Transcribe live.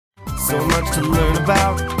so much to learn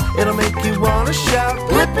about. It'll make you want to shout,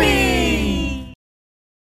 Blippi!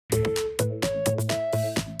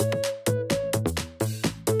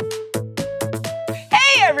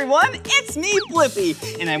 Hey everyone, it's me, Blippi,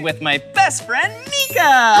 and I'm with my best friend, Meekah.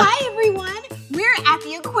 Hi everyone, we're at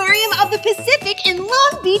the Aquarium of the Pacific in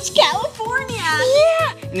Long Beach, California.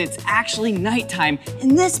 Yeah, and it's actually nighttime,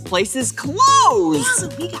 and this place is closed. Yeah,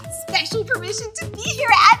 but we got special permission to be here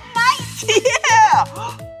at night. Yeah,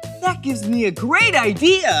 that gives me a great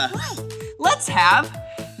idea. What? Let's have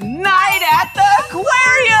night at the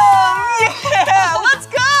aquarium. Yeah, let's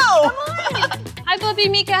go. Come on. Hi, Blippi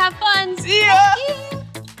and Meekah, have fun. See ya.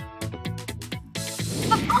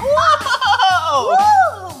 Whoa!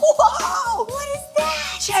 Whoa! What is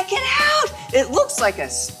that? Check it out. It looks like a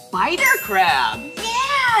spider crab.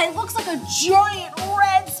 Yeah, it looks like a giant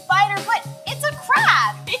red spider, but it's a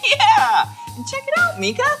crab. Yeah. And check it out,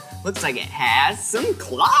 Meekah. Looks like it has some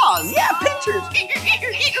claws. Yeah, pictures.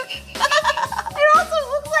 It also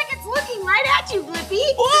looks like it's looking right at you,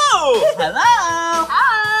 Blippi. Whoa! Hello.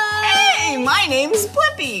 Hi. Hey, my name's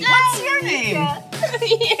Blippi. What's your name?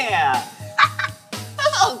 Yeah.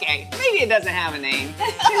 Okay, maybe it doesn't have a name.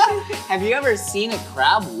 Have you ever seen a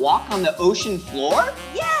crab walk on the ocean floor?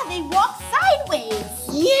 Yeah, they walk sideways.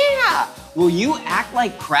 Yeah. Will you act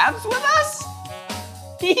like crabs with us?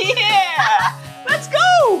 Yeah. Let's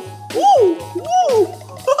go. Woo, woo.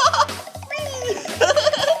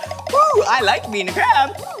 Woo, I like being a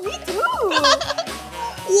crab. Oh, me too.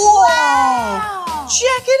 Whoa. Wow.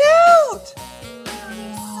 Check it out.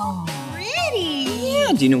 So pretty.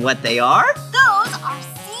 Yeah, do you know what they are? Those are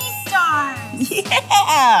sea stars.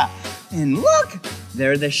 Yeah. And look,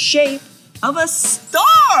 they're the shape of a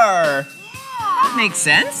star. That makes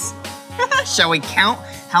sense. Shall we count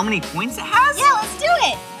how many points it has? Yeah, let's do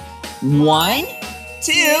it. 1,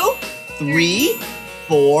 2, 3,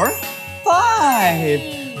 4, 5.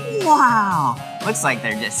 Wow. Looks like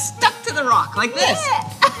they're just stuck to the rock like this. Yeah.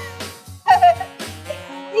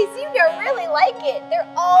 They seem to really like it. They're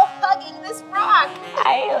all hugging this rock.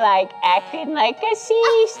 I like acting like a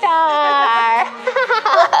sea star.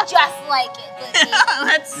 Look just like it, Blippi.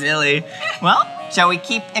 That's silly. Well, shall we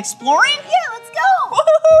keep exploring? Yeah, let's go.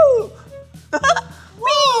 Woohoo!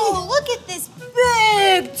 Whoa, look at this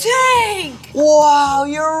big tank. Wow,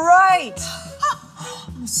 you're right.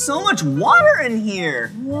 There's so much water in here.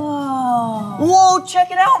 Whoa. Whoa, check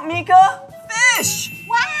it out, Meekah. Fish.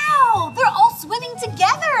 Wow, they're all swimming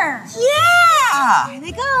together. Yeah. There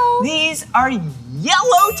they go. These are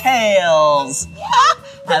yellowtails.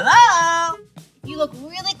 Hello. If you look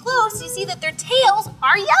really close, you see that their tails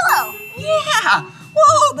are yellow. Yeah.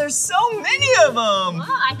 Whoa, there's so many of them. Wow,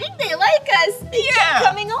 I think they like us. They keep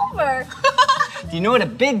coming over. Do you know what a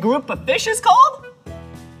big group of fish is called?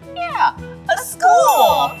 Yeah, a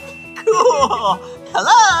school. Cool.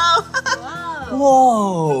 Hello.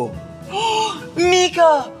 Whoa. Whoa.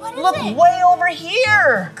 Meekah, What is look it? way over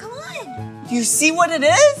here. Come on. Do you see what it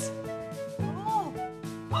is? Oh.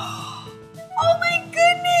 Oh my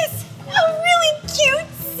goodness. A really cute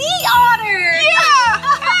sea otter. Yeah.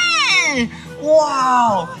 Hey.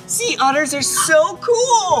 Wow. Sea otters are so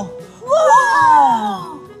cool.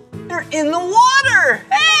 Whoa. They're in the water.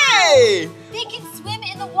 Hey. They can swim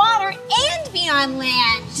in the water and be on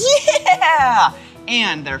land. Yeah.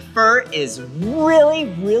 And their fur is really,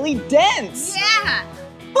 really dense. Yeah.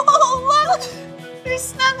 Oh, look. They're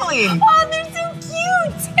snuggling. Oh, they're so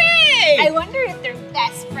cute. Hey. I wonder if they're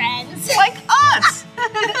best friends. Like us.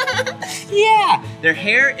 Yeah. Their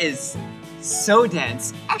hair is so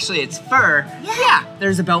dense. Actually, it's fur. Yeah.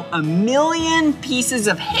 There's about 1 million pieces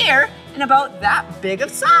of hair and about that big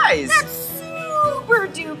of size. That's super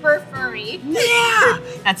duper furry. Yeah.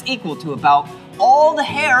 That's equal to about all the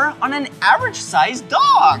hair on an average sized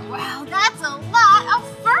dog. Wow, that's a lot of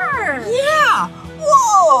fur. Yeah.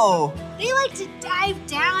 Whoa. They like to dive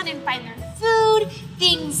down and find their food.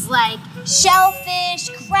 Things like shellfish,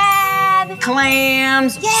 crab.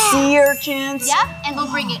 Clams, Yeah. sea urchins. Yep, and they'll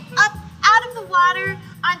bring it up out of the water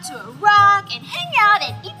onto a rock and hang out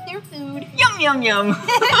and eat their food. Yum, yum, yum.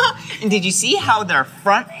 And did you see how their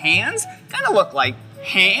front hands kind of look like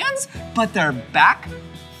hands, but their back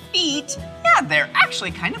feet, yeah, they're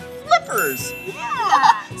actually kind of flippers.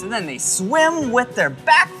 Yeah. So then they swim with their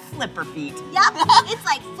back flipper feet. Yep, it's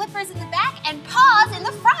like flippers in the back and paws in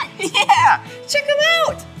the front. Yeah, check them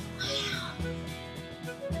out.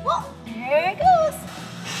 Well, there it goes.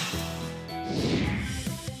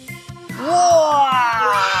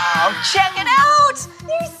 Wow, check it out.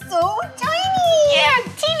 They're so tiny. Yeah,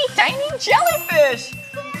 teeny tiny jellyfish.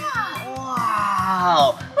 Yeah.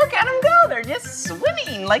 Wow, look at them go. They're just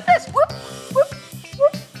swimming like this. Whoop, whoop,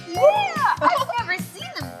 whoop, whoop.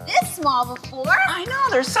 small before. I know,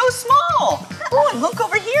 they're so small. Oh, and look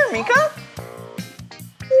over here, Meekah.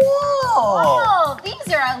 Whoa. Oh,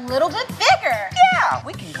 these are a little bit bigger. Yeah,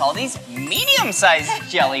 we can call these medium-sized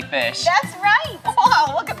jellyfish. That's right.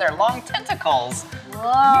 Wow, look at their long tentacles. Whoa.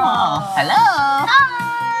 Oh, hello.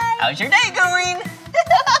 Hi. How's your day going?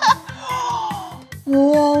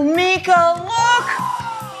 Whoa, Meekah, look.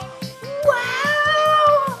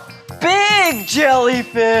 Wow. Big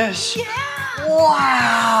jellyfish. Yeah.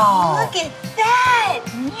 Wow. Look at that.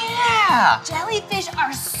 Yeah. Jellyfish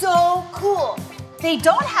are so cool. They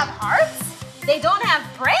don't have hearts, they don't have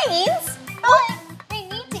brains, but they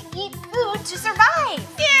need to eat food to survive.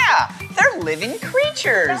 Yeah, they're living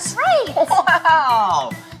creatures. That's right.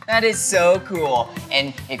 Wow, that is so cool.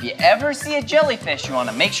 And if you ever see a jellyfish, you want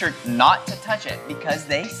to make sure not to touch it because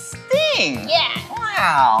they sting. Yeah.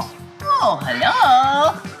 Wow. Oh,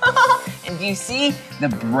 hello. And do you see the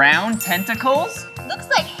brown tentacles? Looks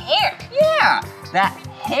like hair. Yeah, that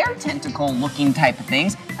hair tentacle looking type of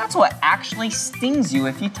things, that's what actually stings you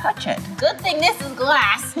if you touch it. Good thing this is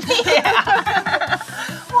glass. Yeah.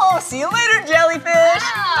 Well, see you later, jellyfish.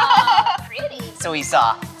 Wow, pretty. So we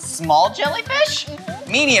saw small jellyfish,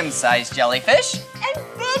 medium-sized jellyfish. And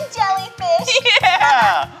big jellyfish.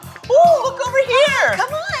 Yeah. Ooh, look over here.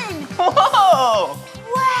 Come on. Whoa.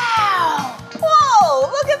 Wow. Whoa,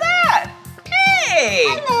 look at that. Hey.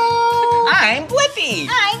 Hello. I'm Blippi.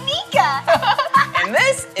 I'm Meekah. And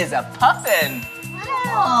this is a puffin.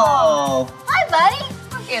 Wow. Oh. Hi, buddy.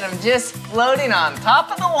 Look at him just floating on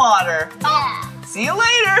top of the water. Yeah. See you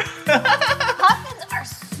later. Puffins are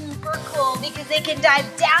super cool because they can dive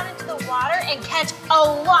down into the water and catch a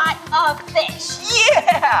lot of fish.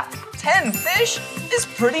 Yeah, 10 fish is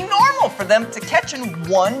pretty normal for them to catch in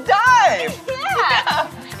one dive. Yeah.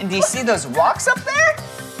 And do you see those rocks up there?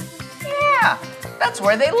 Yeah, that's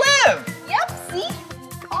where they live. Yep, see?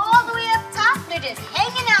 All the way up top, they're just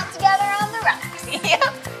hanging out together on the rocks.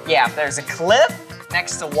 Yeah, if there's a cliff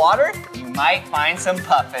next to water, you might find some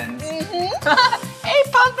puffins. Hey,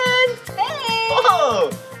 puffin! Hey! Whoa,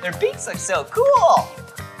 their beaks look so cool.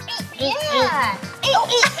 Yeah.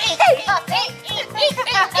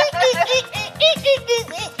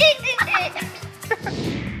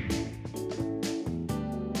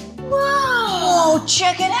 Whoa! Oh,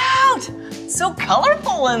 check it out! It's so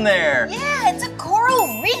colorful in there. Yeah, it's a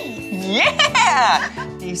coral reef. Yeah!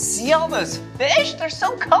 Do you see all those fish? They're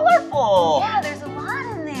so colorful. Yeah, there's a lot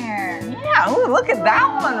in there. Yeah, ooh, look at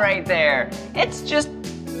that one right there. It's just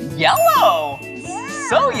yellow. Yeah.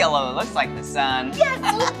 So yellow, it looks like the sun. Yeah,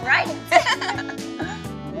 it's so bright.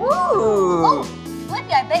 Ooh. Oh,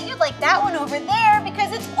 Blippi, I bet you'd like that one over there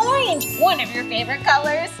because it's orange, one of your favorite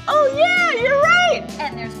colors. Oh yeah, you're right.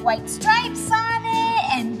 And there's white stripes on it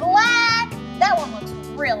and black. That one looks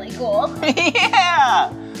really cool.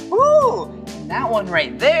 Yeah. Ooh, and that one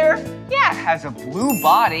right there, yeah, it has a blue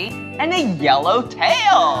body and a yellow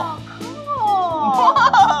tail.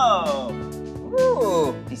 Oh, cool.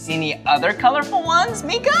 Whoa! Ooh, you see any other colorful ones,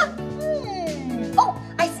 Meekah? Oh,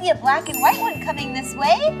 I see a black and white one coming this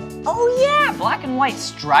way. Oh yeah, black and white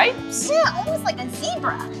stripes? Yeah, almost like a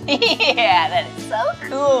zebra. Yeah, that is so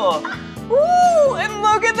cool. Ooh, and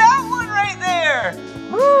look at that one right there.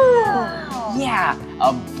 Ooh. Wow. Yeah,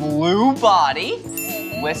 a blue body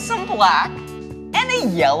with some black and a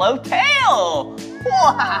yellow tail.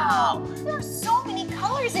 Wow. There are so many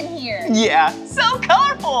colors in here. Yeah, so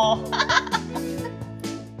colorful.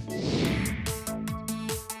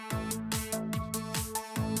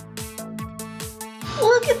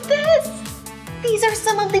 Look at this. These are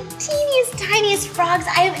some of the teeniest, tiniest frogs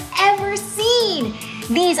I have ever seen.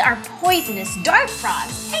 These are poisonous dart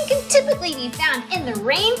frogs and can typically be found in the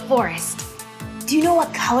rainforest. Do you know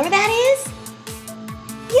what color that is?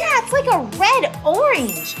 Yeah, it's like a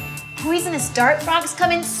red-orange. Poisonous dart frogs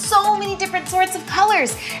come in so many different sorts of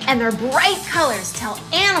colors, and their bright colors tell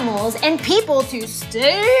animals and people to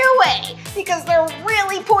stay away because they're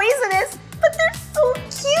really poisonous, but they're so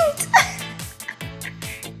cute.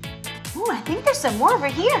 Ooh, I think there's some more over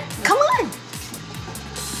here. Come on.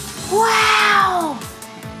 Wow.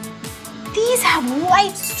 These have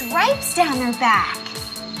white stripes down their back.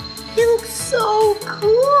 They look so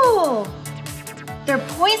cool. They're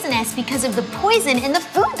poisonous because of the poison in the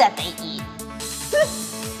food that they eat.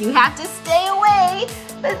 You have to stay away,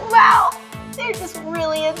 but wow, they're just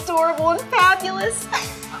really adorable and fabulous.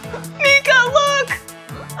 Meekah, look!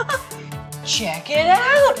 Check it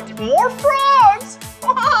out! More frogs!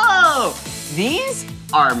 Whoa! These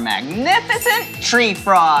are magnificent tree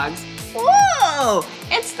frogs. Whoa!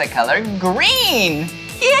 It's the color green.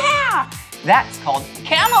 Yeah! That's called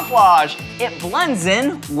camouflage. It blends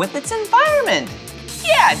in with its environment.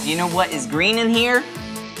 Yeah, do you know what is green in here?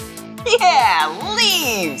 Yeah,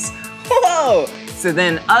 leaves. Whoa, so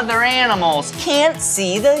then other animals can't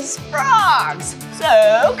see those frogs.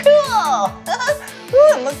 So cool.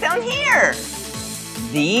 Ooh, and look down here.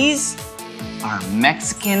 These are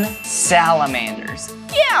Mexican salamanders.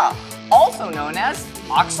 Yeah, also known as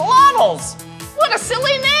axolotls. What a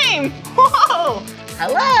silly name. Whoa,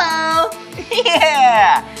 hello.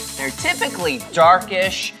 Yeah, they're typically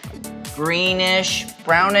darkish, greenish,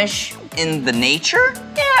 brownish in the nature.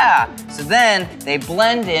 Yeah, so then they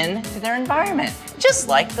blend in to their environment, just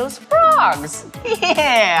like those frogs.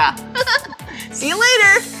 Yeah. See you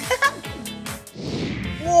later.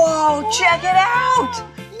 Whoa, check it out.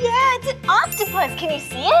 Yeah, it's an octopus. Can you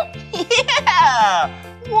see it? Yeah.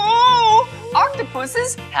 Whoa,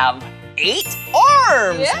 octopuses have 8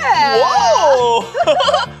 arms. Yeah. Whoa.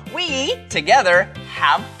 We together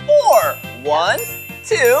have 4. 1,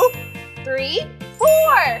 2, 3, 4.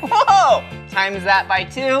 whoa. Times that by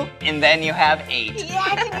 2, and then you have 8.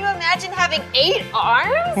 Yeah, can you imagine having 8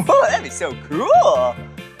 arms? Whoa, that'd be so cool.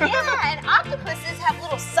 Yeah, and octopuses have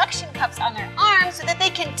little suction cups on their arms so that they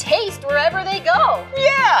can taste wherever they go.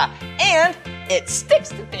 Yeah, and it sticks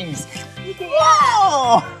to things. Yeah.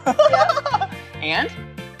 Whoa! And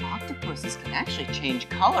octopuses can actually change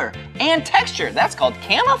color and texture. That's called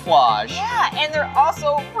camouflage. Yeah, and they're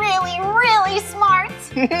also really, really smart.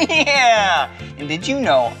 Yeah, and did you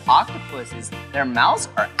know octopuses, their mouths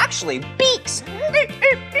are actually beaks?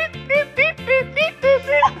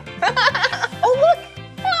 Oh, look.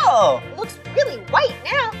 Oh, It looks really white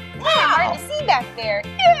now. Wow. Hard to see back there.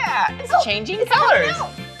 yeah, it's changing colors. coming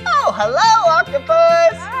out. Oh, hello,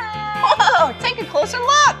 octopus. Hi. Whoa, take a closer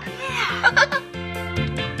look.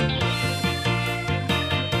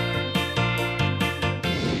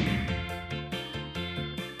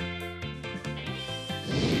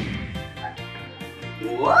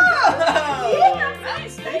 Whoa!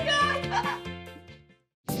 Nice, Meekah.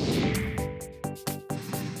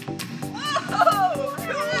 Whoa!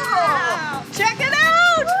 Cool! Check it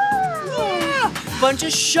out! Yeah, bunch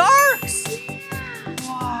of sharks.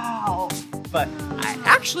 Wow! But I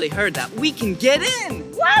actually heard that we can get in.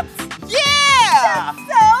 What? Yeah!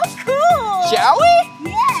 So cool. Shall we?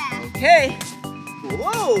 Yeah. Okay.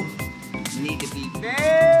 Whoa! Need to be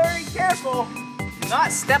very careful. Do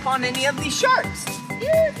not step on any of these sharks.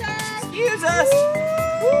 Excuse us. Excuse us.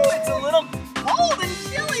 Ooh, it's a little cold and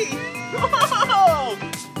chilly. Whoa!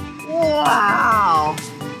 Wow!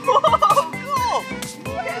 Whoa, cool!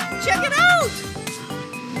 Check it out!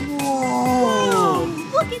 Whoa!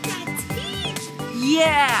 Look at that teeth.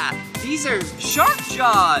 Yeah, these are shark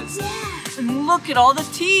jaws. Yeah. And look at all the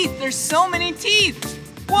teeth. There's so many teeth.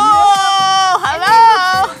 Whoa!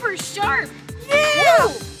 Hello! Super sharp.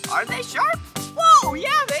 Yeah! Are they sharp? Whoa,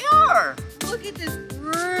 yeah, they are. Look at this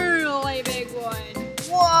really big one.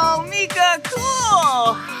 Whoa, Meekah,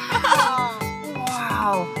 cool!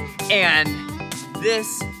 Wow. And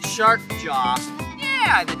this shark jaw,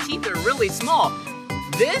 yeah, the teeth are really small.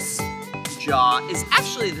 This jaw is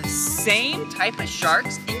actually the same type of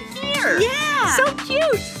sharks in here. Yeah. So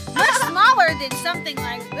cute. Much smaller than something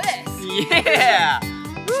like this. Yeah.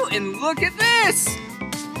 Ooh, and look at this.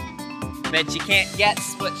 Bet you can't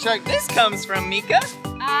guess what shark this comes from, Meekah.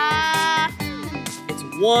 It's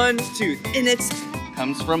one tooth, and it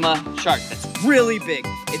comes from a shark that's really big.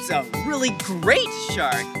 It's a really great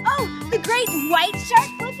shark. Oh, the great white shark,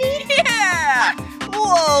 Blippi? Yeah!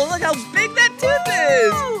 Whoa, look how big that tooth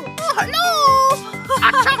is. Oh, hello.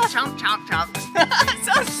 Chomp, chomp, chomp, chomp.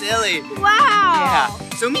 So silly. Wow. Yeah.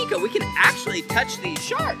 So, Meekah, we can actually touch these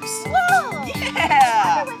sharks. Whoa.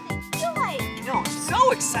 Yeah. I wonder what they feel like. I know, I'm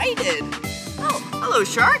so excited. Oh, hello,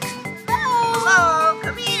 shark. Hello. Hello,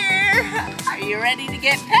 come here. Are you ready to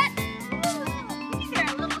get pet? These are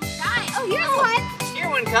a little shy. Oh, here's one. Here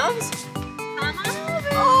one comes. Come on over.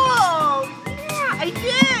 Oh, yeah, I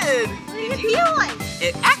did. What did it feel like?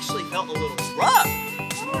 It actually felt a little rough.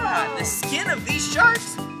 Yeah, the skin of these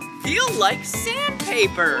sharks feel like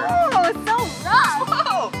sandpaper. Oh, it's so rough.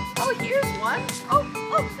 Whoa! Oh, here's one. Oh,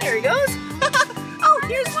 there he goes. Oh,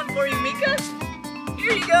 here's one for you, Meekah.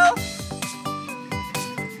 Here you go.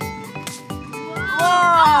 Whoa.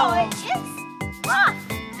 Oh, Whoa. it is rough.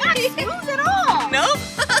 Not smooth at all. Nope.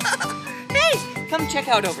 Hey, come check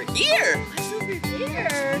out over here. What's over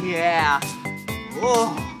here? Yeah.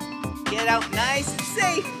 Whoa. Get out nice and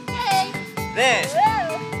safe. Hey. Then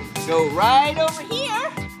Whoa. go right over here.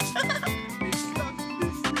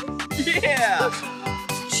 Yeah.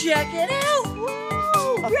 Check it out.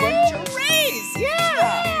 Whoa. A bunch of rays.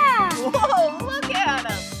 Yeah. Yeah. Whoa, look at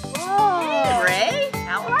them. Whoa. Hey, Ray.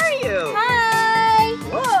 How are you? Hi.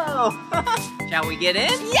 Whoa. Shall we get in?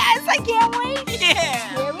 Yes, I can't wait. Yeah.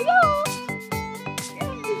 Here we go.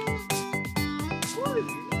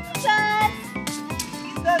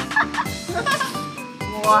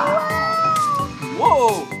 Wow.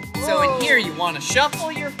 Whoa. So in here you want to shuffle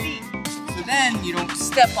your feet so then you don't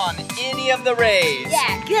step on any of the rays.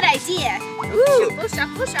 Yeah, good idea. Ooh,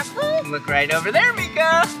 shuffle, shuffle. Look right over there,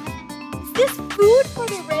 Meekah. Is this food for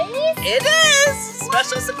the rays? It is.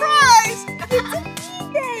 Special surprise.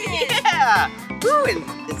 Yeah. Ooh, and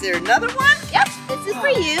is there another one? Yep, this is for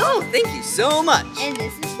you. Oh, thank you so much. And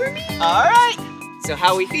this is for me. All right. So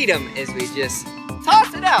how we feed them is we just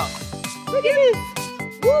toss it out. Look at this.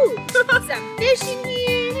 Woo. Some fish in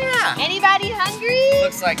here. Yeah. Anybody hungry?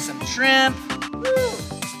 Looks like some shrimp. Ooh.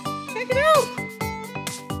 Check it out.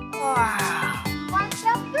 Wow. Want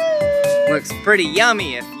some food? Looks pretty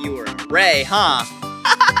yummy if you were a ray, huh?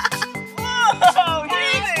 Whoa,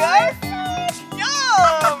 here they are.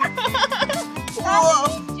 Yum.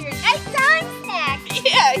 Whoa. Your nighttime snack.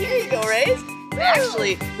 Yeah, here you go, Rays.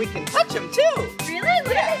 Actually, we can touch them too. Really? What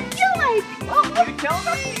do they feel like? Well, you tell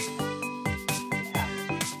me.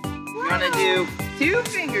 You want to do 2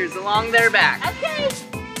 fingers along their back. Okay.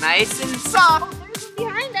 Nice and soft. There's one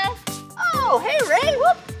behind us. Oh, hey, Ray.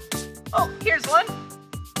 Whoop. Oh, here's one.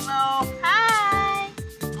 Hello. Hi.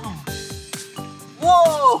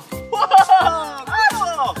 Whoa. Whoa.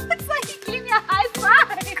 Cool. It's like you gave me a high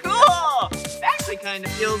five. Cool. It actually kind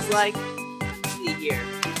of feels like here.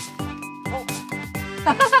 Oh.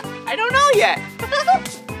 I don't know yet.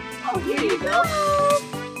 Oh, here you go.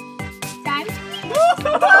 Time to eat.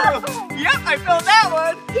 Yep, I felt that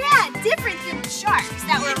one. Yeah, different than the sharks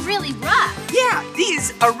that were really rough. Yeah,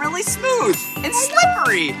 these are really smooth and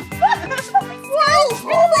slippery. Whoa!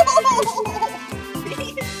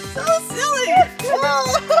 So silly.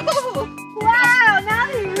 Wow, now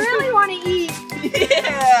they really want to eat.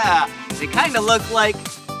 Yeah, they kind of look like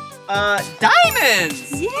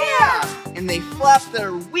diamonds. Yeah. And they flap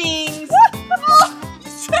their wings. Oh,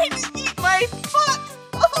 he's trying to eat my foot.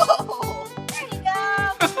 Oh. There you go.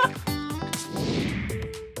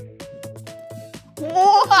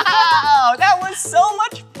 Wow, that was so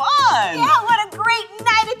much fun. Yeah, what a great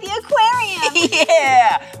night at the aquarium.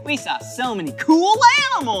 Yeah, we saw so many cool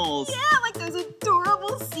animals. Yeah, like those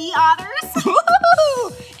adorable sea otters.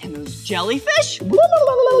 And those jellyfish. And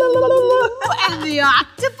the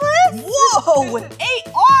octopus. Whoa, with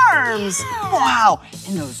 8 arms. Yeah. Wow,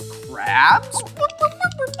 and those crabs.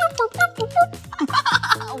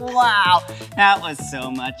 Wow, that was so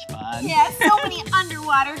much fun. Yeah, so many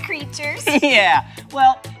underwater creatures. Yeah,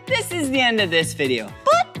 well, this is the end of this video.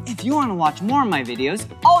 But if you want to watch more of my videos,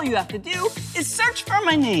 all you have to do is search for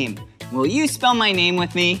my name. Will you spell my name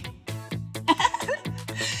with me?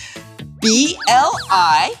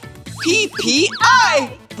 B-L-I-P-P-I.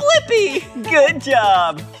 Blippi. Good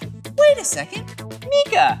job. Wait a second.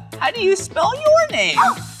 Meekah, how do you spell your name?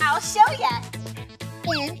 Oh, I'll show ya.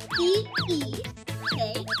 N-E-E-K-A-H.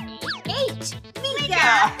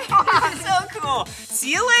 Meekah. So cool.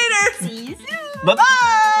 See you later. See you soon.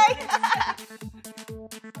 Bye-bye.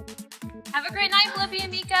 Have a great night, Blippi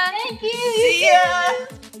and Meekah. Thank you. See ya.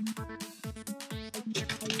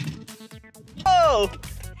 Oh,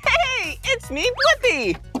 hey, it's me,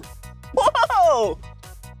 Blippi. Whoa.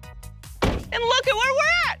 And look at where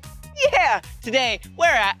we're at. Yeah, today we're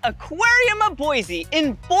at Aquarium of Boise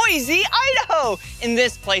in Boise, Idaho. And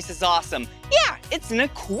this place is awesome. Yeah, it's an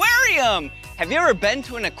aquarium. Have you ever been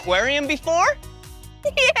to an aquarium before?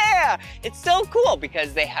 Yeah, it's so cool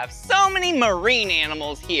because they have so many marine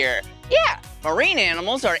animals here. Yeah, marine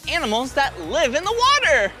animals are animals that live in the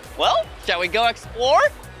water. Well, shall we go explore?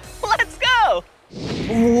 Let's go.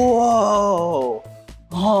 Whoa.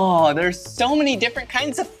 Oh, there's so many different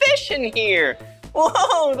kinds of fish in here.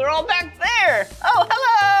 Whoa, they're all back there. Oh,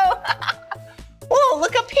 hello. Whoa,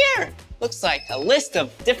 look up here. Looks like a list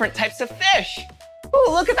of different types of fish. Oh,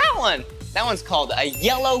 look at that one. That one's called a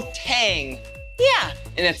yellow tang. Yeah,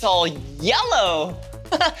 and it's all yellow.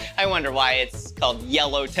 I wonder why it's called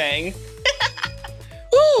yellow tang.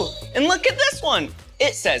 Ooh, and look at this one.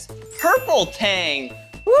 It says purple tang.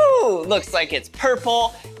 Woo, looks like it's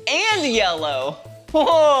purple and yellow.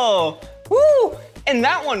 Whoa, woo, and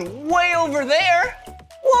that one way over there.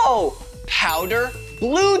 Whoa, powder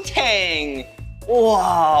blue tang.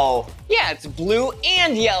 Wow, yeah, it's blue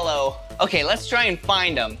and yellow. Okay, let's try and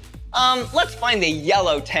find them. Let's find the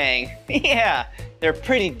yellow tang. Yeah, they're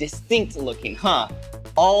pretty distinct looking, huh?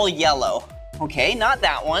 All yellow. Okay, not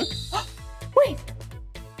that one. Wait,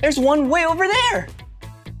 there's one way over there.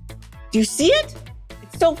 Do you see it?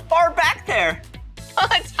 It's so far back there. Oh,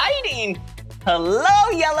 it's hiding. Hello,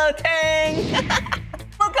 yellow tang.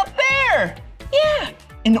 Look up there.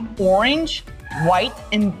 An orange, white,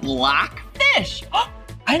 and black fish.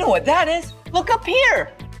 I know what that is. Look up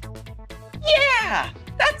here. Yeah,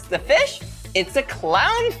 that's the fish. It's a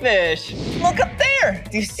clownfish. Look up there.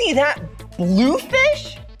 Do you see that blue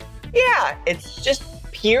fish? Yeah, it's just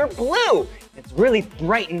pure blue. It's really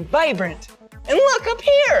bright and vibrant. And look up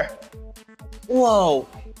here. Whoa,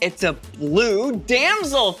 it's a blue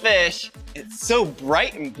damselfish. It's so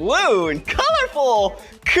bright and blue and colorful.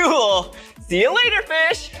 Cool. See you later,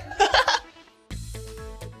 fish.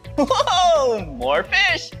 Whoa, more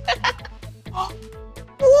fish.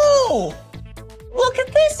 Whoa, look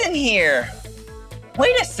at this in here.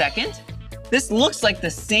 Wait a second. This looks like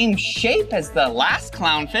the same shape as the last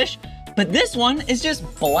clownfish, but this one is just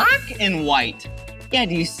black and white. Yeah,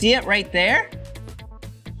 do you see it right there?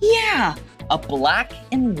 Yeah, a black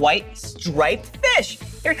and white striped fish.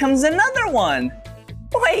 Here comes another one.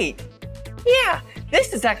 Wait, yeah,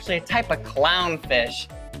 this is actually a type of clownfish.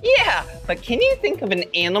 Yeah, but can you think of an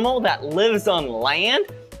animal that lives on land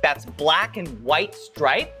that's black and white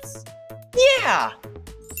stripes? Yeah,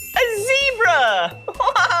 a zebra.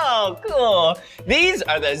 Wow, cool. These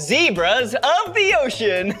are the zebras of the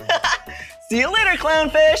ocean. See you later,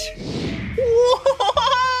 clownfish.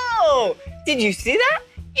 Whoa, did you see that?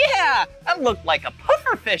 Yeah, that looked like a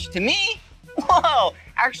puffer fish to me. Whoa,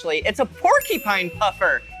 actually, it's a porcupine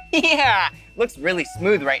puffer. Yeah, looks really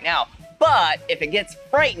smooth right now. But if it gets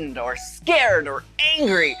frightened or scared or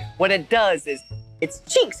angry, what it does is its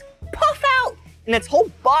cheeks puff out and its whole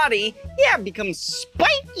body, yeah, becomes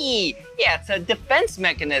spiky. Yeah, it's a defense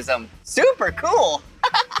mechanism. Super cool.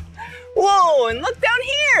 Whoa, and look down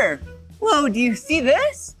here. Whoa, do you see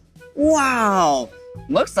this? Wow,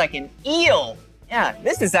 looks like an eel. Yeah,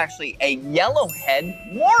 this is actually a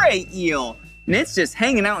yellowhead moray eel, and it's just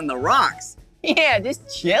hanging out in the rocks. Yeah,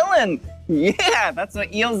 just chilling. Yeah, that's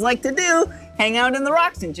what eels like to do. Hang out in the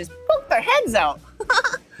rocks and just poke their heads out.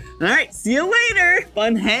 All right, see you later.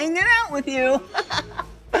 Fun hanging out with you.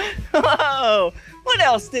 Whoa, what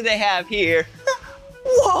else do they have here?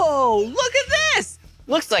 Whoa, look at this.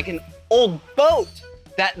 Looks like an old boat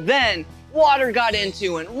that then water got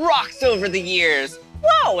into and rocks over the years.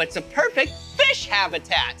 Whoa, it's a perfect fish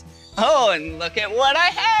habitat. Oh, and look at what I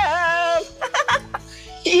have.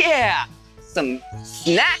 Yeah, some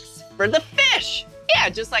snacks for the fish. Yeah,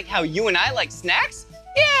 just like how you and I like snacks.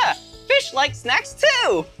 Yeah, fish like snacks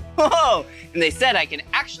too. Whoa, and they said I can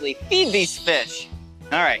actually feed these fish.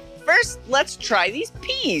 All right, first let's try these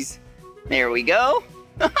peas. There we go.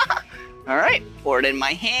 All right, pour it in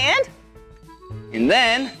my hand. And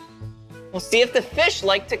then we'll see if the fish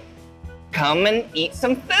like to come and eat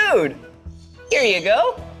some food. Here you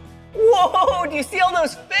go. Whoa, do you see all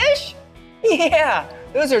those fish? Yeah,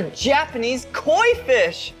 those are Japanese koi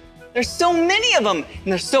fish. There's so many of them,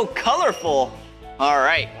 and they're so colorful. All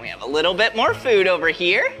right, we have a little bit more food over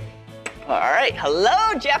here. All right,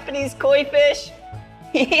 hello, Japanese koi fish.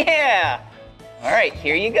 Yeah. All right,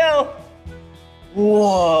 here you go.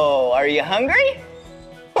 Whoa, are you hungry?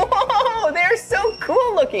 Whoa, they're so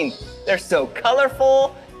cool looking. They're so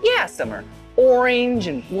colorful. Yeah, some are orange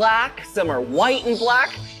and black, some are white and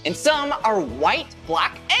black, and some are white,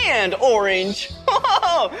 black, and orange.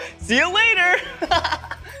 Whoa, see you later.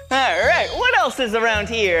 All right, what else is around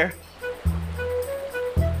here?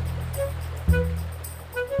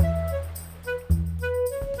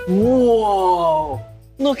 Whoa,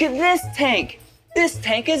 look at this tank. This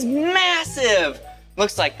tank is massive.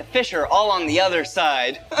 Looks like the fish are all on the other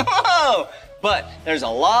side. Whoa, but there's a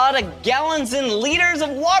lot of gallons and liters of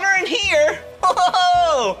water in here.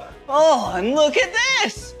 Whoa, oh, and look at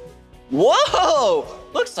this. Whoa,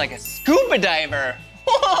 looks like a scuba diver.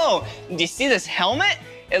 Whoa, do you see this helmet?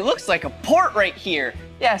 It looks like a port right here.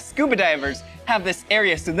 Yeah, scuba divers have this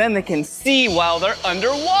area so then they can see while they're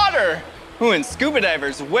underwater. Ooh, and scuba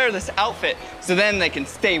divers wear this outfit so then they can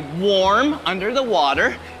stay warm under the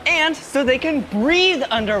water and so they can breathe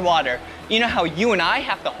underwater. You know how you and I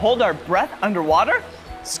have to hold our breath underwater?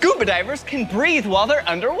 Scuba divers can breathe while they're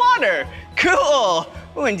underwater. Cool.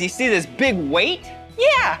 Ooh, and do you see this big weight?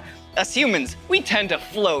 Yeah, us humans, we tend to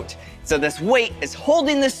float. So this weight is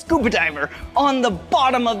holding this scuba diver on the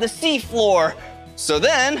bottom of the seafloor. So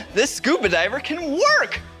then this scuba diver can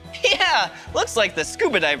work. Yeah, looks like the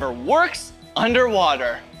scuba diver works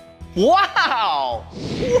underwater. Wow!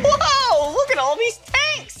 Whoa, look at all these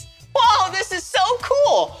tanks. Whoa, this is so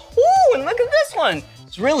cool. Ooh, and look at this one.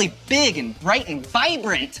 It's really big and bright and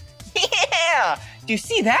vibrant. Yeah, do you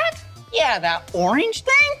see that? Yeah, that orange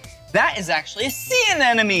thing? That is actually a sea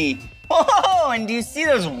anemone. Whoa, and do you see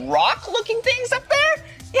those rock-looking things up there?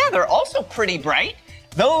 Yeah, they're also pretty bright.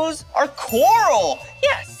 Those are coral.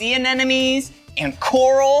 Yeah, sea anemones and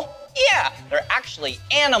coral. Yeah, they're actually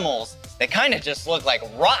animals. They kind of just look like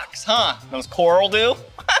rocks, huh? Those coral do.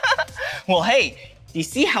 Well, hey, do you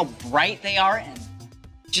see how bright they are and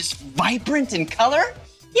just vibrant in color?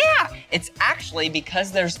 Yeah, it's actually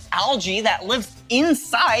because there's algae that lives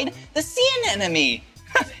inside the sea anemone.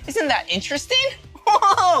 Isn't that interesting?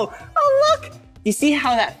 Whoa, oh look. You see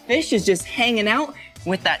how that fish is just hanging out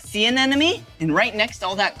with that sea anemone and right next to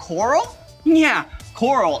all that coral? Yeah,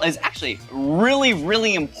 coral is actually really,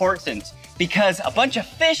 really important because a bunch of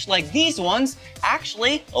fish like these ones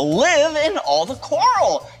actually live in all the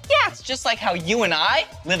coral. Yeah, it's just like how you and I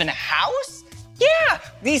live in a house. Yeah,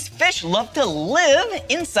 these fish love to live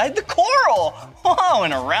inside the coral. Whoa,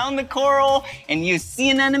 and around the coral and use sea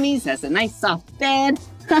anemones as a nice soft bed.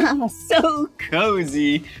 So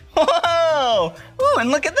cozy. Whoa, ooh, and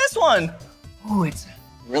look at this one. Oh, it's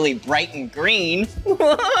really bright and green.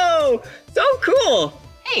 Whoa, so cool.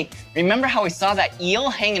 Hey, remember how we saw that eel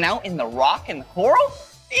hanging out in the rock and the coral?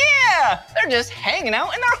 Yeah, they're just hanging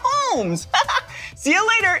out in their homes. See you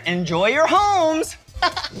later, enjoy your homes.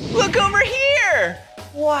 Look over here.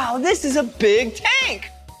 Wow, this is a big tank.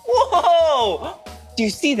 Whoa, do you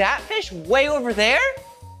see that fish way over there?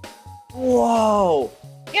 Whoa,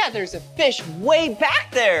 yeah, there's a fish way back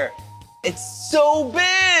there. It's so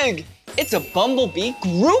big. It's a bumblebee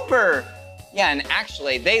grouper. Yeah, and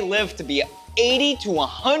actually they live to be 80 to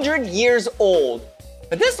 100 years old.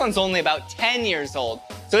 But this one's only about 10 years old,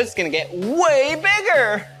 so it's gonna get way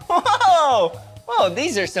bigger. Whoa, whoa,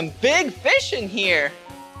 these are some big fish in here.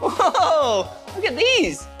 Whoa, look at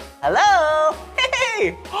these. Hello,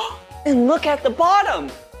 hey, and look at the bottom.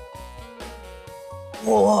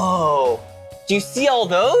 Whoa, do you see all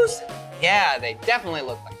those? Yeah, they definitely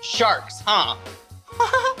look like sharks, huh?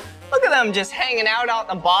 Look at them just hanging out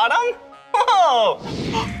the bottom. Whoa,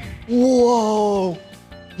 whoa,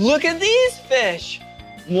 look at these fish.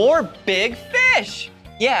 More big fish.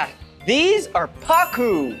 Yeah, these are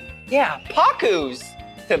pacu. Yeah, pacus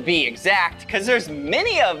to be exact, because there's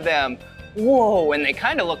many of them. Whoa, and they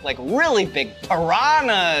kind of look like really big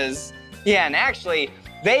piranhas. Yeah, and actually,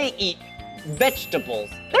 they eat vegetables.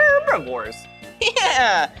 They're herbivores.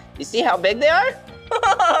 Yeah, you see how big they are?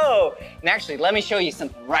 Whoa! And actually, let me show you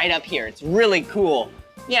something right up here. It's really cool.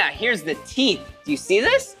 Yeah, here's the teeth. Do you see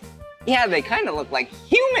this? Yeah, they kind of look like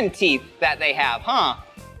human teeth that they have, huh?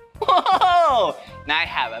 Whoa! And I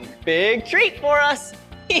have a big treat for us.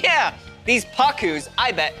 Yeah, these pacus,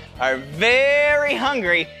 I bet, are very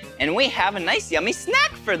hungry, and we have a nice yummy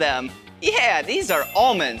snack for them. Yeah, these are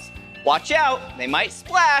almonds. Watch out, they might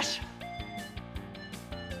splash.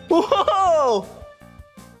 Whoa!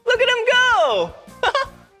 Look at them go!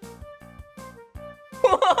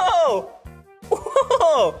 Whoa!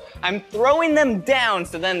 Whoa! I'm throwing them down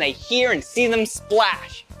so then they hear and see them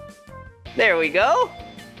splash. There we go.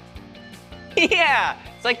 Yeah,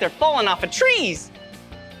 it's like they're falling off of trees.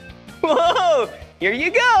 Whoa! Here you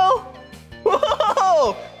go.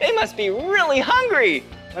 Whoa! They must be really hungry.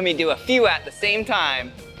 Let me do a few at the same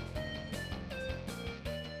time.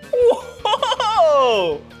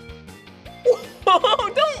 Whoa! Whoa!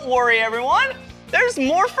 Don't worry, everyone. There's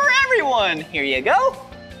more for everyone. Here you go.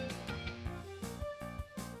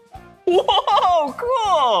 Whoa,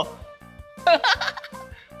 cool.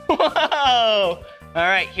 Whoa. All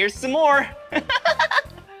right, here's some more.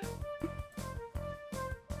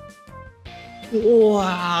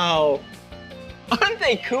 Wow. Aren't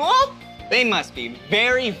they cool? They must be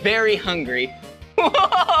very, very hungry.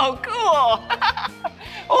 Whoa, cool.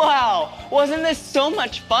 Wow, wasn't this so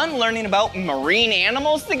much fun learning about marine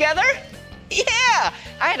animals together? Yeah,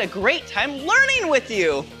 I had a great time learning with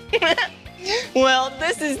you. Well,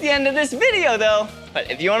 this is the end of this video though. But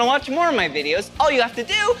if you want to watch more of my videos, all you have to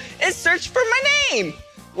do is search for my name.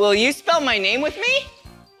 Will you spell my name with me?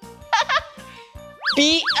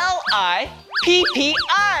 B-L-I-P-P-I,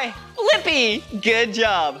 Blippi. Good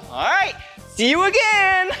job. All right, see you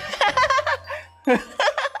again.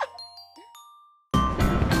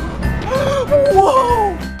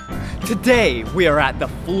 Whoa! Today we are at the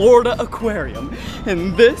Florida Aquarium,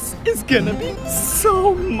 and this is gonna be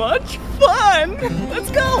so much fun.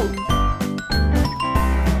 Let's go.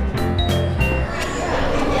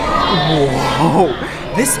 Whoa!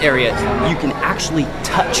 This area, you can actually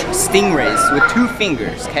touch stingrays with 2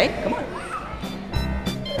 fingers, okay? Come on.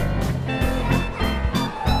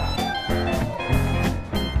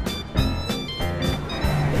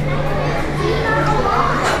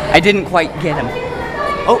 I didn't quite get him.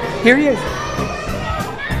 Oh, here he is.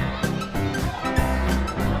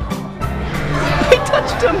 I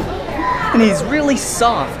touched him. And he's really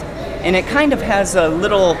soft. And it kind of has a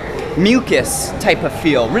little mucus type of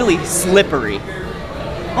feel, really slippery.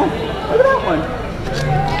 Oh, look at that one.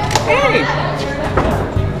 Hey!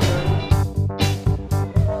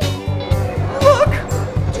 Look!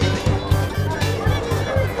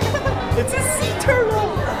 It's a sea turtle!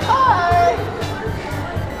 Hi!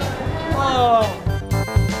 Whoa!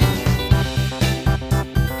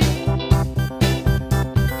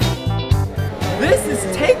 This is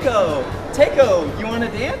Takeo! Takeo, you want to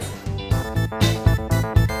dance?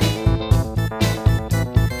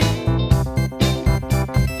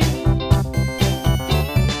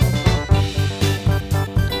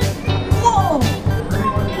 Whoa!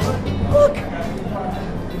 Look!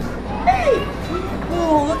 Hey!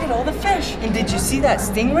 Whoa, look at all the fish! And did you see that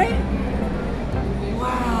stingray?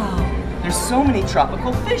 Wow! There's so many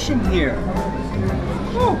tropical fish in here!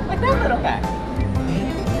 Oh, like that little guy!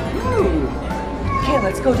 Ooh! Okay,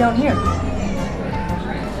 let's go down here.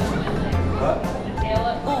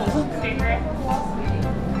 Oh, look.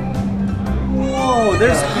 Whoa,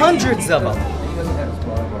 there's hundreds of them.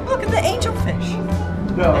 Look at the angelfish.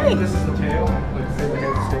 No, Hey. this is the tail. Like say the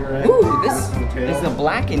head stingray. Ooh, this is the tail. is the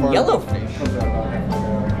black and yellow fish. Comes out about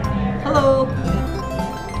halfway Hello.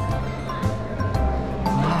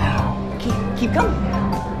 Wow. Keep coming.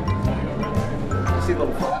 there. See the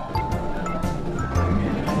little flap?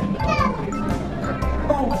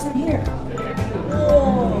 Oh, what's in here?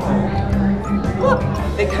 Whoa. Look,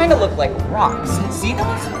 they kind of look like rocks. See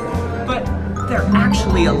those? But they're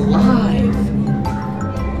actually alive.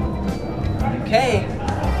 Okay.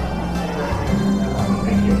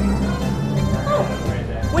 Oh,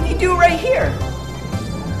 what do you do right here?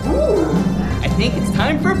 Ooh, I think it's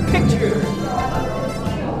time for a picture.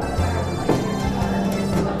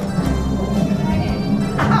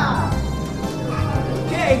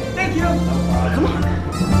 Okay, thank you. Come on.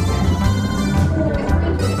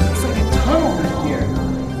 It's like a tunnel in here.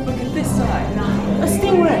 Look at this side. A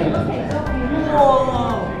stingray.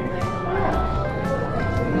 Whoa.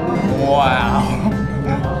 Wow.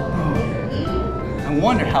 I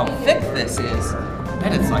wonder how thick this is. I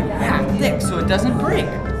bet it's like that thick so it doesn't break.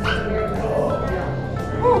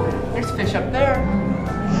 Ooh, there's fish up there.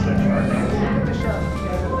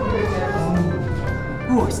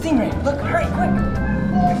 Ooh, a stingray. Look, hurry, quick.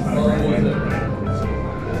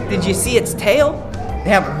 Did you see its tail? They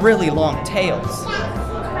have really long tails.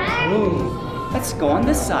 Ooh, let's go on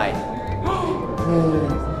this side. Ooh,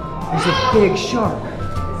 there's a big shark.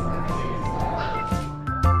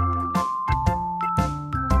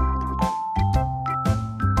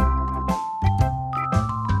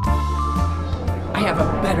 I have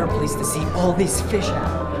a better place to see all these fish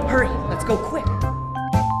at. Hurry, let's go quick.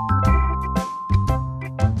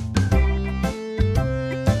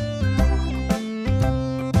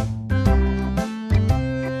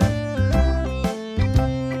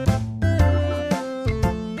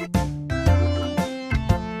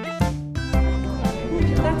 Look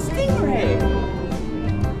at that stingray.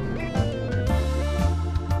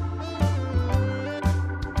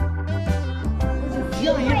 There's a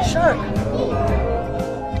giant shark.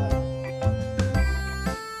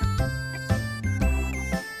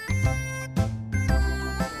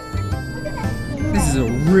 This is a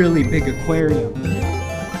really big aquarium.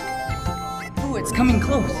 Ooh, it's coming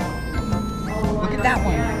close. Look at that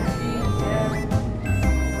one.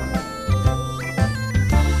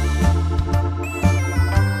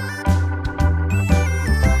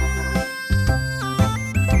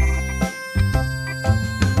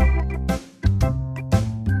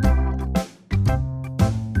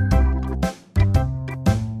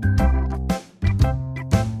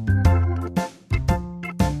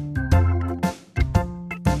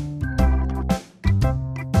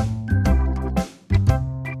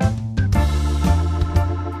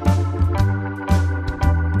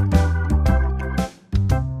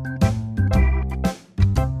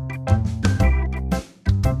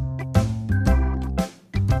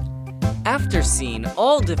 After seeing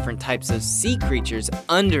all different types of sea creatures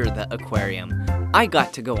under the aquarium, I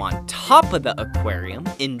got to go on top of the aquarium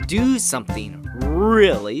and do something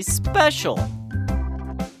really special.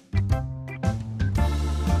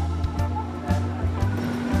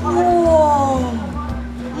 Whoa!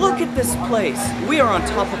 Look at this place. We are on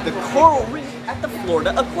top of the coral reef at the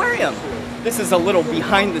Florida Aquarium. This is a little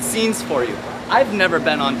behind the scenes for you. I've never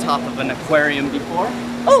been on top of an aquarium before.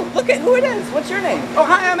 Oh, look at who it is. What's your name? Oh,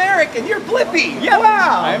 hi, I'm Eric, and you're Blippi. Yeah,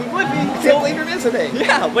 Wow. I'm Blippi. Can't believe you're visiting.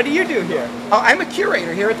 Yeah, what do you do here? Oh, I'm a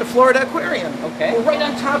curator here at the Florida Aquarium. Okay. We're right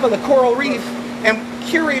on top of the coral reef, and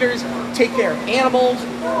curators take care of animals,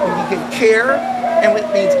 we give care, and it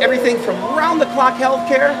means everything from round-the-clock health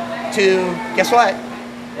care to, guess what?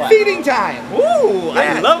 What? Feeding time. Ooh,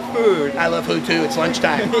 Yeah. I love food. I love food too. It's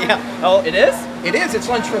lunchtime. Yeah. Oh, it is? It is. It's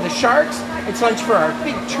lunch for the sharks. It's lunch for our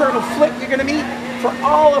big turtle flip you're gonna meet. For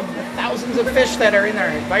all of the thousands of fish that are in our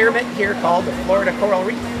environment here called the Florida Coral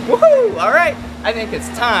Reef. Woohoo! All right, I think it's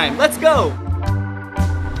time. Let's go.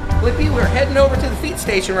 Blippi, we're heading over to the feed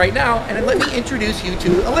station right now, and let me introduce you to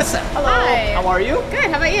Alyssa. Hello. Hi. How are you?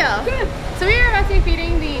 Good, how about you? Good. So we are about to be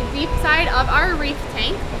feeding the deep side of our reef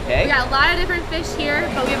tank. Okay. We got a lot of different fish here,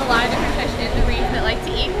 but we have a lot of different fish in the reef that like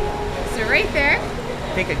to eat. So right there.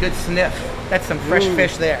 Take a good sniff. That's some fresh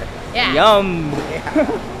fish there. Yeah. Yum.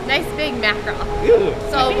 Nice big mackerel. Ew.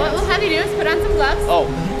 So what we'll have you do is put on some gloves. Oh,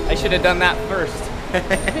 I should have done that first.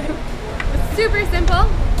 It's super simple.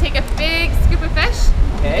 Take a big scoop of fish.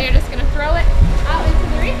 Okay. And you're just gonna throw it out into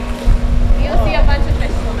the reef. You'll see a bunch of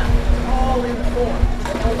fish swim up. All in form.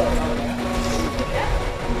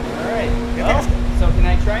 All right. Well, so can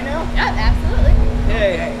I try now? Yeah, absolutely.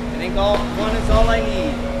 Okay. I think one is all I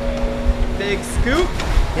need. Big scoop.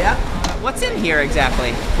 Yeah. What's in here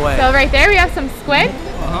exactly? So right there we have some squid.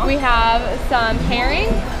 Uh-huh. We have some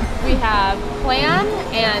herring. We have clam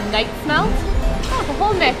and night smelt. Oh, the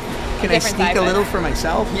whole mix. Can I sneak a little for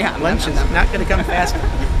myself? Yeah. Lunch is not going to come fast.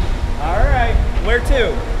 All right. Where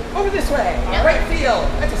to? Over this way. Yep. Right field.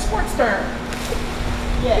 That's a sports term.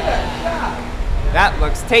 Yeah. That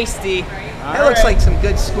looks tasty. That looks like some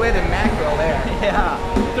good squid and mackerel there. Yeah.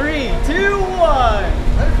 3, 2, 1.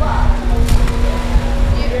 Let it fly.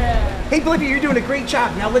 Hey Blippi, you're doing a great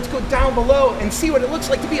job. Now let's go down below and see what it looks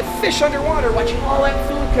like to be a fish underwater watching all that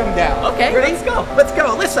food come down. Okay, ready? let's go. Let's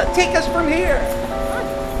go. Alyssa, take us from here.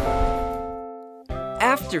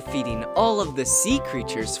 After feeding all of the sea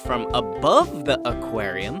creatures from above the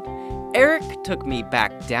aquarium, Eric took me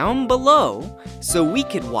back down below so we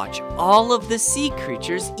could watch all of the sea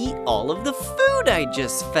creatures eat all of the food I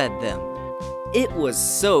just fed them. It was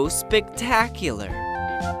so spectacular.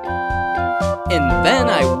 And then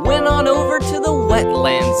I went on over to the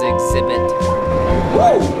wetlands exhibit.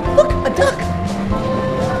 Whoa! Look, a duck!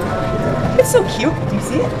 It's so cute. Do you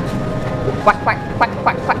see it? Quack, quack, quack,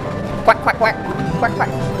 quack, quack. Quack, quack, quack. Quack,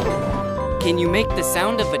 quack. Can you make the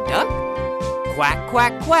sound of a duck? Quack,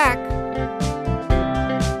 quack, quack.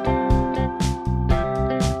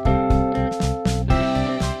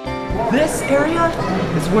 This area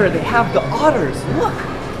is where they have the otters. Look!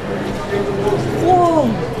 Whoa!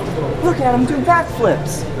 Look at them doing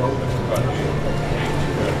backflips.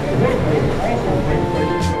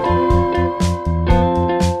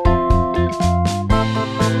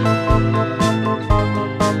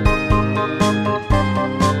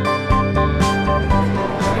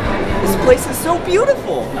 This place is so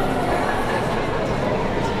beautiful.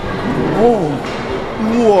 Whoa!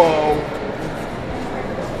 Whoa!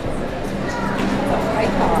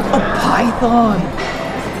 A python!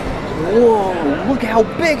 Whoa, look how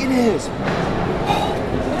big it is!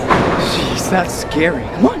 Jeez, that's scary.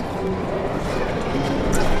 Come on!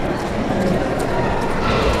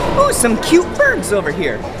 Oh, some cute birds over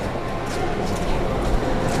here.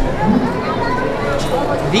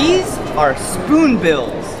 These are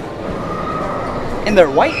spoonbills. And they're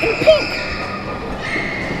white and pink.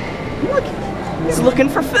 Look, he's looking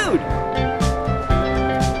for food.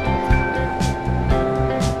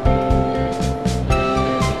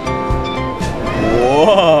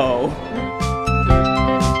 Whoa!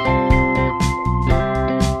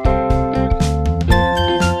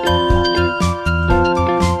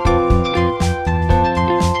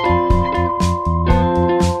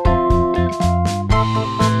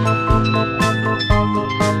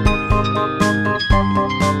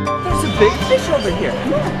 There's a big fish over here.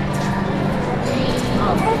 Come on.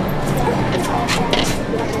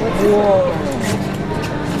 Whoa!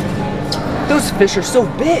 Those fish are so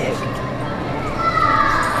big.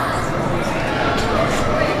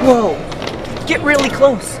 Whoa! Get really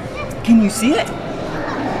close. Can you see it?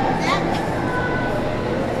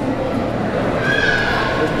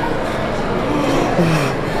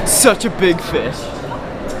 Such a big fish.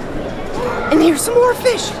 And here's some more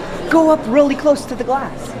fish. Go up really close to the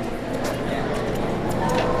glass.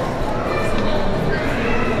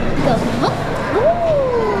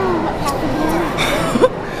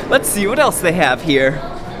 Let's see what else they have here.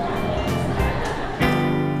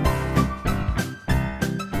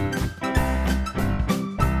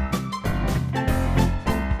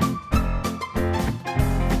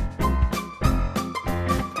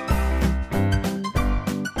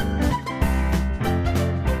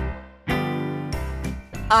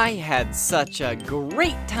 I had such a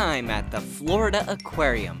great time at the Florida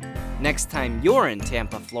Aquarium. Next time you're in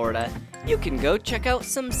Tampa, Florida, you can go check out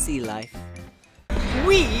some sea life.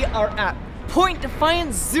 We are at Point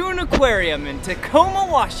Defiance Zoo and Aquarium in Tacoma,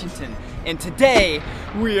 Washington. And today,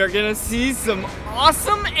 we are gonna see some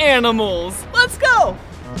awesome animals. Let's go!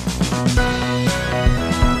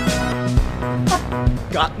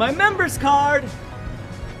 Got my member's card.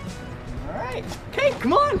 All right, okay,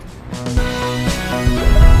 come on.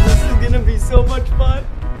 This is gonna be so much fun.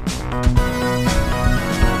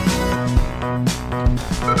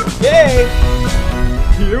 Okay,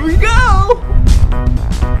 here we go.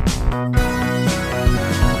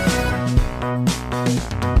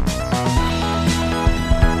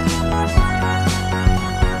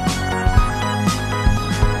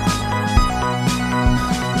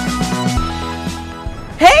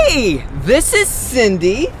 Hey, this is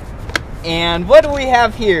Cindy. And what do we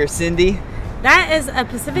have here, Cindy? That is a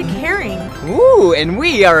Pacific herring. Ooh, and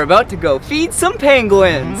we are about to go feed some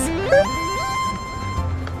penguins.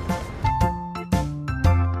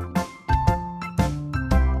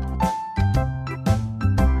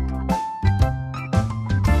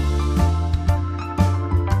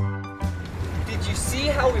 Did you see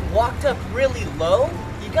how we walked up really low?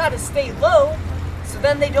 You gotta stay low so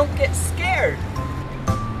then they don't get scared.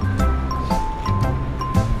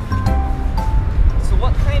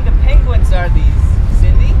 What kind of penguins are these,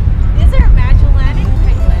 Cindy? These are Magellanic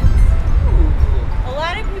penguins. Ooh. A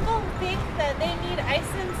lot of people think that they need ice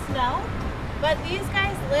and snow, but these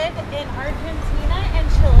guys live in Argentina and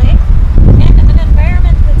Chile in an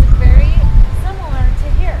environment that's very similar to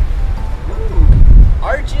here. Ooh.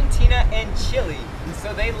 Argentina and Chile. And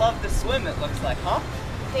so they love to swim, it looks like, huh?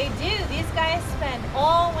 They do. These guys spend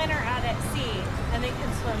all winter out at sea, and they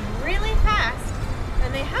can swim really fast,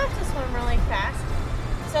 and they have to swim really fast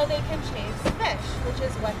so they can chase fish, which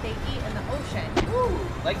is what they eat in the ocean. Ooh,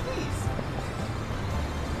 like these.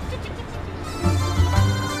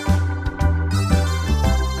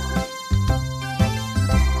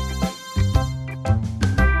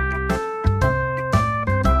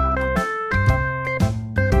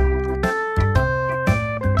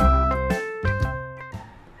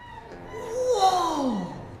 Whoa!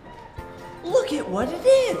 Look at what it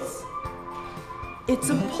is. It's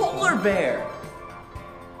a polar bear.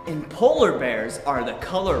 And polar bears are the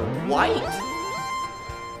color white.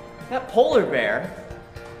 That polar bear,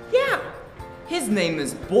 yeah, his name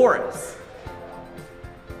is Boris.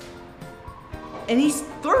 And he's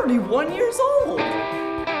 31 years old.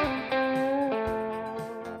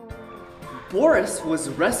 Boris was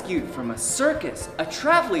rescued from a circus, a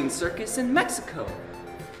traveling circus in Mexico.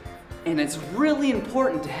 And it's really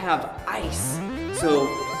important to have ice so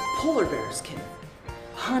polar bears can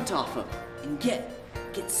hunt off of and get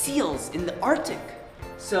seals in the Arctic.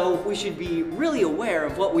 So we should be really aware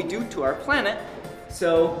of what we do to our planet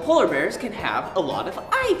so polar bears can have a lot of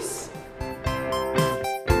ice.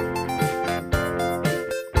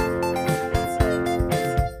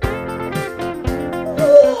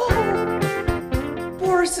 Whoa!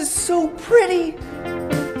 Boris is so pretty.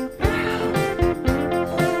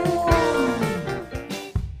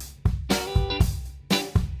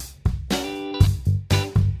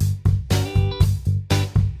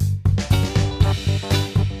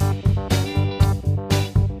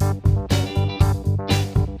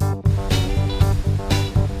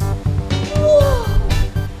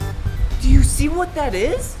 See what that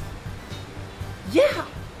is? Yeah,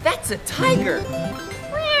 that's a tiger.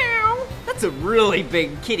 Meow. That's a really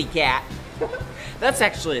big kitty cat. That's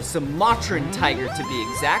actually a Sumatran tiger to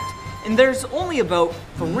be exact. And there's only about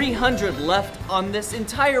 300 left on this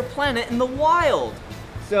entire planet in the wild.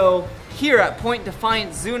 So here at Point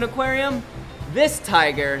Defiance Zoo and Aquarium, this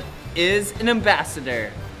tiger is an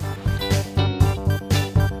ambassador.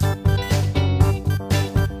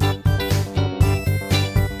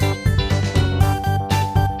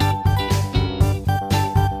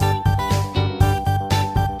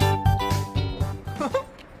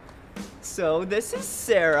 So this is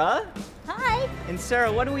Sarah. Hi. And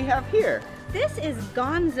Sarah, what do we have here? This is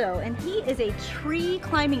Gonzo, and he is a tree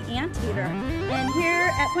climbing anteater. And here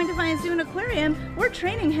at Point Defiance Zoo and Aquarium, we're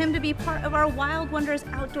training him to be part of our Wild Wondrous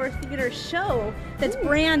Outdoor Theater show that's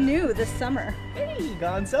brand new this summer. Hey,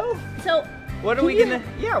 Gonzo. So what are we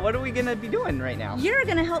gonna be doing right now? You're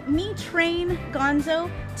gonna help me train Gonzo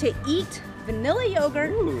to eat vanilla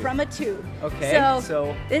yogurt from a tube. Okay.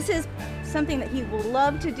 So this is something that he will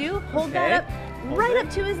love to do. Hold that up right up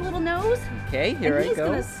to his little nose. Okay, here I go.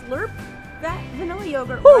 And he's gonna slurp that vanilla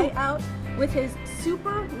yogurt right out with his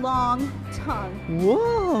super long tongue.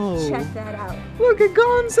 Whoa! Check that out. Look at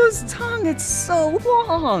Gonzo's tongue, it's so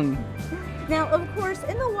long. Now, of course,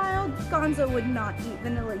 in the wild, Gonzo would not eat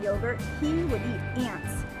vanilla yogurt. He would eat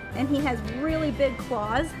ants. And he has really big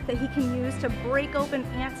claws that he can use to break open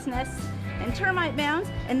ants' nests and termite mounds,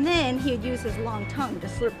 and then he'd use his long tongue to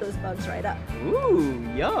slurp those bugs right up. Ooh,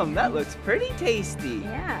 yum, that looks pretty tasty.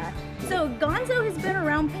 Yeah. So Gonzo has been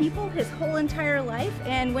around people his whole entire life,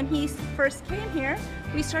 and when he first came here,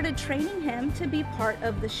 we started training him to be part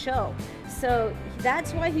of the show. So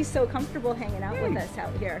that's why he's so comfortable hanging out with us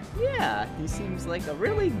out here. Yeah, he seems like a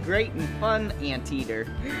really great and fun anteater.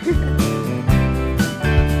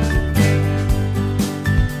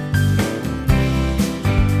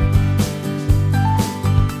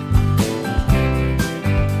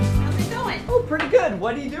 Pretty good.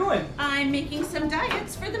 What are you doing? I'm making some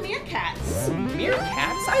diets for the meerkats.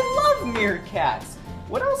 Meerkats? I love meerkats.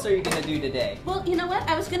 What else are you going to do today? Well, you know what?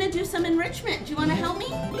 I was going to do some enrichment. Do you want to help me?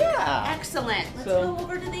 Yeah. Excellent. Let's go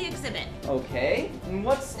over to the exhibit. Okay. And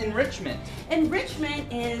what's enrichment?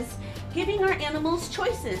 Enrichment is giving our animals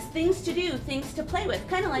choices, things to do, things to play with,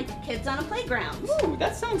 kind of like kids on a playground. Ooh,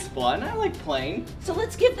 that sounds fun. I like playing. So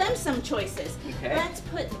let's give them some choices. Okay. Let's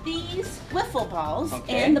put these wiffle balls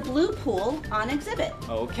and the blue pool on exhibit.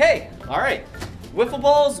 Okay. All right. Wiffle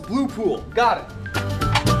balls, blue pool. Got it.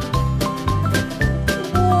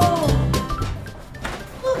 Whoa!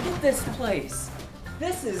 Look at this place.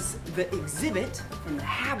 This is the exhibit from the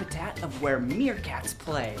habitat of where meerkats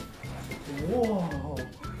play. Whoa.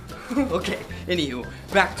 Okay, anywho,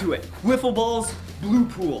 back to it. Wiffle balls, blue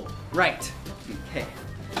pool. Right. Okay,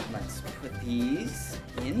 let's put these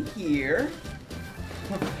in here.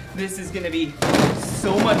 This is gonna be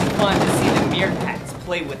so much fun to see the meerkats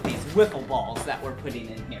play with these wiffle balls that we're putting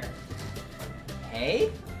in here. Okay,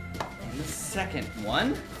 and the second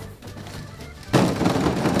one.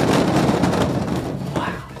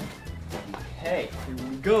 Wow. Okay, here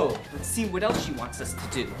we go. Let's see what else she wants us to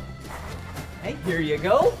do. Hey, here you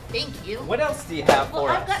go. Thank you. What else do you have for us? Well,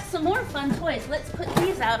 I've got some more fun toys. Let's put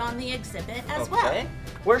these out on the exhibit as well. Okay.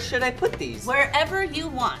 Where should I put these? Wherever you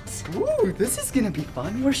want. Ooh, this is gonna be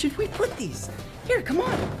fun. Where should we put these? Here, come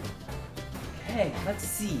on. Okay, let's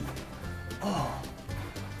see. Oh,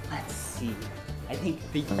 let's see. I think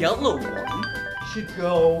the yellow one should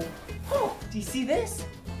go. Oh, do you see this?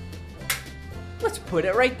 Let's put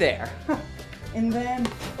it right there. And then,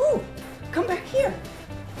 ooh, come back here.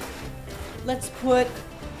 Let's put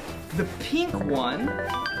the pink one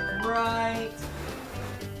right.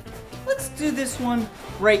 Let's do this one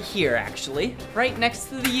right here, actually. Right next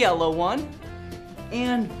to the yellow one.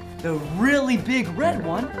 And the really big red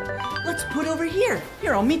one, let's put over here.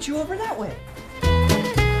 Here, I'll meet you over that way.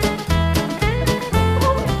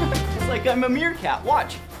 It's like I'm a meerkat,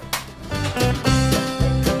 watch.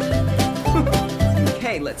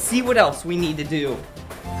 Okay, let's see what else we need to do.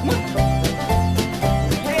 Come on.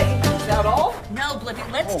 All? No,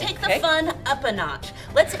 Blippi, let's take the fun up a notch.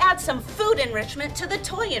 Let's add some food enrichment to the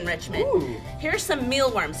toy enrichment. Ooh. Here's some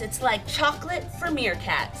mealworms. It's like chocolate for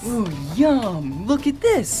meerkats. Ooh, yum. Look at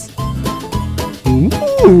this.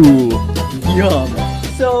 Ooh, yum.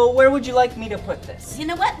 So where would you like me to put this? You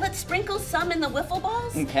know what? Let's sprinkle some in the wiffle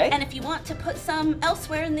balls. Okay. And if you want to put some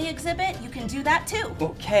elsewhere in the exhibit, you can do that too.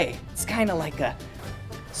 Okay. It's kind of like a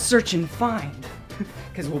search and find.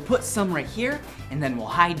 Because we'll put some right here, and then we'll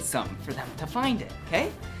hide some for them to find it,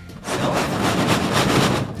 okay? So,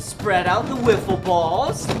 spread out the wiffle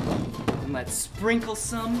balls, and let's sprinkle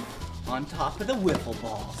some on top of the wiffle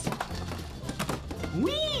balls.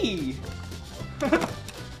 Whee!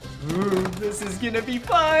 Ooh, this is gonna be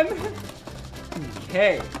fun!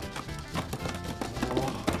 Okay.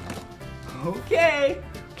 Whoa. Okay,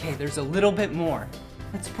 there's a little bit more.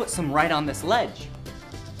 Let's put some right on this ledge.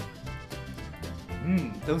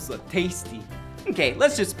 Those look tasty. Okay,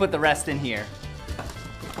 let's just put the rest in here.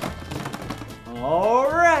 All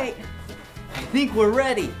right, I think we're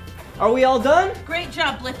ready. Are we all done? Great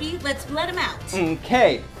job, Blippi. Let's let him out.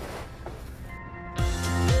 Okay.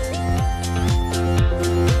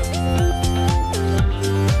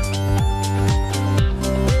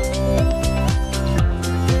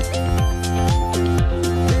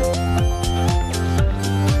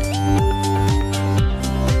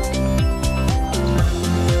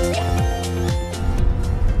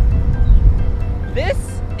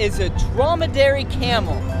 Is a dromedary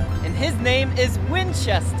camel, and his name is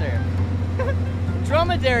Winchester.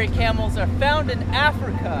 Dromedary camels are found in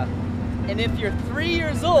Africa, and if you're 3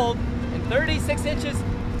 years old and 36 inches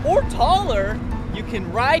or taller, you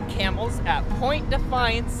can ride camels at Point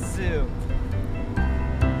Defiance Zoo.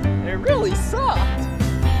 They're really soft.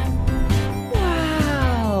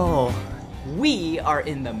 Wow! We are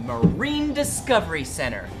in the Marine Discovery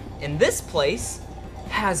Center, and this place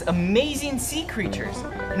has amazing sea creatures,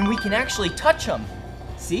 and we can actually touch them.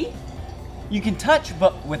 See? You can touch,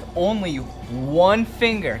 but with only one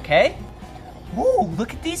finger, okay? Ooh,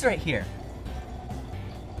 look at these right here.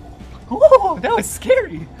 Oh, that was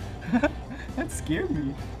scary. That scared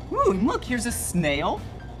me. Ooh, and look, here's a snail.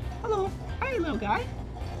 Hello. Hi, little guy.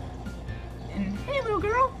 And hey, little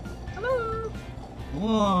girl. Hello.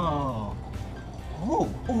 Whoa.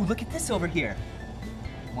 Oh, look at this over here.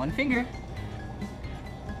 One finger.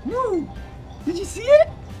 Woo! Did you see it?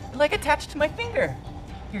 Like attached to my finger.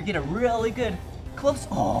 Here, get a really good close.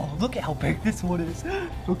 Oh, look at how big this one is.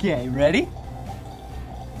 Okay, ready?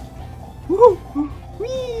 Woo!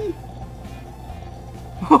 Whee!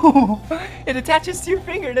 Oh, it attaches to your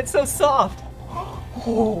finger and it's so soft.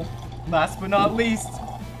 Oh, last but not least,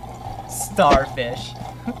 starfish.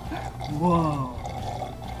 Whoa.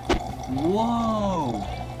 Whoa.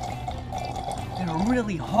 They're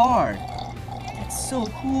really hard. It's so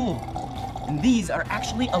cool. And these are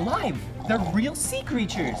actually alive. They're real sea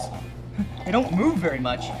creatures. They don't move very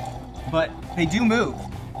much, but they do move.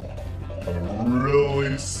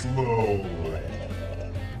 Really slowly.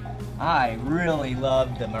 I really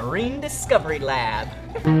love the Marine Discovery Lab.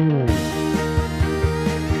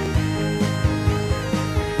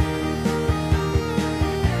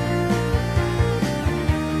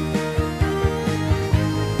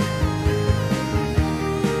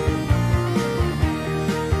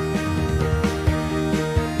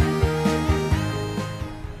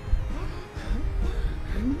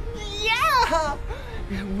 Yeah!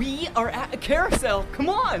 We are at a carousel. Come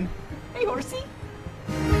on. Hey, horsey.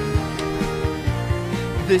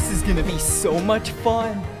 This is gonna be so much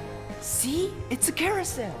fun. See, it's a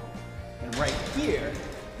carousel. And right here,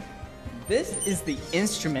 this is the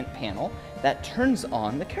instrument panel that turns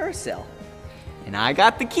on the carousel. And I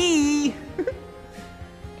got the key.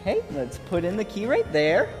 Okay, let's put in the key right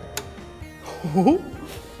there.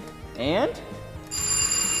 And,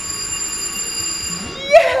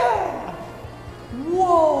 yeah!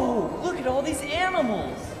 Whoa, look at all these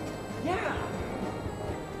animals. Yeah,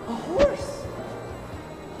 a horse.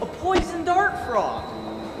 A poison dart frog.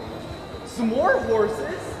 Some more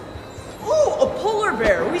horses. Ooh, a polar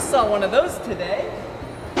bear. We saw one of those today.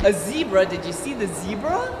 A zebra. Did you see the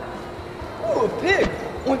zebra? Ooh, a pig.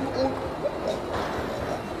 Oink, oink.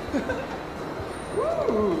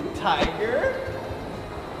 Ooh, tiger.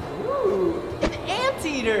 Ooh, an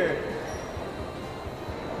anteater.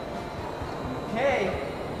 Okay.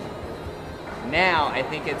 Now I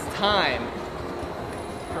think it's time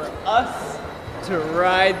for us to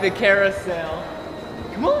ride the carousel.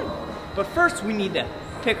 Come on. But first we need to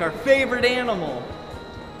pick our favorite animal.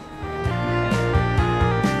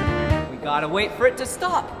 We gotta wait for it to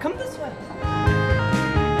stop. Come this way.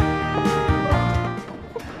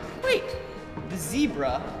 Wait, the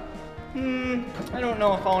zebra? I don't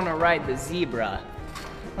know if I want to ride the zebra.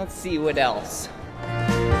 Let's see what else.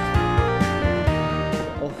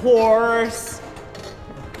 A horse,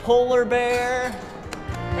 a polar bear.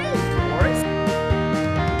 Hey, horse.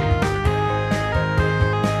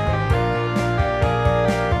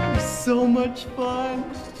 So much fun.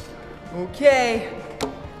 Okay,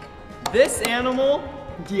 this animal,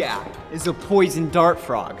 yeah, is a poison dart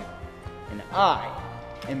frog. And I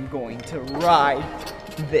am going to ride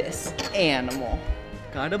this animal.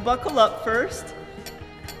 Gotta buckle up first.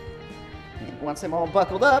 And once I'm all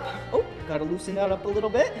buckled up, oh, gotta loosen that up a little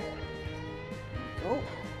bit. Oh,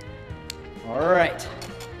 all right.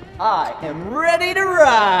 I am ready to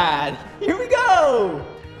ride. Here we go.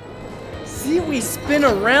 See, we spin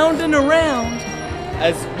around and around,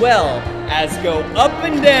 as well as go up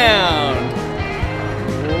and down.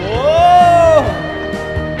 Whoa!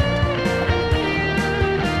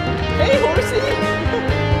 Hey, horsey!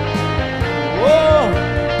 Whoa!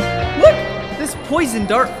 Look, this poison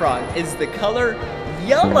dart frog is the color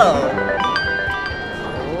yellow.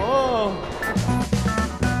 Whoa!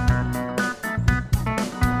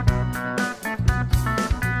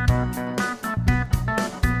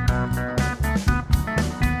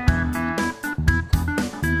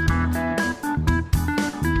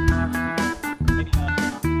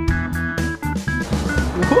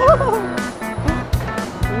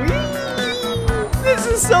 This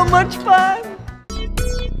is so much fun!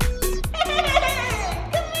 Come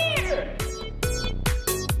here!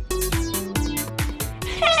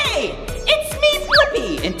 Hey, it's me,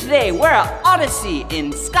 Blippi, and today we're at Odyssey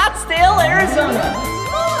in Scottsdale, Arizona.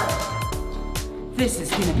 This is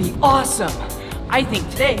gonna be awesome. I think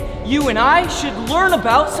today you and I should learn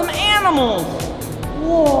about some animals.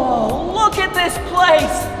 Whoa, look at this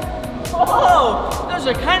place! Whoa, those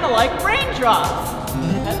are kind of like raindrops.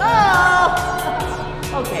 Hello?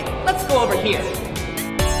 Okay, let's go over here.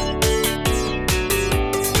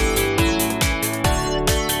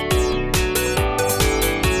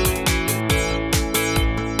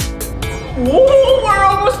 Whoa, we're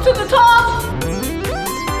almost to the top!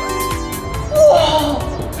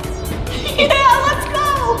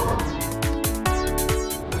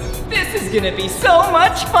 gonna be so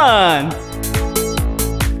much fun!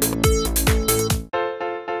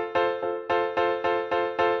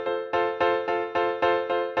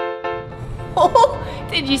 Oh,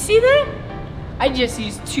 did you see that? I just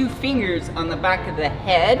used 2 fingers on the back of the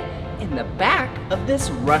head and the back of this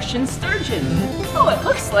Russian sturgeon. Oh, it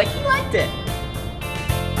looks like he liked it.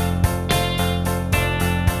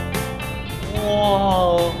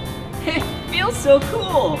 Whoa, it feels so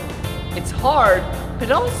cool. It's hard, but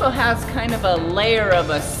it also has kind of a layer of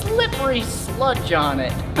a slippery sludge on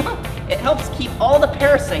it. It helps keep all the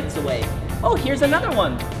parasites away. Oh, here's another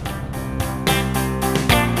one.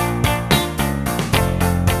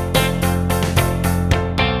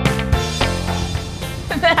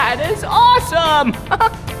 That is awesome!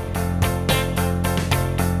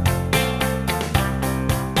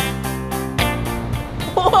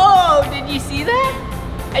 Whoa, did you see that?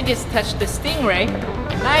 I just touched the stingray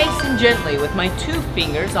nice and gently with my 2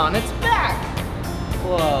 fingers on its back.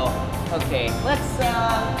 Whoa, okay, let's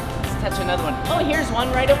touch another one. Oh, here's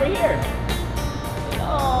one right over here.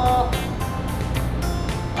 Oh,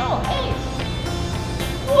 hey.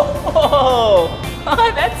 Whoa,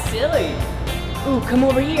 that's silly. Ooh, come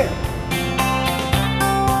over here.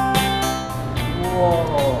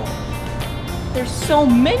 Whoa, there's so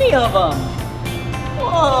many of them.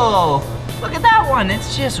 Whoa, look at that one.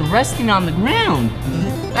 It's just resting on the ground.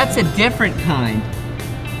 That's a different kind.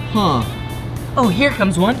 Huh. Oh, here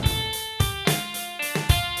comes one.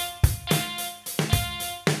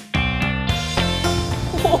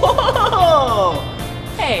 Whoa!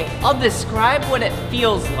 Hey, I'll describe what it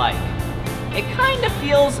feels like. It kind of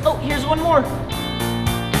feels, oh, here's one more.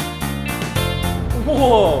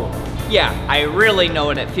 Whoa. Yeah, I really know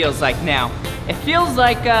what it feels like now. It feels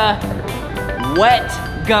like a wet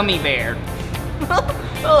gummy bear.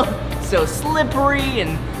 Oh, so slippery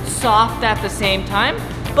and soft at the same time,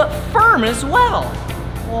 but firm as well.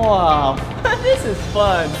 Wow, this is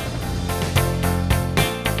fun.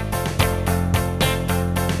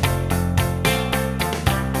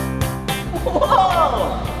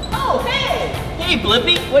 Whoa! Oh, hey! Hey,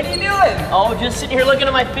 Blippi, what are you doing? Oh, just sitting here looking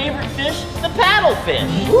at my favorite fish, the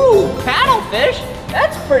paddlefish. Ooh, paddlefish?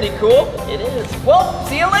 That's pretty cool. It is. Well,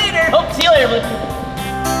 see you later. Oh, see you later, Blippi.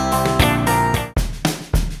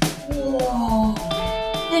 Whoa,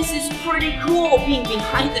 this is pretty cool being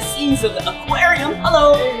behind the scenes of the aquarium.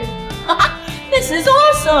 Hello. This is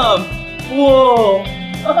awesome. Whoa.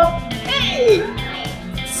 Hey,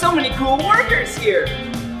 so many cool workers here.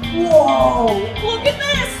 Whoa, look at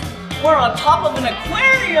this. We're on top of an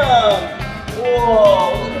aquarium.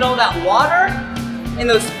 Whoa, look at all that water and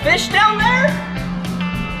those fish down there.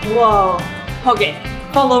 Whoa, okay,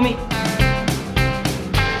 follow me.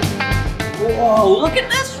 Whoa, look at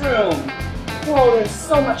this room. Whoa, there's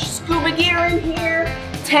so much scuba gear in here.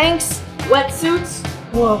 Tanks, wetsuits.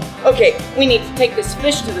 Whoa, okay, we need to take this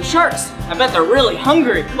fish to the sharks. I bet they're really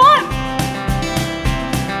hungry. Come on.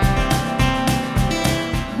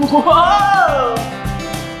 Whoa!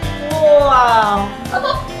 Wow!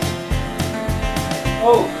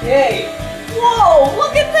 Okay. Whoa,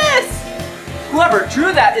 look at this! Whoever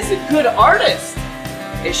drew that is a good artist.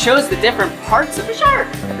 It shows the different parts of a shark.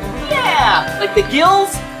 Yeah, like the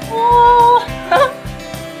gills. Whoa!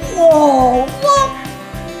 Whoa, look!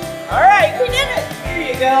 All right, we did it. Here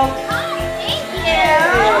you go. Hi, thank you.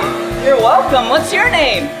 Hey, you're welcome. What's your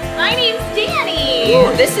name? My name's Danny.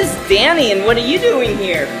 Ooh, this is Danny, and what are you doing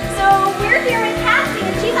here? So we're here with Cassie,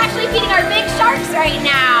 and she's actually feeding our big sharks right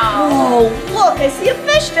now. Oh, look, I see a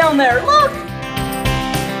fish down there. Look.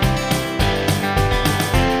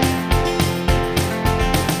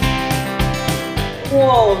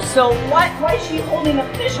 Whoa, so why is she holding a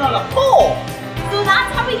fish on a pole? So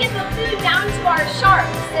that's how we get the food down to our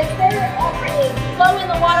sharks. If they're already low in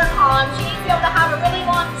the water column, she needs to be able to have a really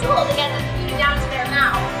long tool to get the food down to their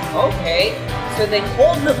mouth. Okay, so they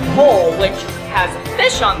hold the pole, which has a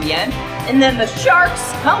fish on the end, and then the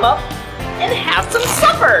sharks come up and have some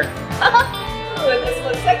supper. Ooh, this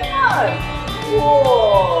looks like fun.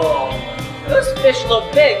 Whoa, those fish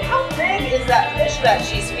look big. How big is that fish that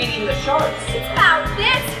she's feeding the sharks? It's about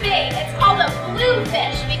this big. It's called a blue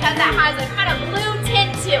fish because it has a kind of blue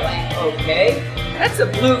tint to it. Okay, that's a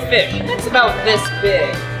blue fish. That's about this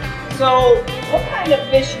big. So, what kind of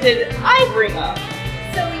fish did I bring up?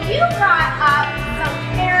 So you brought up some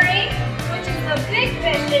herring, which is the big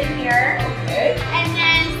fish in here. Okay. And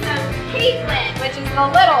then some caitlin, which is the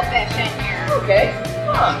little fish in here. Okay.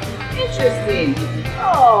 Huh. Interesting.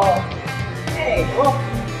 Oh. Hey, well,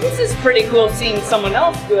 this is pretty cool seeing someone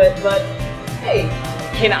else do it, but hey,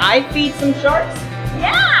 can I feed some sharks?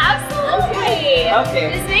 Yeah, absolutely.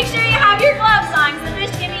 Okay. Just make sure you have your gloves on, because the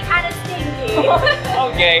fish can be kind of stinky.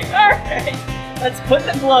 Okay, alright. Let's put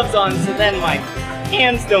the gloves on so then my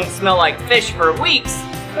hands don't smell like fish for weeks.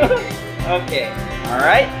 Okay,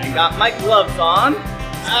 alright, I got my gloves on.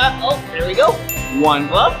 Oh, there we go. 1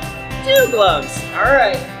 glove, 2 gloves.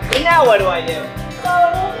 Alright, so now what do I do?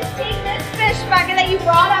 So we'll just take this fish bucket that you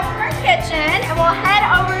brought up from our kitchen and we'll head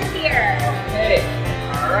over here. Okay,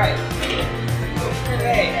 alright.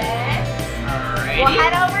 Okay. We'll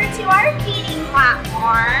head over to our feeding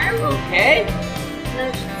platform. Okay.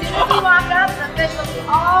 As soon as we walk up, the fish will be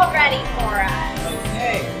all ready for us.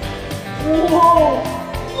 Okay. Whoa!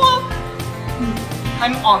 Look!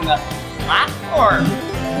 I'm on the platform.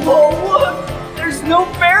 Whoa, look! There's no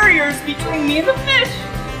barriers between me and the fish.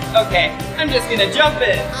 Okay, I'm just gonna jump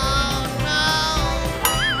in. Oh no!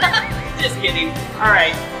 Just kidding.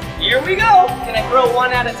 Alright, here we go. Can I throw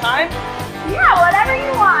one at a time? Yeah, whatever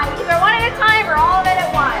you want. Either one at a time or all of it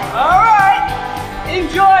at once. Alright!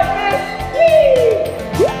 Enjoy fish!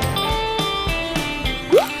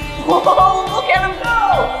 Whoa, look at them go!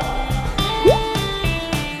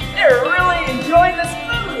 They're really enjoying this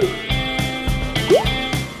food!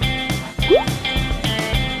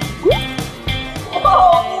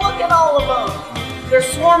 Whoa, look at all of them! They're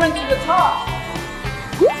swarming to the top!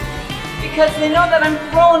 Because they know that I'm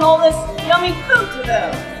throwing all this yummy food to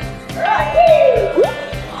them! Alright,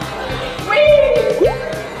 whee!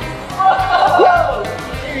 Whoa!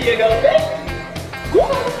 Here you go, fish!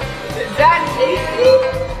 Is that tasty?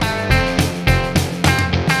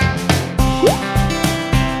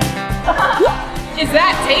 Is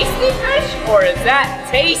that tasty, fish? Or is that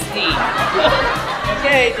tasty?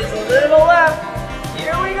 Okay, just a little left.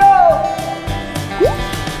 Here we go.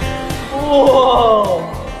 Whoa!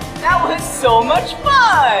 That was so much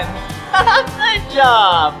fun! Good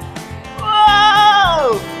job!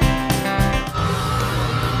 Whoa!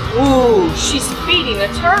 Ooh, she's feeding a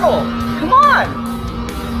turtle. Come on!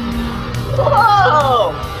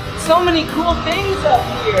 Whoa! So many cool things up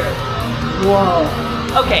here. Whoa.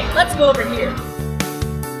 Okay, let's go over here.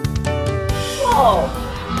 Whoa!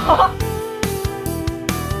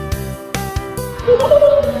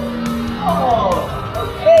 Oh,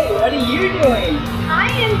 okay, what are you doing? I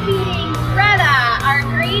am feeding Greta, our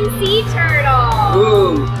green sea turtle.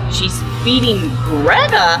 Ooh, she's feeding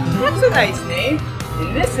Greta? That's a nice name.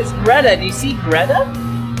 And this is Greta. Do you see Greta?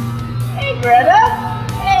 Hey, Greta.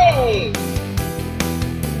 Hey.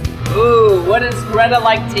 Ooh, what does Greta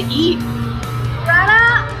like to eat?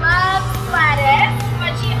 Greta loves lettuce,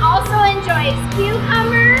 but she also enjoys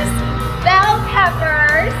cucumbers, bell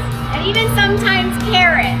peppers, and even sometimes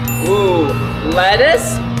carrots. Ooh,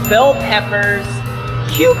 lettuce, bell peppers,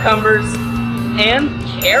 cucumbers, and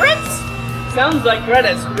carrots? Sounds like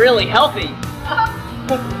Greta's really healthy.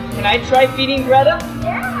 Can I try feeding Greta?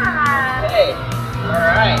 Yeah. Okay,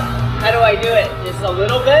 alright. How do I do it? Just a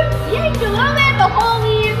little bit? Yeah, you can do a little bit, the whole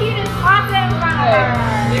leaf, you just pop it in front of her.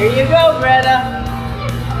 There you go, Greta.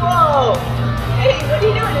 Whoa! Hey, what are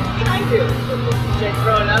you doing? It's behind you. Should I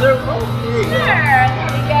throw another? Oh, here you go. Sure,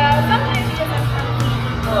 there we go. Sometimes she just has some.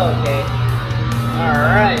 Okay.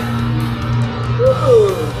 Alright.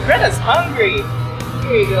 Ooh, Greta's hungry.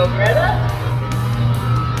 Here you go, Greta.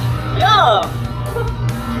 Yum!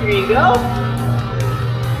 Here you go.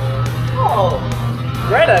 Oh,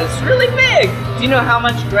 Greta is really big. Do you know how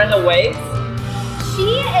much Greta weighs?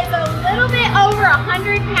 She is a little bit over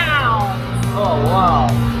 100 pounds. Oh, wow.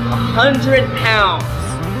 100 pounds.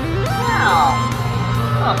 Wow.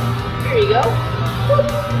 Oh, here you go.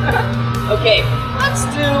 Okay, let's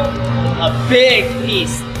do a big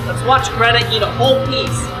piece. Let's watch Greta eat a whole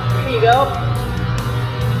piece. Here you go.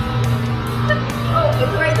 Oh,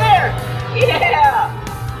 it's right there. Yeah.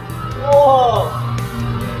 Whoa.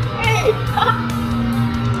 Hey.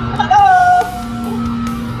 Hello.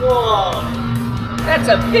 Whoa. That's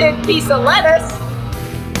a big piece of lettuce.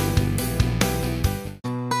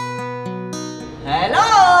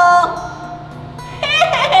 Hello.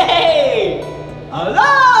 Hey.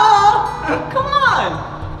 Hello. Come on.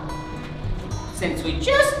 Since we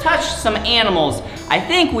just touched some animals, I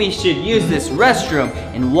think we should use this restroom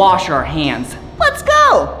and wash our hands. Let's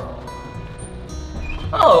go!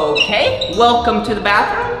 Okay, welcome to the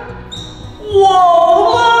bathroom.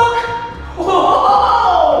 Whoa, look!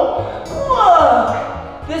 Whoa!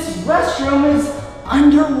 Look! This restroom is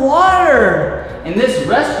underwater. And this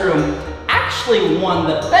restroom actually won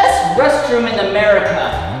the best restroom in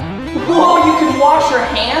America. Whoa, you can wash your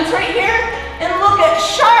hands right here? And look at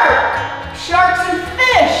sharks and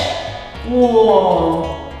fish.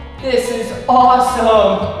 Whoa, this is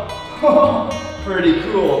awesome. Pretty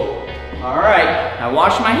cool. All right, I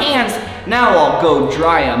washed my hands. Now I'll go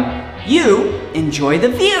dry them you enjoy the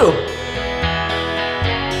view.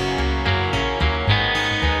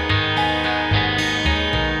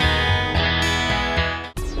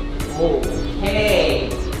 Okay,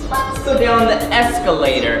 let's go down the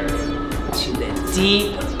escalator to the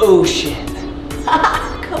deep ocean.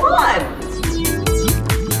 Come on.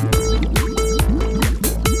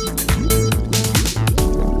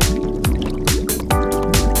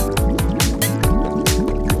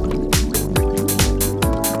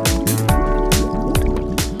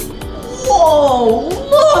 Whoa,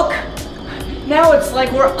 look! Now it's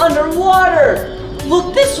like we're underwater.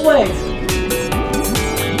 Look this way.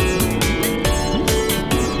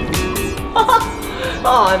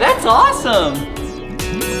 Oh, that's awesome!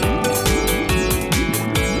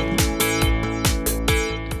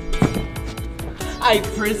 I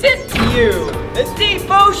present to you the Deep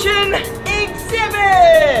Ocean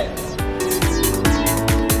Exhibit!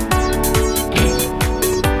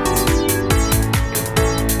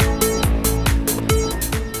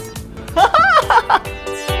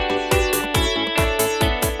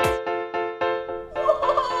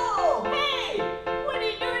 Whoa! Hey! What are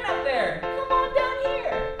you doing up there? Come on down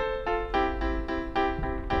here!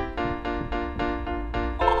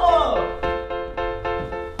 Whoa!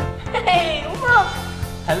 Hey, look!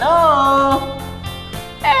 Hello!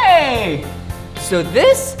 Hey! So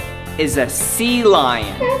this is a sea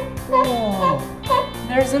lion. Whoa!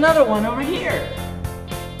 There's another one over here.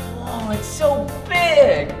 Whoa, it's so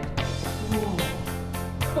big! Whoa.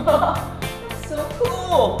 That's so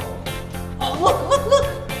cool! Oh, look!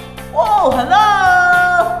 Whoa,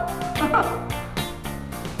 hello!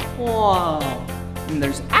 Whoa! And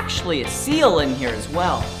there's actually a seal in here as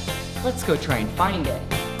well. Let's go try and find it.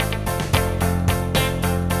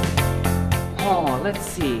 Oh, let's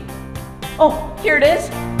see. Oh, here it is.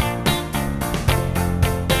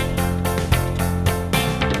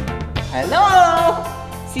 Hello!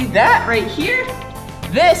 See that right here?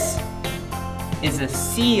 This is a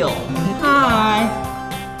seal. Hi.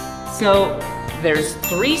 So there's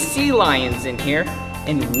 3 sea lions in here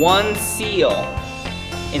and 1 seal.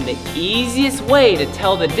 And the easiest way to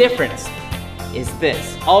tell the difference is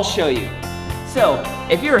this. I'll show you. So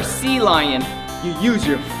if you're a sea lion, you use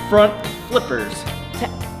your front flippers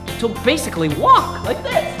to basically walk like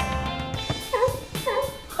this.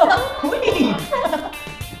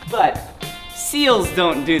 But seals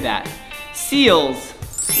don't do that. Seals,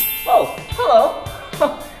 oh, hello.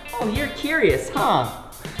 Oh, you're curious, huh?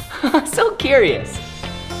 So curious.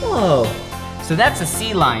 Whoa. So that's a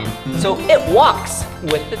sea lion. So it walks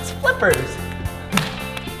with its flippers.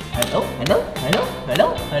 Hello.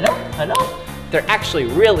 They're actually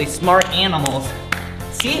really smart animals.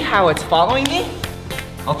 See how it's following me?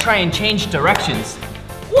 I'll try and change directions.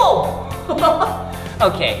 Whoa!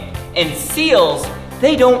 Okay, and seals,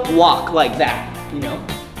 they don't walk like that, you know?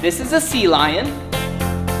 This is a sea lion.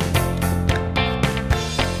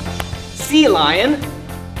 Sea lion.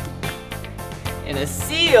 And a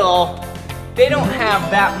seal, they don't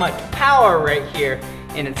have that much power right here,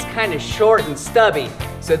 and it's kind of short and stubby.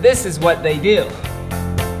 So this is what they do.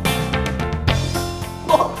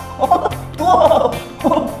 Whoa.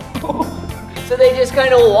 So they just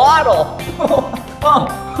kind of waddle.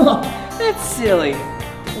 That's silly.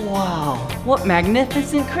 Wow, what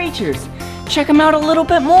magnificent creatures. Check them out a little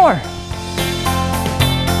bit more.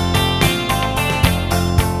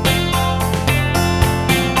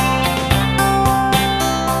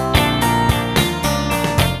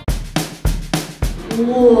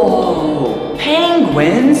 Whoa,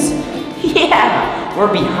 penguins? Yeah,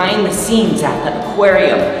 we're behind the scenes at the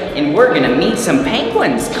aquarium and we're gonna meet some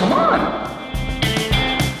penguins, come on.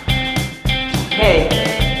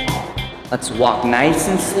 Okay, let's walk nice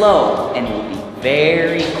and slow and we'll be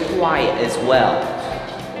very quiet as well.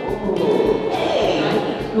 Ooh,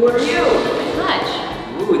 hey, who are you? Hutch.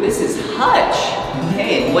 Ooh, this is Hutch.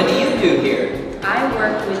 Hey, what do you do here? I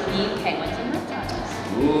work with the penguins and reptiles.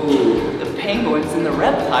 Ooh, the penguins and the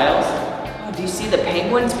reptiles. Oh, do you see the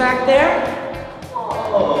penguins back there?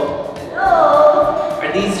 Oh, hello.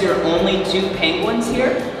 Are these your only 2 penguins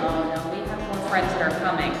here? Oh no, we have more friends that are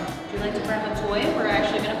coming. Would you like to grab a toy? We're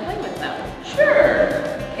actually going to play with them. Sure.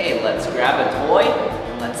 Okay, let's grab a toy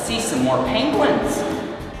and let's see some more penguins.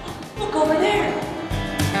 Look over there.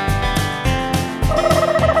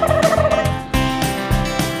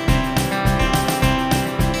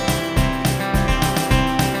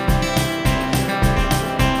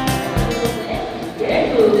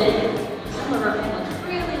 Some of our penguins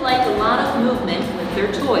really like a lot of movement with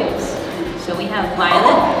their toys. So we have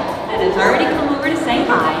Violet that has already come over to say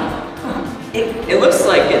hi. It looks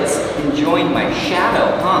like it's enjoying my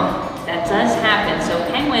shadow, huh? That does happen. So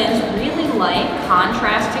penguins like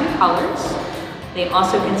contrasting colors. They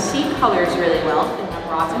also can see colors really well. They have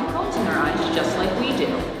rods and cones in their eyes, just like we do.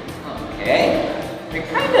 Okay. They're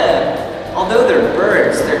kinda, although they're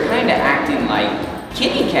birds, they're kinda acting like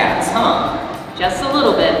kitty cats, huh? Just a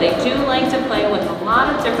little bit. They do like to play with a lot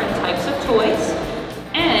of different types of toys.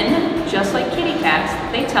 And just like kitty cats,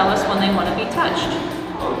 they tell us when they want to be touched.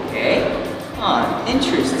 Okay.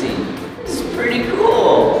 Interesting. This is pretty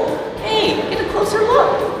cool. Hey, get a closer look.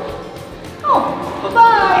 Oh,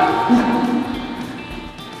 bye-bye.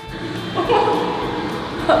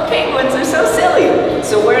 Penguins are so silly.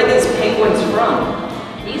 So where are these penguins from?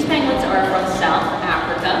 These penguins are from South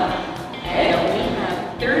Africa. And we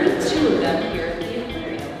have 32 of them here at the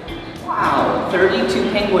aquarium. Wow,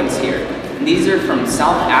 32 penguins here. And these are from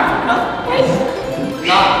South Africa?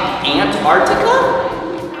 Not Antarctica?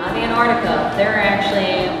 Not Antarctica. They're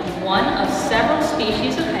actually one of several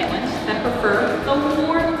species of penguins that prefer the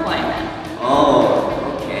warm climate.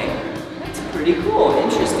 Oh, okay. That's pretty cool.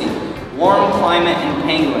 Interesting. Warm climate and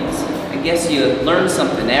penguins. I guess you learn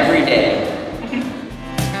something every day.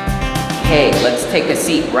 Okay, let's take a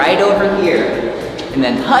seat right over here. And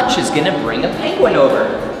then Hutch is gonna bring a penguin over.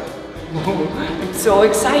 I'm so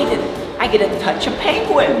excited. I get to touch a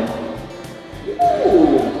penguin.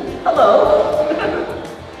 Ooh, hello.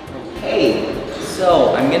 Okay,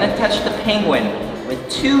 so I'm gonna touch the penguin with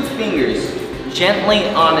 2 fingers gently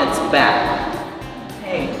on its back.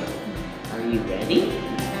 Okay, are you ready?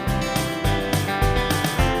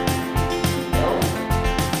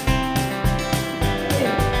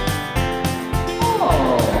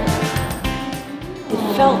 It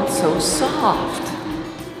felt so soft.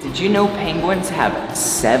 Did you know penguins have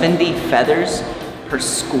 70 feathers per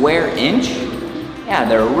square inch? Yeah,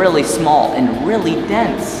 they're really small and really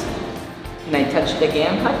dense. Can I touch it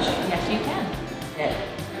again, Hutch? Yes, you can. Okay.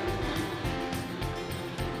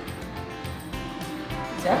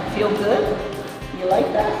 Does that feel good? You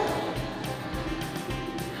like that?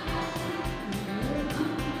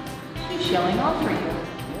 She's showing off for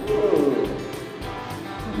you. Ooh.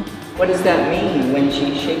 What does that mean when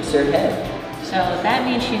she shakes her head? So that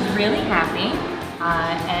means she's really happy,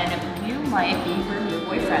 and you might be her new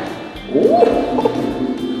boyfriend. Ooh.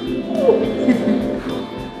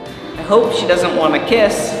 I hope she doesn't want to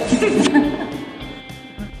kiss.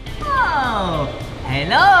 Oh,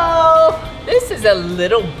 hello. This is a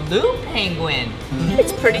little blue penguin.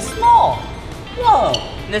 It's pretty small. Whoa,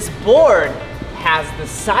 this board has the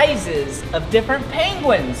sizes of different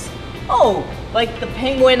penguins. Oh, like the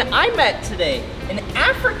penguin I met today, an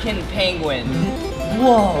African penguin.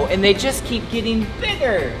 Whoa, and they just keep getting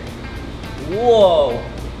bigger. Whoa,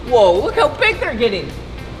 whoa, look how big they're getting.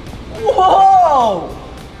 Whoa,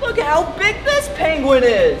 look at how big this penguin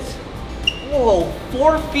is. Whoa,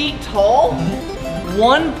 4 feet tall,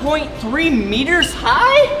 1.3 meters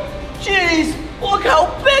high? Jeez, look how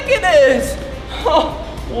big it is. Oh,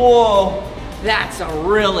 whoa, that's a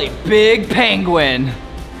really big penguin.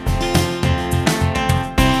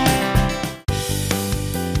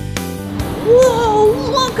 Whoa,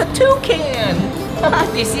 look, a toucan!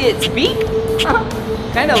 Do you see its beak?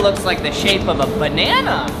 Kinda looks like the shape of a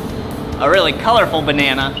banana. A really colorful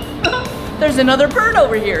banana. There's another bird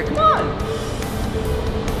over here, come on.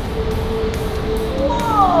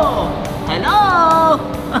 Whoa, hello!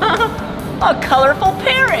 A colorful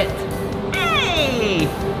parrot. Hey,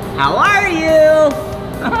 how are you?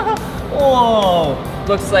 Whoa,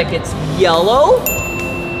 looks like it's yellow,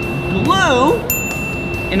 blue,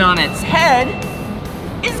 and on its head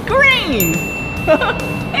is green.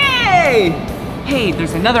 Hey! Hey,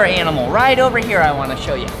 there's another animal right over here I want to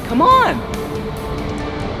show you. Come on.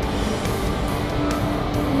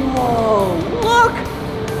 Whoa, look!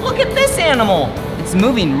 Look at this animal. It's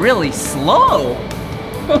moving really slow.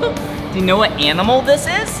 Do you know what animal this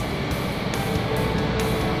is?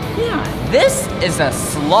 Yeah, this is a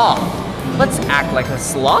sloth. Let's act like a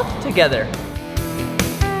sloth together.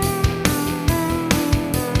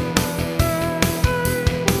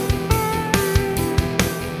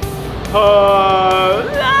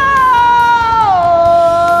 Hello!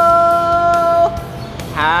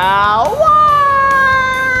 How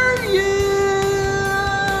are you?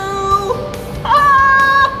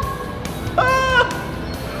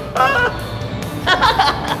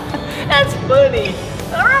 That's funny.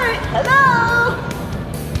 All right, hello.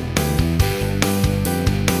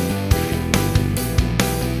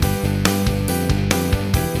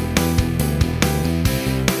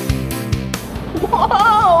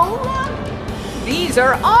 Whoa, look. These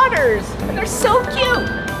are otters, and they're so cute.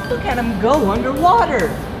 Look at them go underwater.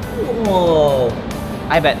 Whoa.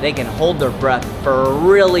 I bet they can hold their breath for a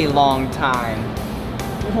really long time.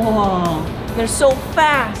 Whoa, they're so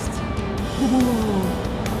fast.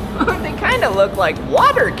 They kind of look like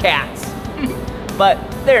water cats, but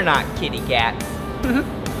they're not kitty cats.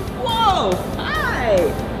 Whoa, hi.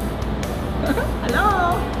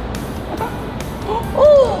 Hello.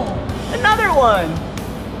 Oh, another one.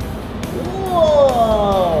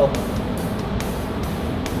 Whoa.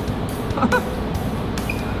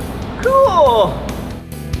 Cool.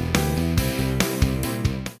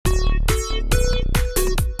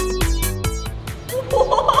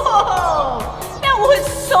 Whoa! That was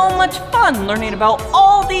so much fun learning about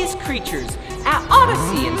all these creatures at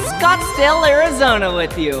Odyssey in Scottsdale, Arizona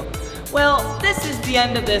with you. Well, this is the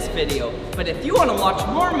end of this video, but if you want to watch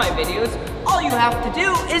more of my videos, all you have to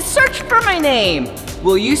do is search for my name.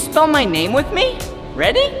 Will you spell my name with me?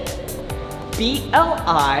 Ready?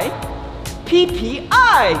 B-L-I-P-P-I.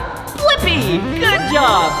 Blippi! Good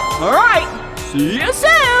job! All right, see you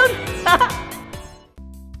soon!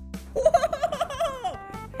 Whoa!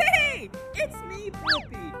 Hey, it's me,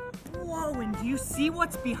 Blippi. Whoa, and do you see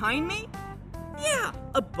what's behind me? Yeah,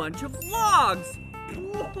 a bunch of logs.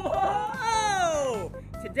 Whoa!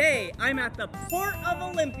 Today, I'm at the Port of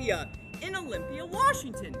Olympia in Olympia,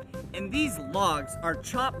 Washington. And these logs are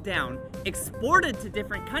chopped down, exported to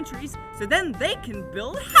different countries, so then they can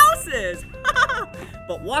build houses.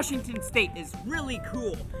 But Washington State is really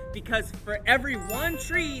cool because for every one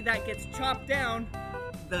tree that gets chopped down,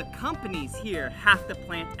 the companies here have to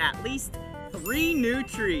plant at least 3 new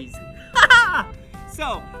trees.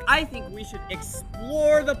 So I think we should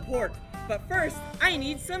explore the port. But first, I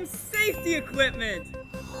need some safety equipment.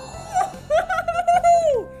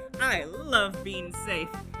 I love being safe.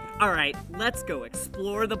 All right, let's go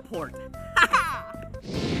explore the port.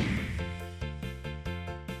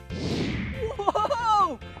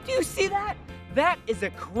 Whoa! Do you see that? That is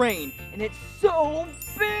a crane, and it's so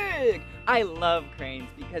big. I love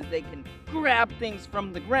cranes because they can grab things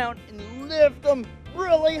from the ground and lift them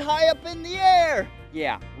really high up in the air.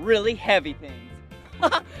 Yeah, really heavy things.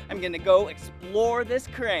 I'm gonna go explore this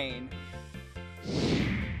crane.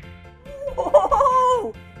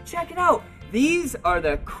 Whoa! Check it out. These are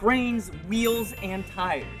the crane's wheels and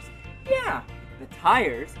tires. Yeah, the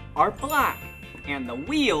tires are black and the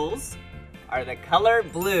wheels are the color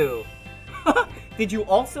blue. Did you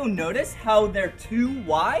also notice how they're 2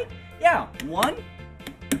 wide? Yeah, 1,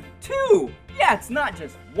 2. Yeah, it's not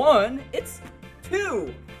just 1, it's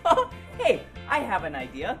 2. Hey, I have an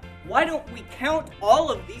idea. Why don't we count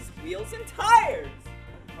all of these wheels and tires?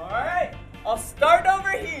 All right, I'll start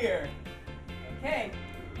over here. Okay,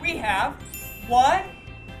 we have 1,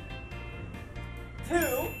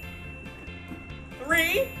 2,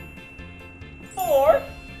 3, 4,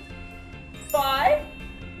 5,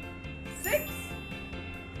 6,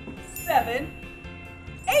 7,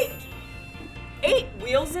 8. 8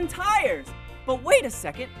 wheels and tires. But wait a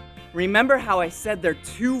second. Remember how I said they're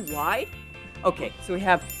 2 wide? Okay, so we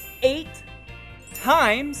have 8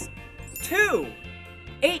 times 2.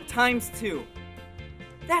 8 times 2.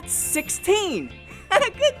 That's 16.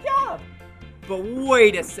 Good job. But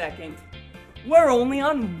wait a second. We're only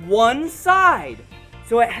on one side.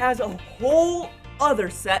 So it has a whole other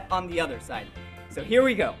set on the other side. So here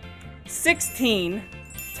we go. 16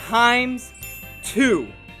 times 2.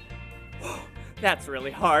 That's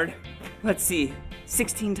really hard. Let's see.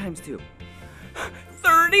 16 times 2.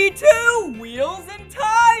 32 wheels and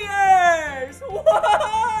tires!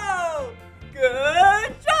 Whoa!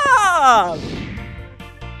 Good job!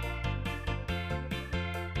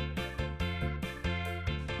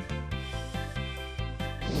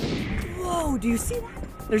 Whoa, do you see that?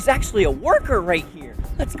 There's actually a worker right here.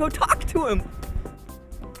 Let's go talk to him.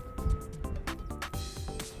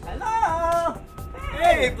 Hello!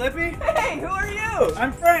 Hey, Blippi. Hey, who are you?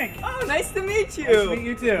 I'm Frank. Oh, nice to meet you. Nice to meet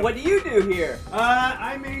you too. What do you do here?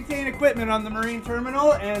 I maintain equipment on the marine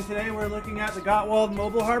terminal, and today we're looking at the Gottwald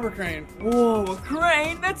Mobile Harbor Crane. Whoa, a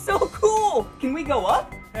crane? That's so cool. Can we go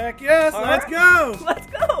up? Heck yes, All let's right. go. Let's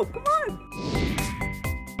go, come on.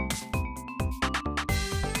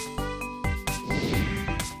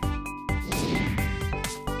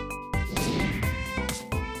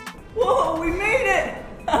 Whoa, we made it.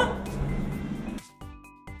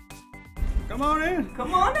 Come on in.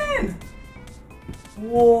 Come on in.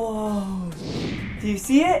 Whoa. Do you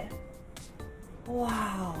see it?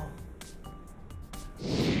 Wow.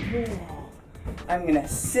 Whoa. I'm gonna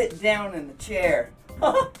sit down in the chair.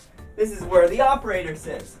 This is where the operator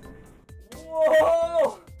sits.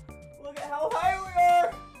 Whoa. Look at how high we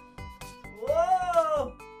are.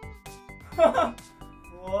 Whoa.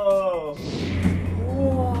 Whoa.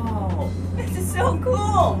 Whoa. This is so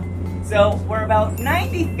cool. So we're about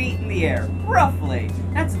 90 feet in the air, roughly.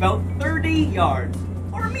 That's about 30 yards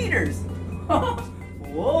or meters.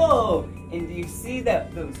 Whoa! And do you see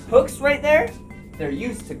those hooks right there? They're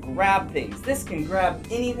used to grab things. This can grab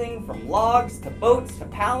anything from logs to boats to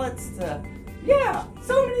pallets to, yeah,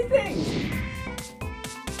 so many things.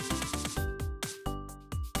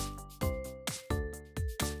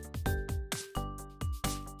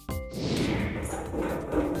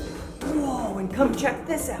 Whoa, and come check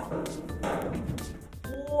this out.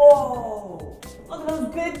 Whoa, look at those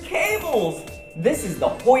big cables. This is the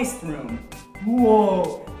hoist room.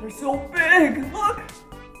 Whoa, they're so big, look.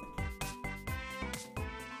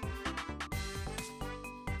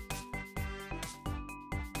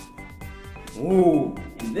 Ooh,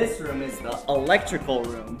 and this room is the electrical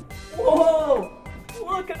room. Whoa,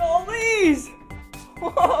 look at all these.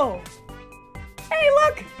 Whoa. Hey,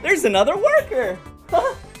 look, there's another worker.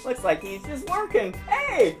 Looks like he's just working.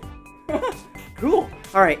 Hey. Cool.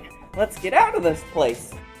 All right, let's get out of this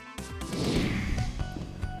place.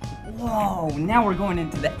 Whoa, now we're going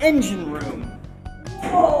into the engine room.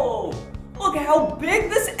 Whoa, look at how big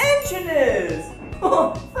this engine is.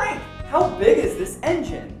 Frank, how big is this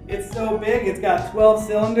engine? It's so big, it's got 12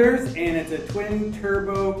 cylinders, and it's a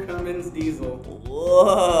twin-turbo Cummins diesel.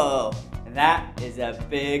 Whoa, that is a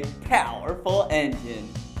big, powerful engine.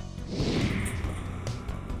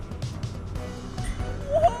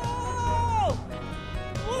 Whoa!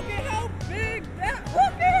 Look at how big that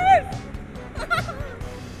hook is!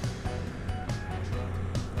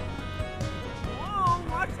 Whoa,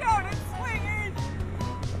 watch out, it's swinging!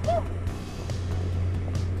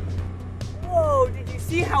 Whoa, did you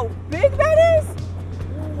see how big that is?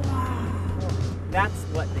 Wow. That's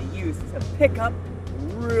what they use to pick up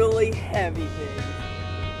really heavy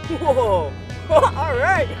things. Whoa, all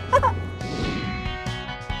right.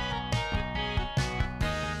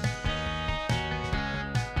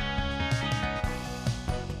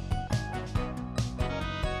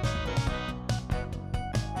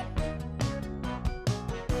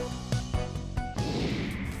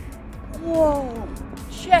 Whoa,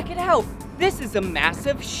 check it out. This is a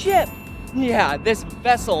massive ship. Yeah, this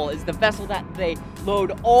vessel is the vessel that they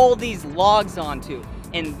load all these logs onto.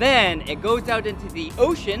 And then it goes out into the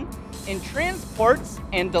ocean and transports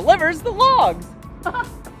and delivers the logs.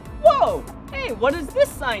 Whoa, hey, what does this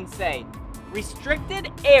sign say?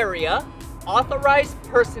 Restricted area, authorized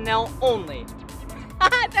personnel only.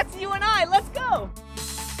 That's you and I, let's go.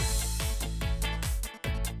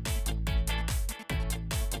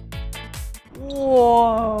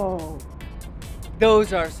 Whoa,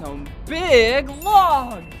 those are some big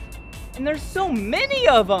logs, and there's so many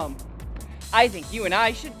of them. I think you and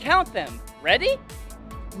I should count them. Ready?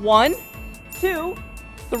 1, 2,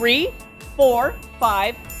 3, 4,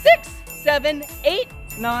 5, 6, 7, 8,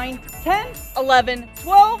 9, 10, 11,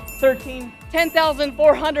 12, 13,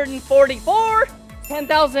 10,444,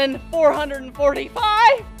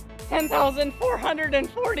 10,445,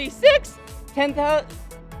 10,446, 10,000.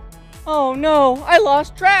 Oh no, I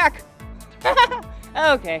lost track.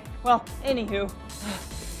 Okay, well, anywho,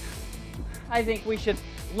 I think we should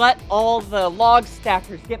let all the log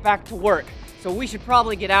stackers get back to work. So we should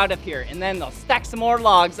probably get out of here, and then they'll stack some more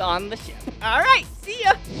logs on the ship. All right, see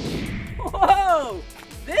ya. Whoa,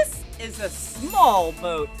 this is a small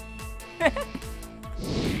boat.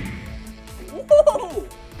 Whoa,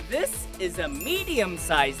 this is a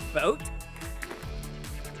medium-sized boat.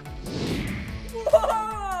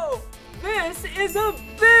 Whoa, this is a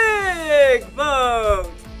big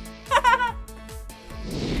boat.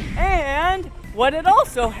 And what it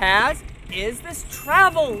also has is this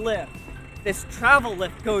travel lift. This travel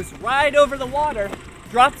lift goes right over the water,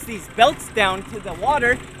 drops these belts down to the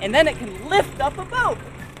water, and then it can lift up a boat.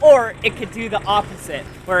 Or it could do the opposite,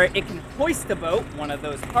 where it can hoist a boat, one of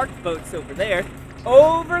those parked boats over there,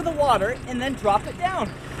 over the water and then drop it down.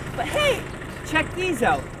 But hey, check these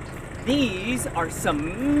out. These are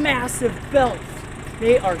some massive belts.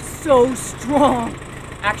 They are so strong.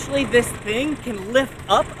 Actually, this thing can lift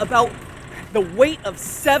up about the weight of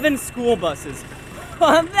 7 school buses.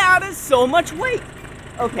 That is so much weight.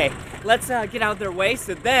 Okay, let's get out of their way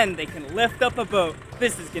so then they can lift up a boat.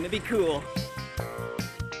 This is gonna be cool.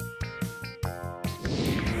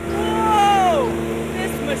 Whoa!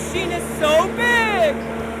 This machine is so big!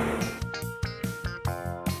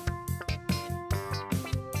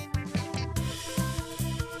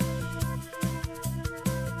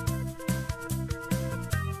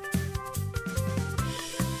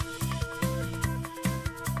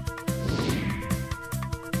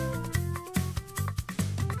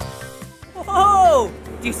 Whoa!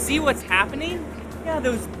 Do you see what's happening? Yeah,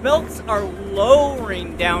 those belts are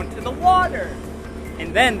lowering down to the water.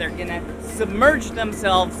 And then they're gonna submerge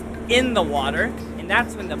themselves in the water, and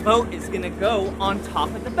that's when the boat is gonna go on top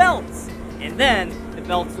of the belts. And then the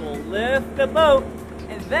belts will lift the boat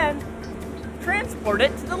and then transport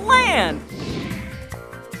it to the land.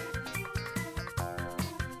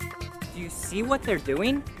 Do you see what they're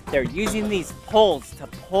doing? They're using these poles to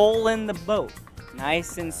pull in the boat,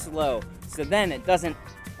 nice and slow, so then it doesn't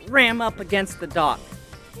ram up against the dock.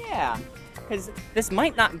 Yeah, because this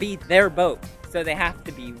might not be their boat, so they have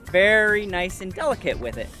to be very nice and delicate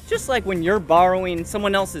with it. Just like when you're borrowing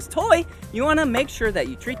someone else's toy, you want to make sure that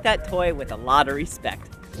you treat that toy with a lot of respect.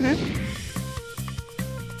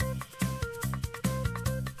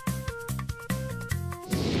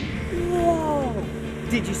 Whoa!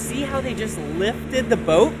 Did you see how they just lifted the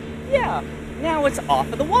boat? Yeah, now it's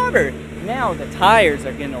off of the water. Now the tires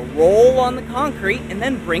are gonna roll on the concrete and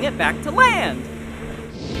then bring it back to land.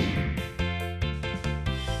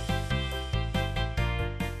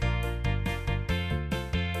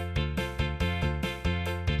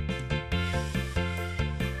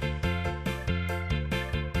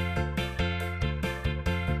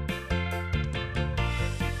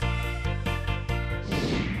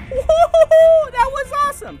 Whoa, that was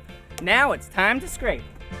awesome! Now it's time to scrape.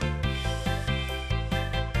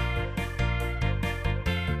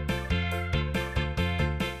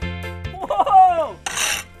 Whoa!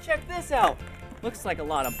 Check this out. Looks like a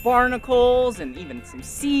lot of barnacles and even some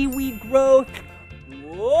seaweed growth.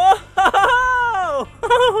 Whoa!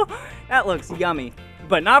 That looks yummy,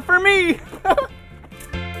 but not for me.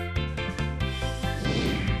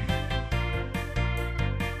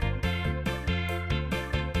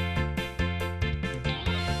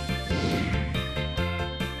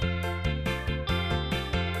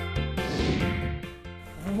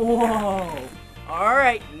 Whoa! All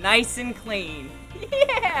right, nice and clean.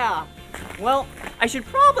 Yeah! Well, I should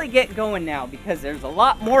probably get going now because there's a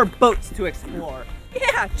lot more boats to explore.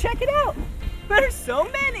 Yeah, check it out. There's so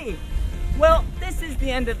many. Well, this is the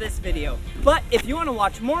end of this video. But if you want to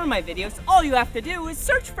watch more of my videos, all you have to do is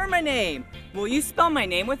search for my name. Will you spell my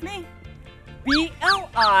name with me?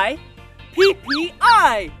 B-L-I-P-P-I.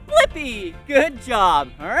 Blippi. Good job.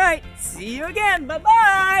 All right, see you again.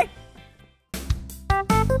 Bye-bye.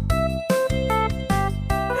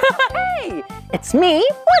 Hey, it's me,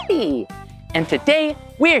 Blippi. And today,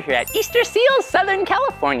 we're here at Easter Seals, Southern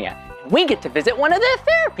California. And we get to visit one of their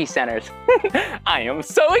therapy centers. I am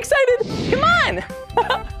so excited. Come on.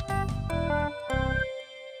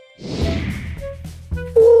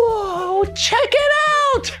 Whoa, check it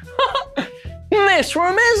out. This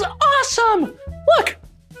room is awesome. Look.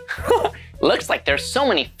 Looks like there's so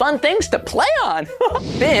many fun things to play on.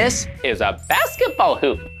 This is a basketball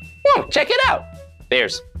hoop. Whoa, check it out.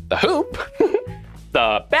 There's the hoop,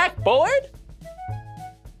 the backboard,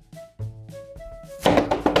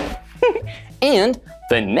 and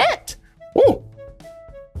the net. Ooh.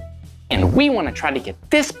 And we want to try to get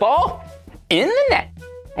this ball in the net.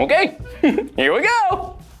 Okay, here we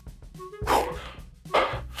go.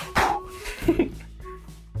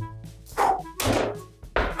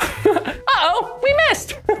 Uh-oh, we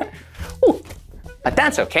missed. Ooh, but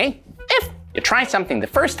that's okay. If you try something the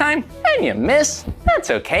first time and you miss,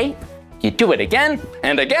 that's okay. You do it again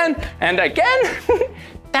and again and again.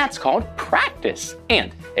 That's called practice.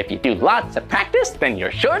 And if you do lots of practice, then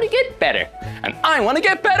you're sure to get better. And I want to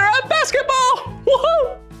get better at basketball.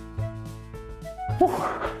 Woohoo!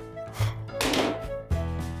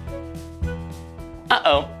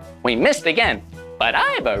 Uh-oh, we missed again. But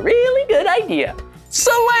I have a really good idea.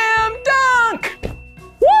 Slam dunk!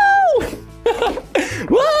 Woo!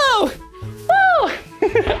 Whoa! Whoa!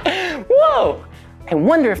 Whoa! I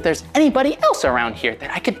wonder if there's anybody else around here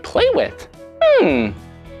that I could play with.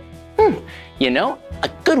 You know, a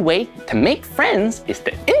good way to make friends is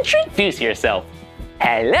to introduce yourself.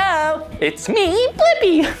 Hello, it's me,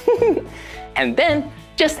 Blippi. And then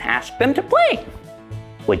just ask them to play.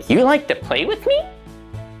 Would you like to play with me?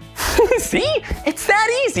 See, it's that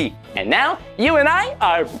easy. And now you and I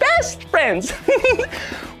are best friends.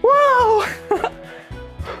 Whoa.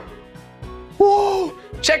 Whoa,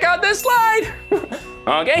 check out this slide.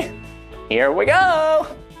 Okay, here we go.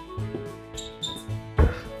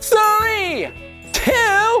 3, 2,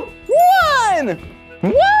 1.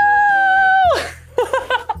 Whoa!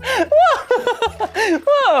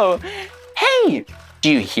 Whoa! Hey, do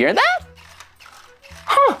you hear that?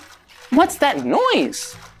 Huh, what's that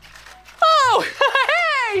noise? Oh,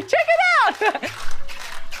 hey, check it out.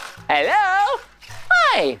 Hello,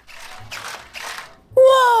 hi.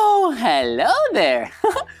 Whoa, hello there.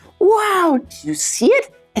 Wow, do you see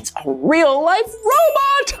it? it's a real-life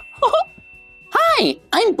robot! Hi,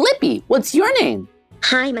 I'm Blippi. What's your name?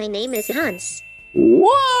 Hi, my name is Hans.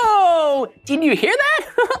 Whoa! Did you hear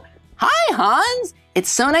that? Hi, Hans. It's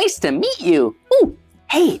so nice to meet you. Ooh,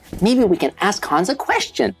 hey, maybe we can ask Hans a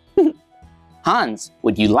question. Hans,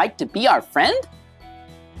 would you like to be our friend?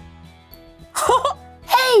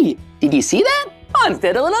 Hey, did you see that? Hans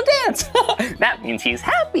did a little dance. That means he's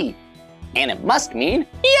happy. And it must mean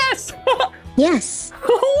yes. Yes.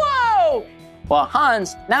 Whoa! Well,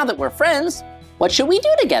 Hans, now that we're friends, what should we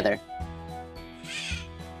do together?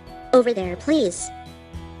 Over there, please.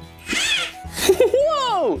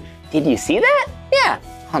 Whoa! Did you see that? Yeah,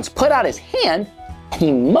 Hans put out his hand and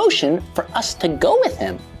he motioned for us to go with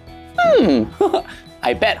him.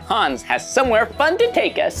 I bet Hans has somewhere fun to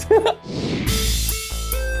take us.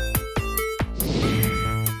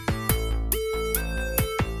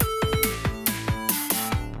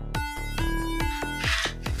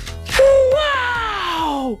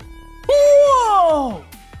 Wow! Whoa!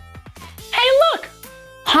 Hey, look!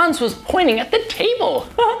 Hans was pointing at the table.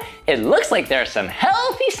 It looks like there are some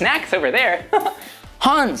healthy snacks over there.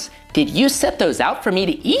 Hans, did you set those out for me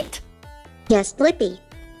to eat? Yes, Blippi.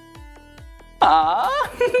 Aw,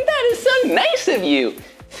 that is so nice of you.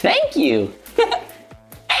 Thank you.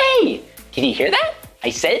 Hey, did you hear that? I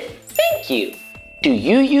said thank you. Do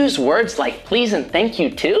you use words like please and thank you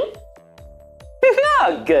too?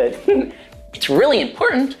 Oh, good. It's really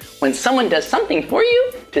important when someone does something for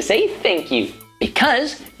you to say thank you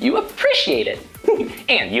because you appreciate it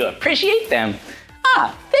and you appreciate them.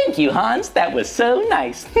 Ah, thank you, Hans. That was so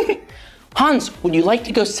nice. Hans, would you like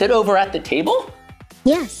to go sit over at the table?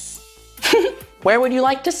 Yes. Where would you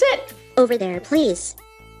like to sit? Over there, please.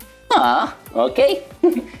 Ah, okay.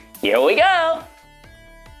 Here we go.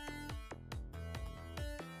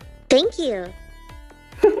 Thank you.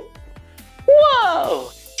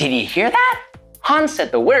 Whoa! Did you hear that? Hans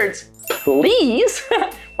said the words, please,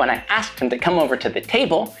 when I asked him to come over to the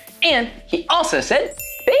table, and he also said,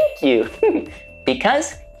 thank you,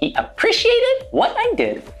 because he appreciated what I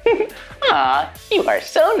did. Ah, you are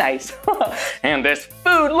so nice. And this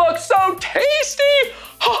food looks so tasty.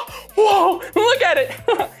 Whoa, look at it.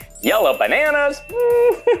 Yellow bananas.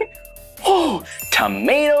 Oh,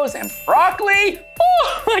 tomatoes and broccoli.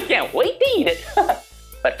 Oh, I can't wait to eat it.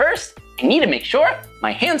 But first, I need to make sure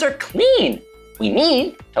my hands are clean. We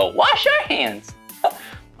need to wash our hands.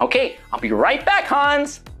 Okay, I'll be right back,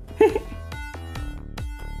 Hans.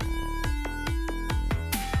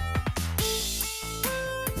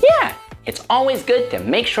 Yeah, it's always good to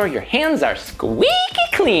make sure your hands are squeaky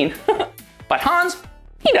clean. But Hans,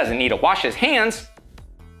 he doesn't need to wash his hands.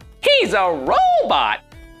 He's a robot.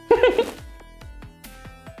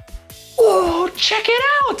 Whoa, check it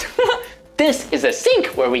out. This is a sink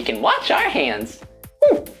where we can wash our hands.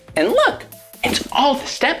 And look, it's all the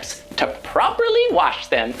steps to properly wash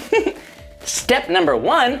them. Step number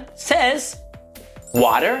 1 says,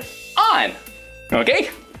 water on.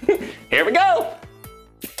 Okay, here we go.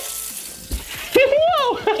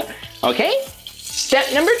 Whoa. Okay,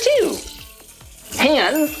 step number 2,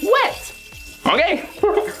 hands wet. Okay,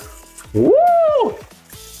 woo.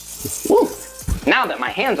 Woo. Now that my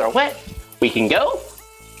hands are wet, we can go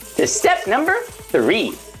to step number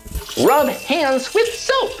 3, rub hands with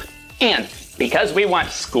soap. And because we want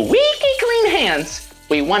squeaky clean hands,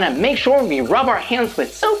 we want to make sure we rub our hands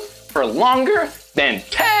with soap for longer than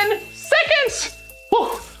 10 seconds.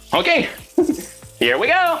 Whew. Okay, here we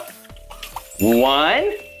go.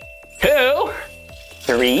 1, 2,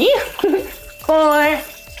 3, 4,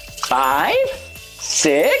 5,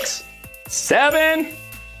 6, 7,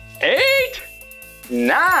 8,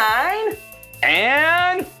 9,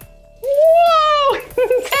 and whoa,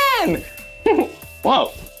 10.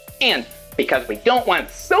 Whoa, and because we don't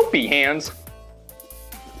want soapy hands,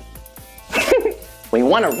 we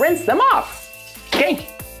want to rinse them off. Okay.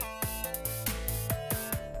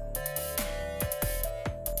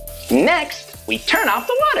 Next, we turn off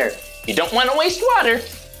the water. You don't want to waste water.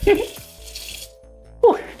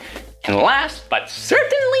 And last, but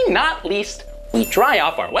certainly not least, we dry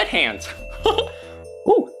off our wet hands.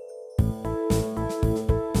 Ooh.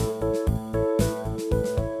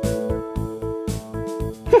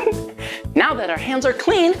 Now that our hands are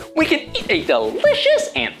clean, we can eat a delicious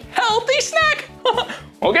and healthy snack.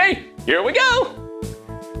 Okay, here we go.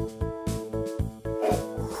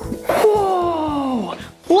 Whoa,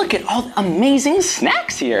 look at all the amazing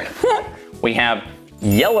snacks here. We have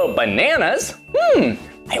yellow bananas.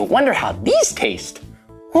 I wonder how these taste.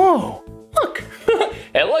 Whoa, look,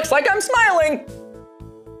 it looks like I'm smiling.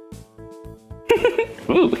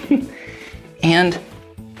 Ooh. And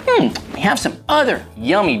We have some other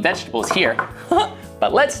yummy vegetables here,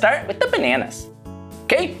 but let's start with the bananas.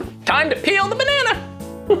 Okay, time to peel the banana.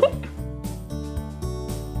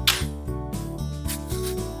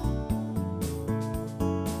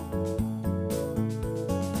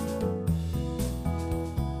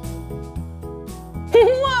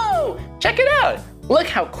 Whoa, check it out. Look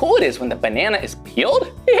how cool it is when the banana is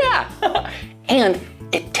peeled. Yeah, and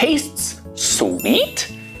it tastes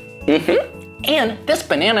sweet. And this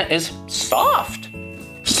banana is soft.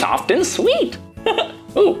 Soft and sweet.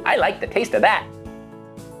 Ooh, I like the taste of that.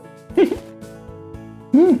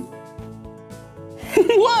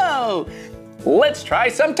 Whoa, let's try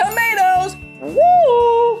some tomatoes.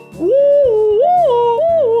 Woo, woo,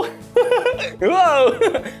 woo. Whoa,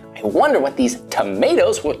 I wonder what these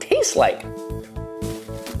tomatoes will taste like.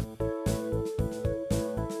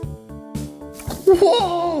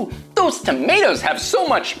 Whoa, those tomatoes have so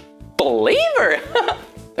much flavor.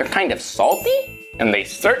 They're kind of salty, and they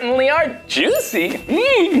certainly are juicy.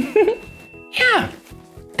 Yeah,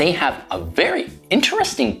 they have a very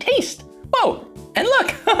interesting taste. Whoa, and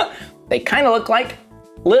look, they kind of look like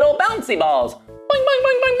little bouncy balls. Boing, boing,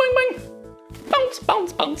 boing, boing, boing, boing. Bounce,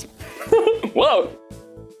 bounce, bounce. Whoa.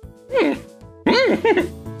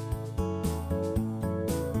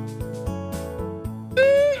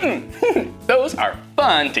 Those are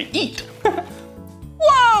fun to eat.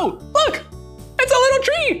 Whoa, look, it's a little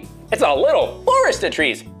tree. It's a little forest of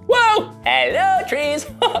trees. Whoa, hello trees.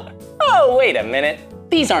 Oh, wait a minute.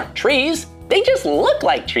 These aren't trees. They just look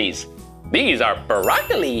like trees. These are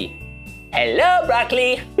broccoli. Hello,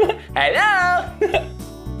 broccoli. Hello.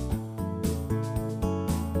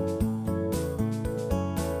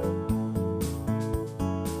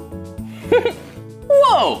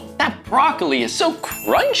 Whoa, that broccoli is so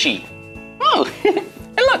crunchy. Oh,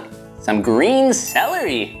 and look, some green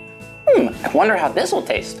celery. I wonder how this will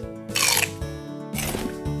taste.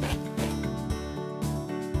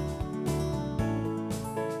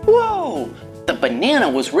 Whoa, the banana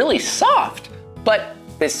was really soft, but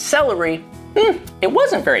this celery, it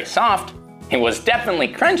wasn't very soft. It was definitely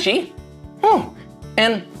crunchy. Oh,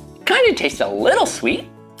 and it kind of tastes a little sweet.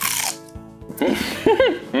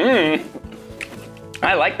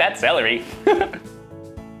 I like that celery.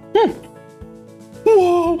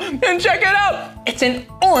 Whoa, and check it out. It's an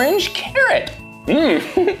orange carrot.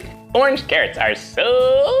 Orange carrots are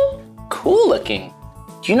so cool looking.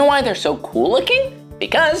 Do you know why they're so cool looking?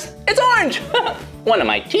 Because it's orange. One of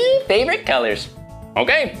my 2 favorite colors.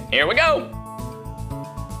 Okay, here we go.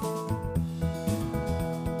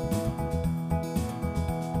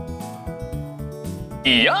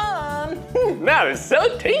 Yum! That is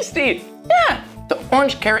so tasty. Yeah, the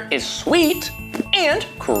orange carrot is sweet and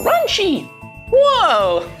crunchy.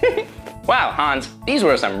 Whoa! Wow, Hans, these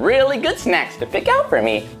were some really good snacks to pick out for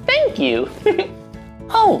me. Thank you.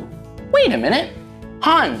 Oh, wait a minute.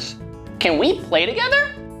 Hans, can we play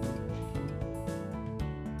together?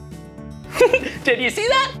 Did you see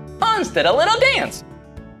that? Hans did a little dance.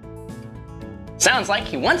 Sounds like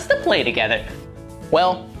he wants to play together.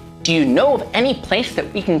 Well, do you know of any place that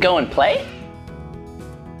we can go and play?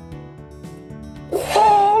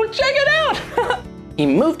 Oh, check it out! He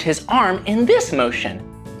moved his arm in this motion.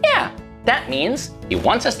 Yeah, that means he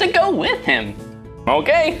wants us to go with him.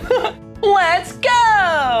 Okay, let's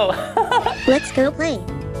go! Let's go play.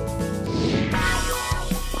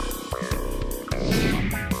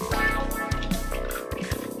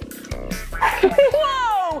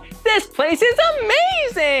 Whoa, this place is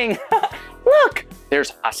amazing! Look,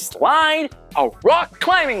 there's a slide, a rock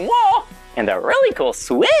climbing wall, and a really cool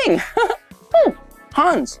swing.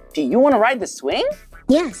 Hans, do you want to ride the swing?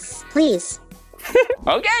 Yes, please.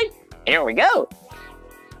 Okay, here we go.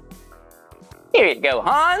 Here you go,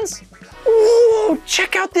 Hans. Whoa,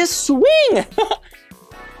 check out this swing.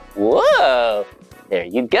 Whoa, there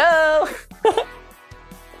you go.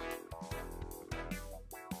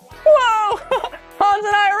 Whoa, Hans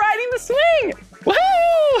and I are riding the swing. Woo!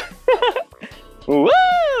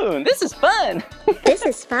 Woo, this is fun. This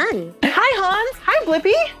is fun. Hi, Hans. Hi,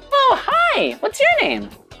 Blippi. Oh, hi, what's your name?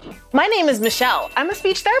 My name is Michelle. I'm a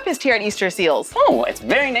speech therapist here at Easter Seals. Oh, it's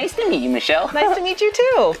very nice to meet you, Michelle. Nice to meet you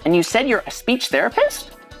too. And you said you're a speech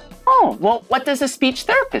therapist? Oh, well, what does a speech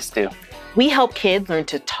therapist do? We help kids learn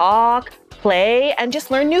to talk, play, and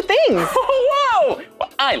just learn new things. Whoa! Well,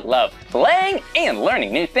 I love playing and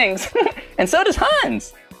learning new things. And so does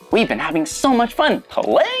Hans. We've been having so much fun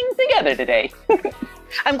playing together today.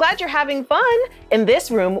 I'm glad you're having fun. In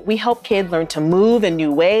this room, we help kids learn to move in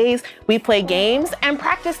new ways. We play games and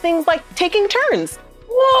practice things like taking turns.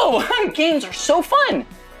 Whoa, games are so fun.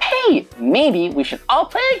 Hey, maybe we should all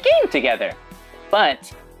play a game together.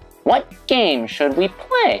 But What game should we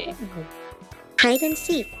play? Hide and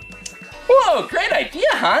seek. Whoa, great idea,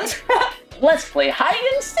 Hans. Let's play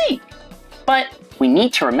hide and seek. But we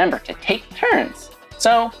need to remember to take turns.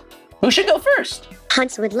 So, who should go first?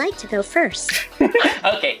 Hans would like to go first.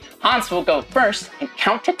 Okay, Hans will go first and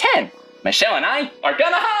count to 10. Michelle and I are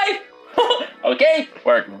gonna hide. Okay,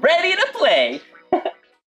 we're ready to play.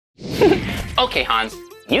 Okay, Hans,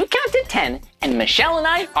 you count to 10 and Michelle and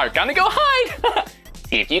I are gonna go hide.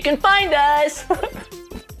 See if you can find us.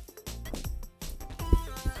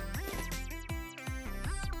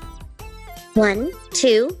 1,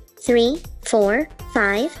 2, 3, 4,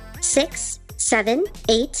 5, 6, 7,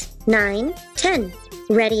 8, 9, 10.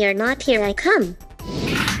 Ready or not, here I come.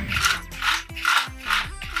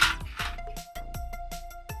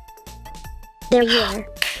 There you are.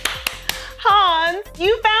 Hans,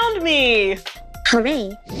 you found me!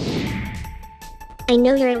 Hooray. I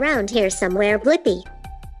know you're around here somewhere, Blippi.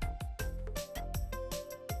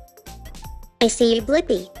 I see you,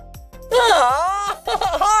 Blippi. Aww,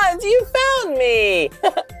 Hans, you found me!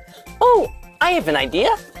 Oh, I have an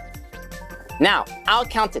idea. Now, I'll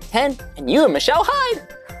count to 10 and you and Michelle hide.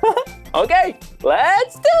 Okay,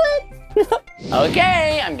 let's do it.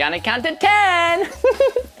 Okay, I'm gonna count to 10.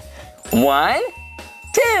 1,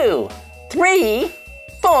 2, 3,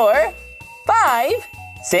 4, 5,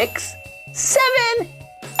 6, 7,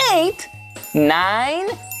 8, 9,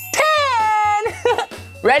 10.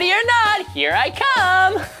 Ready or not, here I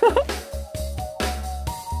come.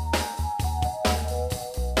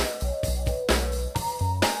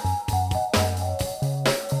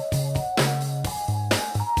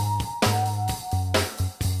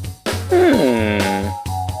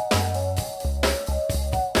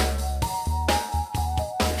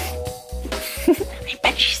 I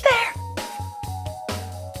bet she's there.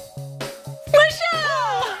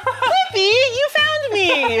 Michelle! Blippi, you found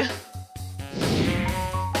me!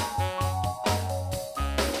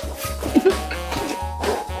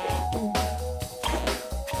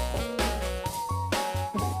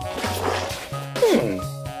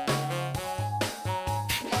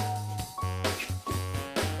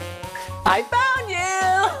 I found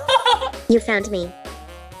you! You found me.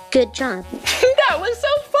 Good job. That was so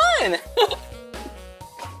fun!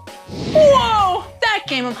 Whoa! That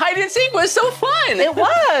game of hide and seek was so fun! It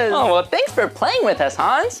was! Oh, well, thanks for playing with us,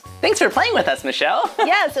 Hans. Thanks for playing with us, Michelle.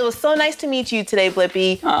 Yes, it was so nice to meet you today,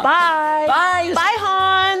 Blippi. Bye! Bye! Bye,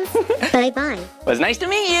 Hans! Bye-bye. It was nice to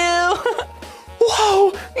meet you.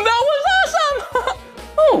 Whoa, that was awesome!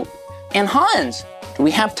 Oh, and Hans, do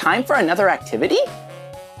we have time for another activity?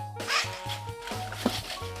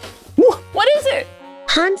 What is it?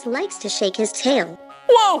 Hans likes to shake his tail.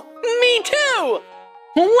 Whoa, me too!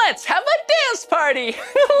 Let's have a dance party!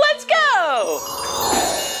 Let's go!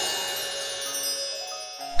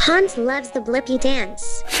 Hans loves the Blippi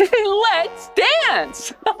dance. Let's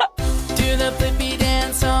dance! Do the Blippi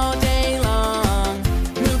dance all day long.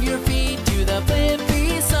 Move your feet to the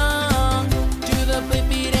Blippi song. Do the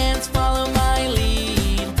Blippi dance, follow my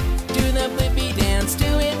lead. Do the Blippi dance, do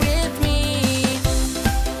it with me.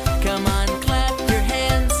 Come on, clap your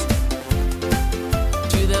hands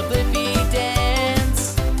to the Blippi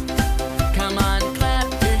dance. Come on, clap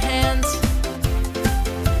your hands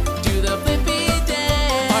to the Blippi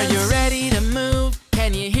dance. Are you ready to move?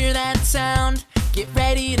 Can you hear that sound? Get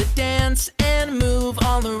ready to dance and move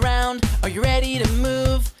all around. Are you ready to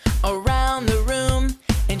move around the room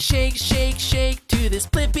and shake, shake, shake to this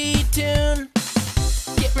Blippi tune?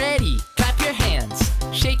 Get ready, clap your hands,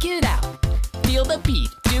 shake it out. Feel the beat,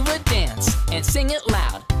 do a dance and sing it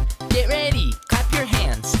loud. Get ready, clap your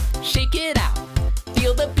hands, shake it out.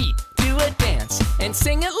 Feel the beat, do a dance and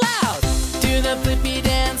sing it loud. Do the Blippi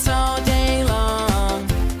dance all day long.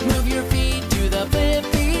 Move your feet to the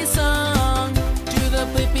Blippi song. Do the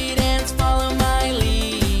Blippi dance, follow my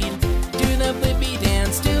lead. Do the Blippi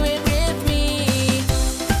dance, do it with me.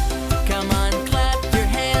 Come on, clap your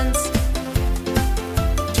hands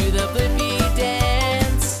to the Blippi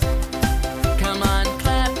dance. Come on,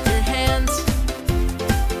 clap your hands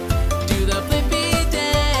to the Blippi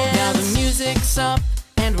dance. Now the music's up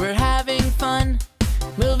and we're having fun,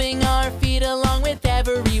 moving our feet along with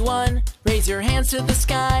everyone. Raise your hands to the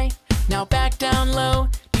sky, now back down low.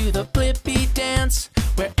 Do the Blippi dance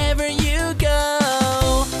wherever you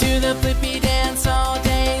go. Do the Blippi dance all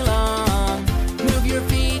day long. Move your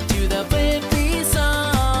feet to the Blippi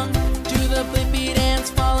song. Do the Blippi dance,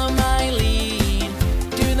 follow my lead.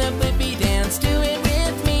 Do the Blippi dance, do it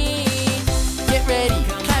with me. Get ready,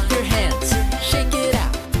 clap your hands, shake it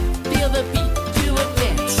out. Feel the beat, do a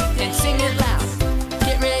dance and sing it loud.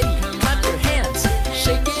 Get ready, clap your hands,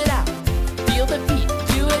 shake it out. Feel the beat,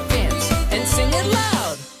 do a dance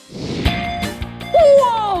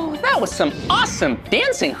some awesome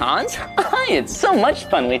dancing, Hans. I had so much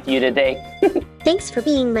fun with you today. Thanks for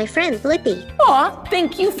being my friend, Blippi. Aw,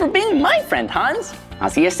 thank you for being my friend, Hans.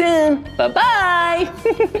 I'll see you soon. Bye-bye.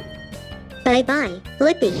 Bye-bye,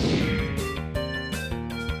 Blippi.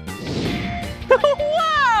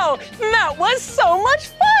 Wow, that was so much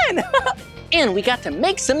fun. And we got to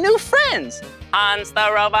make some new friends. Hans the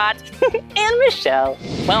robot and Michelle.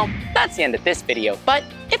 Well, that's the end of this video, but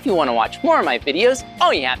if you want to watch more of my videos,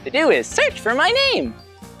 all you have to do is search for my name.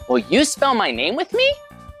 Will you spell my name with me?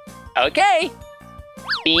 Okay.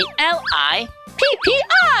 B-L-I-P-P-I,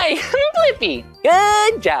 Blippi.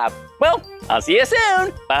 Good job. Well, I'll see you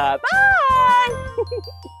soon. Bye-bye.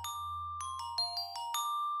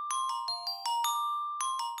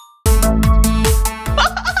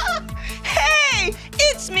 Hey,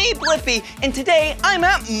 it's me, Blippi, and today I'm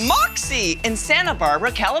at Moxie in Santa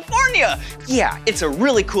Barbara, California. Yeah, it's a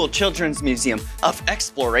really cool children's museum of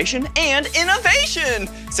exploration and innovation.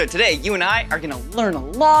 So today, you and I are gonna learn a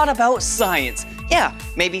lot about science. Yeah,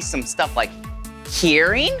 maybe some stuff like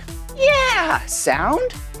hearing, yeah,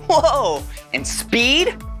 sound, whoa, and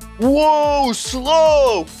speed, whoa,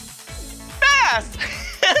 slow, fast.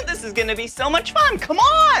 This is gonna be so much fun, come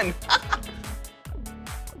on.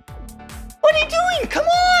 What are you doing? Come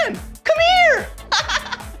on! Come here!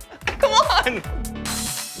 Come on!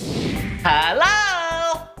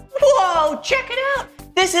 Hello! Whoa, check it out!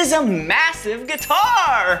 This is a massive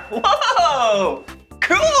guitar! Whoa!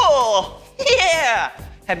 Cool! Yeah!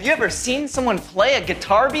 Have you ever seen someone play a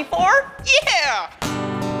guitar before? Yeah!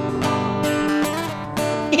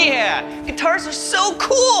 Yeah, guitars are so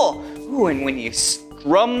cool! Ooh, and when you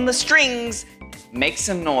strum the strings, it makes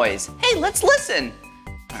some noise. Hey, let's listen.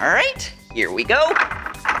 All right. Here we go.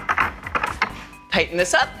 Tighten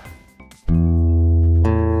this up.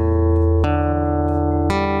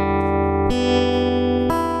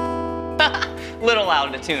 Little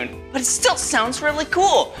out of tune, but it still sounds really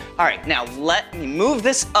cool. All right, now let me move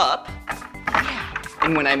this up. Yeah.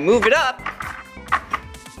 And when I move it up,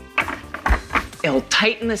 it'll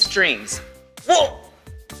tighten the strings. Whoa,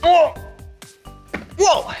 whoa,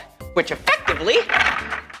 whoa, which effectively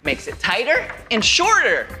makes it tighter and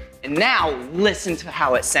shorter. And now listen to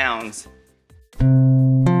how it sounds.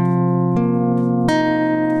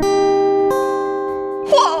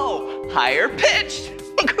 Whoa, higher pitched.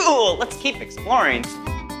 Cool, let's keep exploring.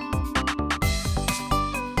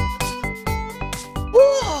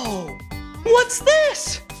 Whoa, what's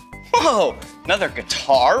this? Whoa, another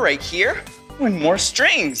guitar right here and more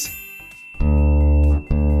strings.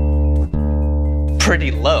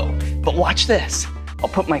 Pretty low, but watch this. I'll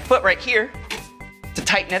put my foot right here to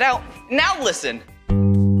tighten it out. Now listen.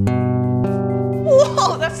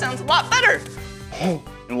 Whoa, that sounds a lot better. Oh,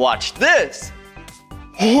 and watch this.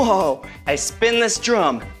 Whoa, I spin this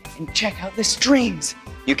drum and check out the strings.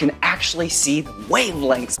 You can actually see the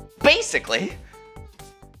wavelengths. Basically,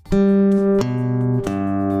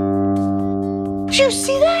 did you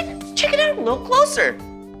see that? Check it out a little closer.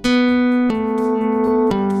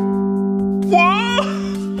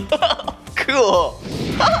 Whoa, cool.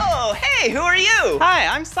 Oh, hey, who are you? Hi,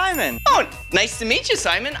 I'm Simon. Oh, nice to meet you,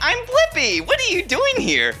 Simon. I'm Blippi. What are you doing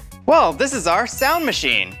here? Well, this is our sound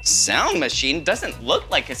machine. Sound machine? Doesn't look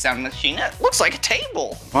like a sound machine. It looks like a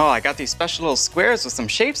table. Well, I got these special little squares with some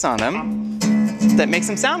shapes on them that make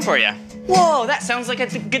some sound for you. Whoa, that sounds like a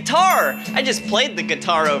guitar. I just played the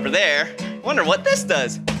guitar over there. Wonder what this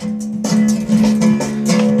does.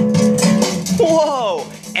 Whoa,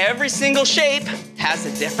 every single shape has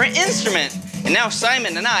a different instrument. And now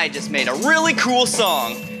Simon and I just made a really cool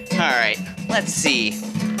song. All right, let's see.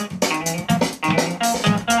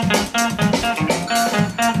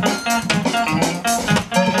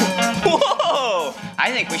 Whoa!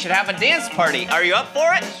 I think we should have a dance party. Are you up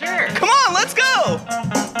for it? Sure. Come on, let's go!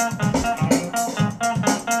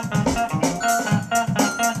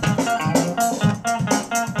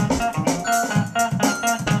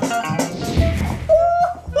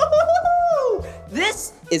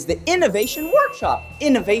 This is the Innovation Workshop.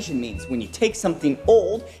 Innovation means when you take something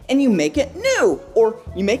old and you make it new, or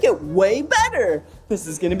you make it way better. This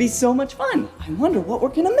is gonna be so much fun. I wonder what we're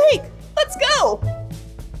gonna make. Let's go.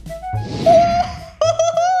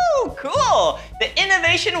 Woo-hoo-hoo! Cool, the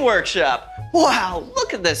Innovation Workshop. Wow,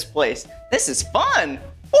 look at this place. This is fun.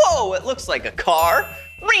 Whoa, it looks like a car.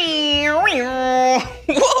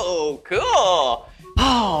 Whoa, cool.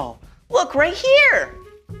 Oh, look right here.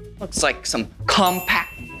 Looks like some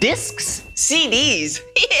compact discs, CDs.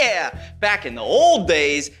 Yeah, back in the old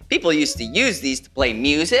days, people used to use these to play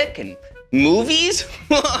music and movies.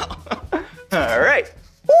 All right.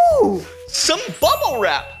 Ooh, some bubble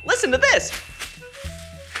wrap. Listen to this.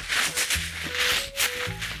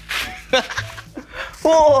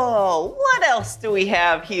 Whoa, what else do we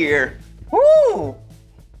have here? Ooh,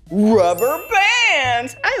 rubber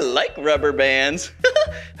bands. I like rubber bands.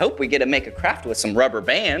 Hope we get to make a craft with some rubber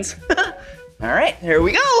bands. All right, here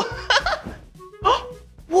we go.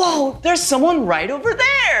 Whoa, there's someone right over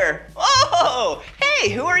there. Oh, hey,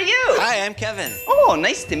 who are you? Hi, I'm Kevin. Oh,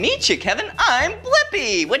 nice to meet you, Kevin. I'm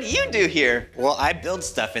Blippi. What do you do here? Well, I build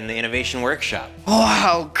stuff in the Innovation Workshop.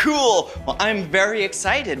 Wow, cool. Well, I'm very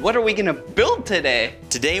excited. What are we gonna build today?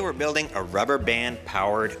 Today, we're building a rubber band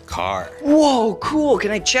powered car. Whoa, cool.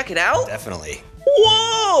 Can I check it out? Definitely.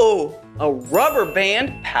 Whoa, a rubber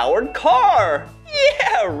band powered car.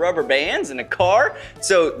 Yeah, rubber bands in a car.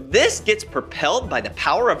 So this gets propelled by the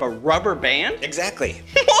power of a rubber band? Exactly.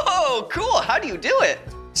 Whoa, cool. How do you do it?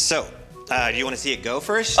 So, do you want to see it go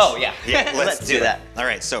first? Oh, yeah. Yeah, Let's do that. All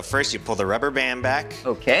right, so first you pull the rubber band back.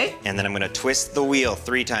 Okay. And then I'm going to twist the wheel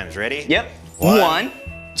 3 times. Ready? Yep. 1,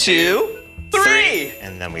 2, 3.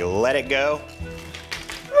 And then we let it go.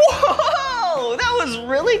 Whoa, that was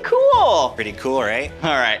really cool. Pretty cool, right? All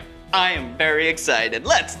right, I am very excited.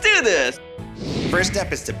 Let's do this. First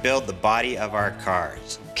step is to build the body of our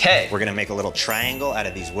cars. Okay. We're gonna make a little triangle out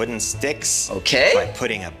of these wooden sticks. Okay. By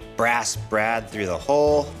putting a brass brad through the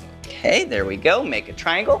hole. Okay, there we go. Make a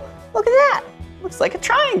triangle. Look at that. Looks like a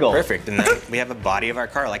triangle. Perfect, and then we have a body of our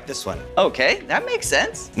car like this one. Okay, that makes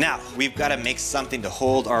sense. Now, we've gotta make something to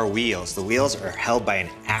hold our wheels. The wheels are held by an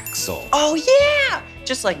axle. Oh yeah!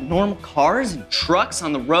 Just like normal cars and trucks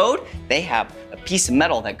on the road, they have a piece of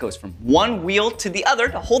metal that goes from one wheel to the other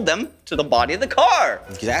to hold them to the body of the car.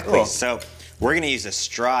 Exactly, cool. So we're gonna use a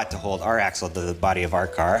straw to hold our axle to the body of our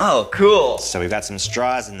car. Oh, cool. So we've got some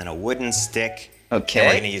straws and then a wooden stick. Okay. And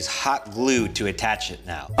we're gonna use hot glue to attach it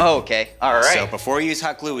now. Oh, okay, all right. So before we use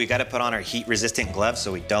hot glue, we gotta put on our heat-resistant gloves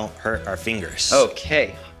so we don't hurt our fingers.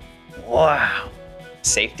 Okay, wow.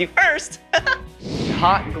 Safety first.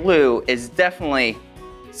 Hot glue is definitely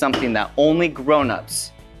something that only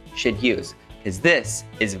grown-ups should use, because this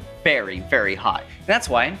is very, very hot. And that's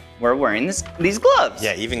why we're wearing these gloves.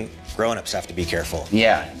 Yeah, even grown-ups have to be careful.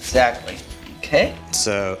 Yeah, exactly. Okay.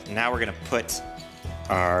 So now we're gonna put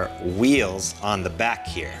our wheels on the back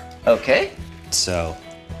here. Okay. So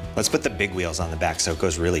let's put the big wheels on the back so it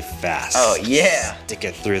goes really fast. Oh, yeah. Stick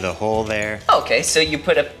it through the hole there. Okay, so you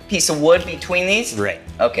put a piece of wood between these? Right.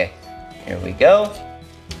 Okay, here we go.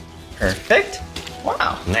 Perfect.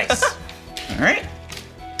 Wow. Nice. All right.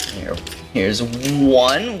 Here's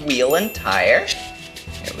one wheel and tire.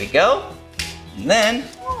 Here we go. And then,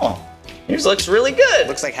 oh, yours looks really good.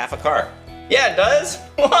 Looks like half a car. Yeah, it does.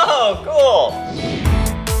 Whoa, cool.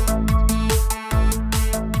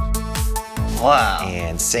 Wow.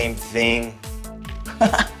 And same thing. All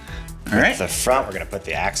right. The front, we're gonna put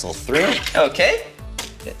the axle through. Okay.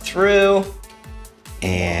 Get through.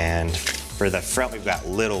 And for the front, we've got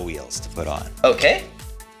little wheels to put on. Okay,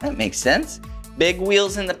 that makes sense. Big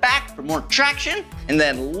wheels in the back for more traction, and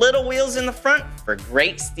then little wheels in the front for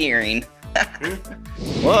great steering.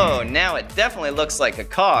 Whoa, now it definitely looks like a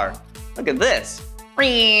car. Look at this.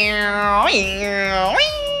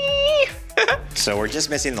 So we're just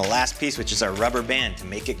missing the last piece, which is our rubber band to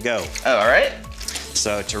make it go. Oh, all right.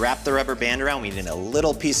 So to wrap the rubber band around, we need a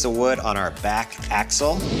little piece of wood on our back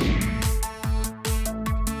axle.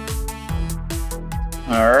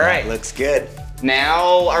 All right. That looks good.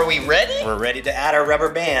 Now, are we ready? We're ready to add our rubber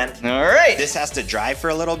band. All right. This has to dry for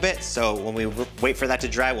a little bit, so when we wait for that to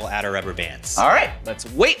dry, we'll add our rubber bands. All right,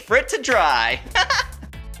 let's wait for it to dry.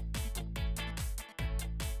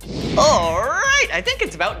 All right, I think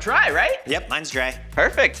it's about dry, right? Yep, mine's dry.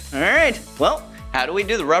 Perfect. All right, well, how do we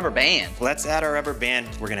do the rubber band? Let's add our rubber band.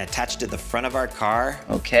 We're gonna attach it to the front of our car.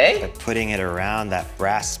 Okay. By putting it around that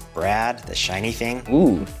brass brad, the shiny thing.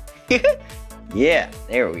 Ooh. Yeah,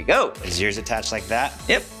 there we go. Is yours attached like that?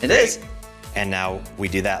 Yep, it is. And now we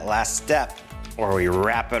do that last step where we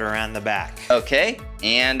wrap it around the back. Okay,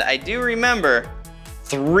 and I do remember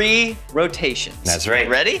 3 rotations. That's right.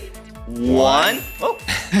 Ready? 1, oh.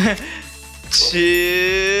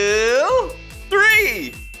 2,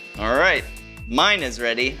 3. All right, mine is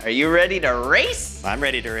ready. Are you ready to race? I'm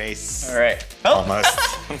ready to race. All right. Oh. Almost.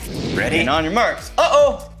 Ready? And on your marks.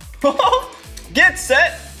 Uh-oh. Get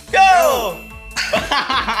set, go. All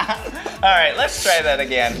right, let's try that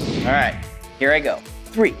again. All right, here I go.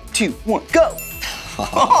 3, 2, 1, go.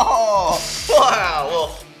 Oh, wow.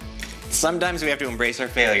 Well, sometimes we have to embrace our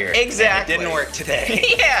failure. Exactly. It didn't work today.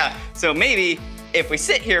 Yeah, so maybe if we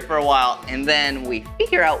sit here for a while and then we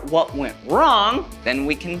figure out what went wrong, then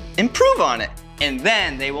we can improve on it. And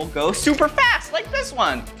then they will go super fast, like this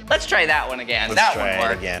one. Let's try that one again. Let's that try one it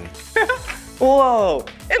worked. again. Whoa,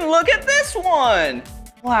 and look at this one.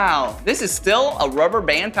 Wow, this is still a rubber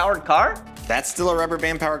band powered car? That's still a rubber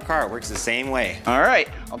band powered car. It works the same way. All right,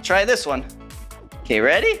 I'll try this one. Okay,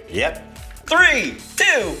 ready? Yep. 3, 2,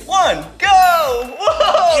 1, go!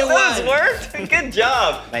 Whoa, You those won. worked. Good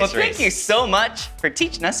job. Nice Well, thank race. you so much for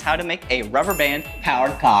teaching us how to make a rubber band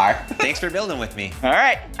powered car. Thanks for building with me. All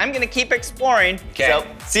right, I'm gonna keep exploring. Okay. So,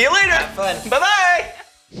 see you later. Have fun. Bye-bye.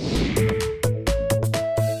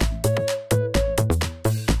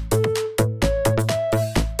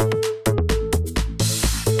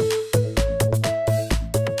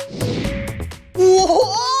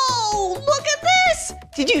 Whoa, look at this.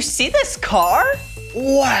 Did you see this car?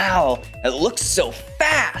 Wow, it looks so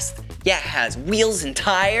fast. Yeah, it has wheels and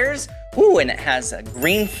tires. Ooh, and it has a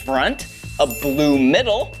green front, a blue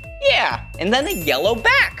middle. Yeah, and then a yellow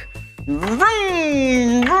back.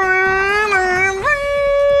 Vroom, vroom, vroom,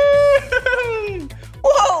 vroom.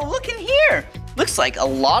 Whoa, look in here. Looks like a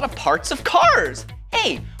lot of parts of cars.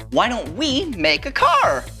 Hey, why don't we make a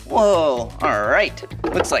car? Whoa, all right.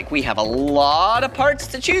 Looks like we have a lot of parts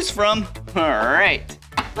to choose from. All right,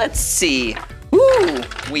 let's see. Ooh,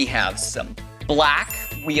 we have some black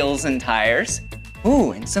wheels and tires.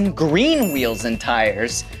 Ooh, and some green wheels and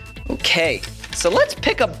tires. Okay, so let's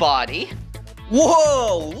pick a body.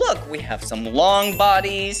 Whoa, look, we have some long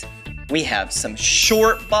bodies. We have some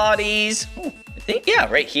short bodies. Ooh, I think, yeah,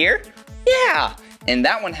 right here. Yeah, and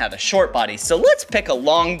that one had a short body. So let's pick a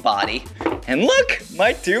long body. And look,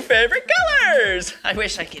 my two favorite colors. I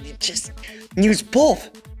wish I could just use both,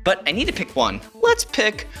 but I need to pick one. Let's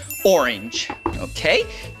pick orange, okay?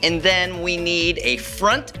 And then we need a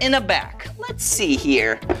front and a back. Let's see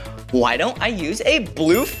here. Why don't I use a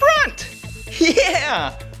blue front?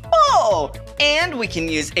 Yeah, oh, and we can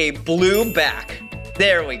use a blue back.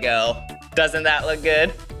 There we go. Doesn't that look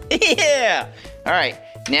good? Yeah. All right,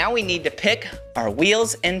 now we need to pick our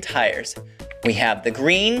wheels and tires. We have the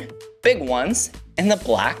green big ones and the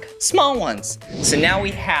black small ones. So now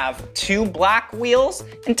we have 2 black wheels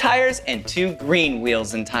and tires and 2 green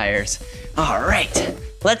wheels and tires. All right,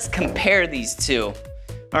 let's compare these two.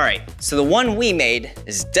 All right, so the one we made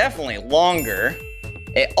is definitely longer.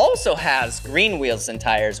 It also has green wheels and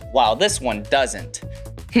tires, while this one doesn't.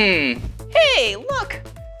 Hey, look,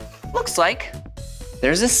 looks like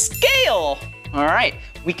there's a scale. All right,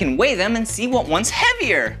 we can weigh them and see what one's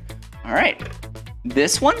heavier. All right,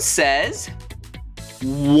 this one says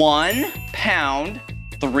 1 pound,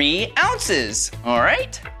 3 ounces. All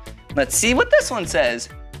right, let's see what this one says.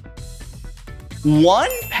 1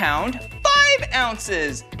 pound, 5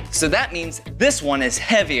 ounces. So that means this one is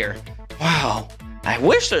heavier. Wow, I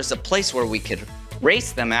wish there's a place where we could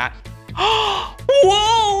race them at.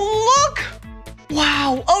 Whoa, look!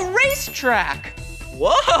 Wow, a racetrack.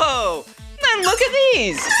 Whoa, and look at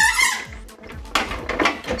these.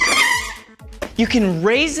 You can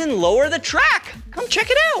raise and lower the track. Come check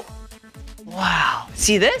it out. Wow,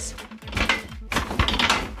 see this?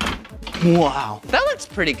 Wow, that looks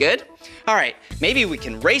pretty good. All right, maybe we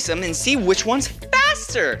can race them and see which one's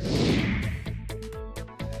faster.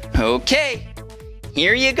 Okay,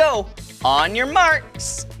 here you go. On your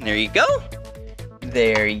marks. There you go.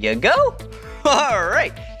 There you go. All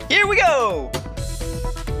right, here we go.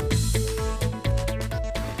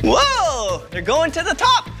 Whoa, they're going to the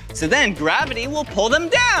top. So then gravity will pull them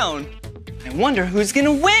down. I wonder who's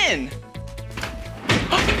gonna win.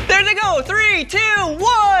 There they go, 3, 2,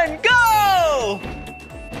 1, go!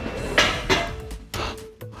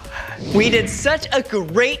 We did such a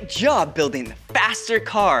great job building the faster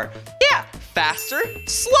car. Yeah, faster,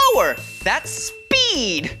 slower, that's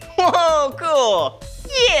speed. Whoa, cool,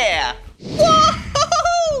 yeah.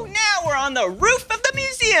 Whoa, now we're on the roof of the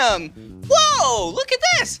museum. Whoa, look at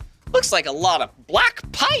this. Looks like a lot of black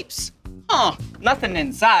pipes. Huh, nothing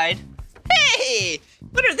inside. Hey,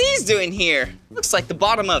 what are these doing here? Looks like the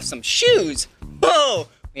bottom of some shoes. Whoa,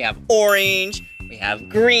 we have orange, we have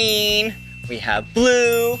green, we have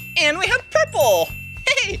blue, and we have purple.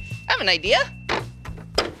 Hey, I have an idea.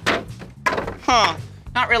 Huh,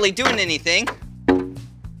 not really doing anything.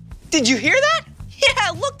 Did you hear that?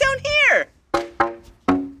 Yeah, look down here.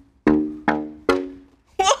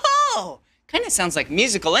 Whoa, kind of sounds like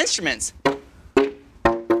musical instruments.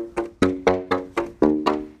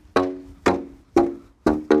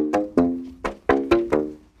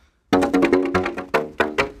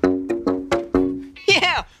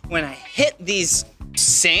 Yeah, when I hit these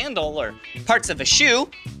sandal or parts of a shoe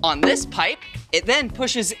on this pipe, it then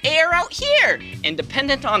pushes air out here. And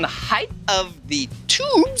dependent on the height of the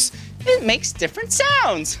tubes, it makes different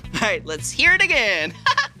sounds. All right, let's hear it again.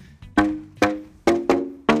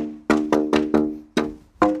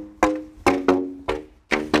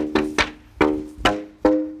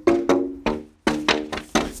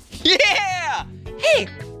 Yeah! Hey,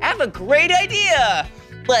 I have a great idea.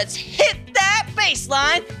 Let's hit that bass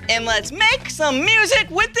line and let's make some music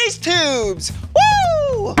with these tubes.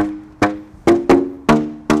 Woo! Woo!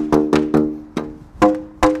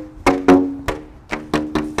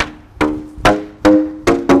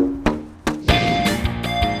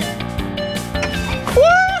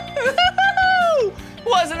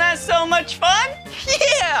 Wasn't that so much fun?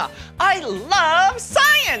 Yeah! I love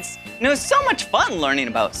science! And it was so much fun learning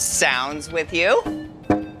about sounds with you.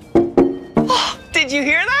 Oh, did you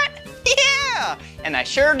hear that? Yeah! And I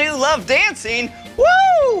sure do love dancing.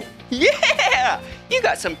 Woo! Yeah! You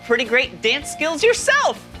got some pretty great dance skills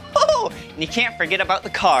yourself. Oh, and you can't forget about the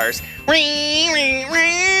cars.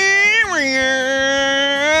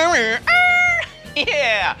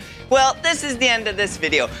 Yeah! Well, this is the end of this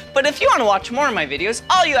video. But if you want to watch more of my videos,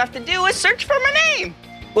 all you have to do is search for my name.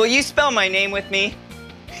 Will you spell my name with me?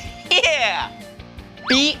 Yeah!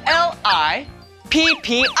 B-L-I-P-P-I.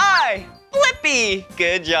 Blippi.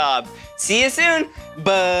 Good job. See you soon.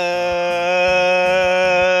 Bye.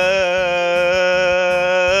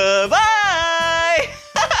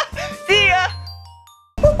 See ya.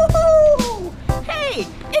 Hey,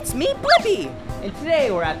 it's me, Blippi. And today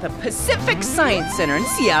we're at the Pacific Science Center in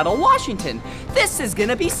Seattle, Washington. This is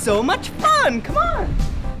gonna be so much fun. Come on.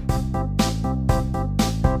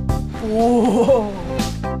 Whoa.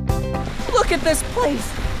 Look at this place.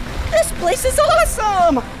 This place is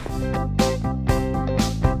awesome.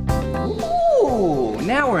 Ooh,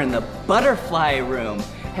 now we're in the butterfly room.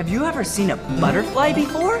 Have you ever seen a butterfly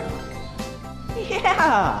before?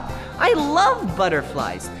 Yeah, I love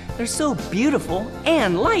butterflies. They're so beautiful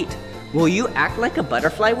and light. Will you act like a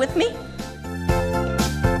butterfly with me?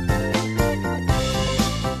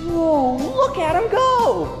 Whoa, look at him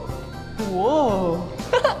go. Whoa.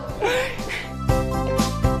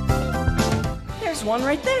 There's one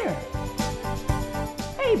right there.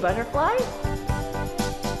 Hey, butterfly.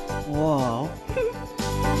 Whoa.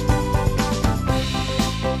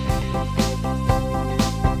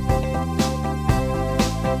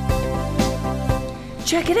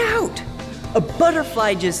 Check it out. A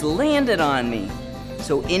butterfly just landed on me.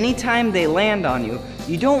 So anytime they land on you,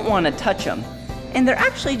 you don't want to touch them. And they're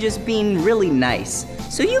actually just being really nice.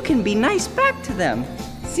 So you can be nice back to them.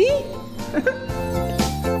 See?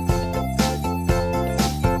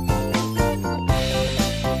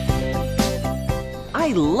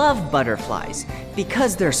 I love butterflies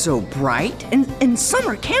because they're so bright and some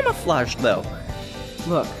are camouflaged though.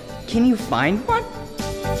 Look, can you find one?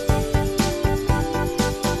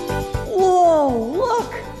 Whoa,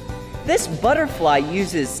 look! This butterfly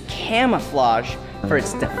uses camouflage for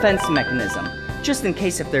its defense mechanism. Just in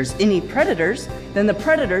case if there's any predators, then the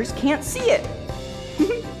predators can't see it.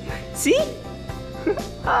 See?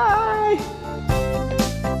 Hi!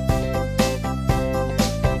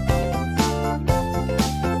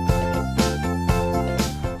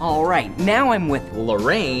 All right, now I'm with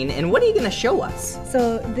Lorraine, and what are you gonna show us?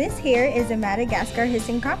 So this here is a Madagascar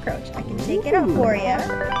hissing cockroach. I can take it out for you.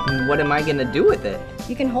 And what am I gonna do with it?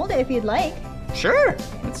 You can hold it if you'd like. Sure,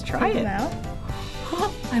 let's try it.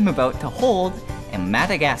 I'm about to hold a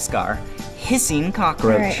Madagascar hissing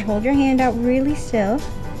cockroach. All right, hold your hand out really still.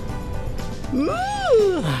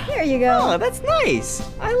 Ooh. There you go. Oh, that's nice.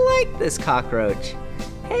 I like this cockroach.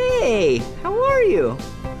 Hey, how are you?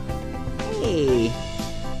 Hey.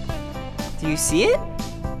 Do you see it?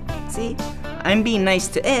 See, I'm being nice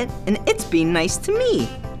to it, and it's being nice to me.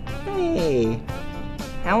 Hey,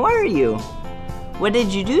 how are you? What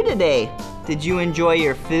did you do today? Did you enjoy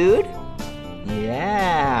your food?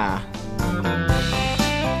 Yeah.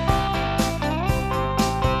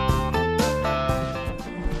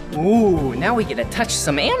 Ooh, now we get to touch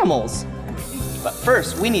some animals. But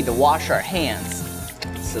first, we need to wash our hands.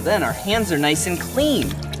 So then our hands are nice and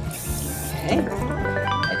clean. Okay.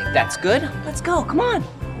 That's good. Let's go, come on.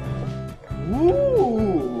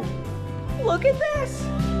 Ooh, look at this.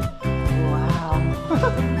 Wow.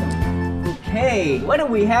 Okay, what do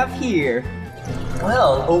we have here?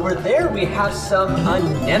 Well, over there we have some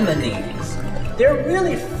anemones. They're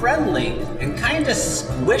really friendly and kind of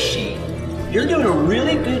squishy. You're doing a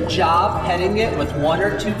really good job petting it with 1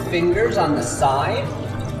 or 2 fingers on the side.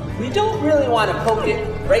 We don't really want to poke it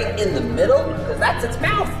right in the middle because that's its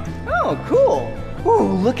mouth. Oh, cool.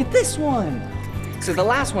 Ooh, look at this one. So the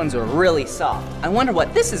last ones are really soft. I wonder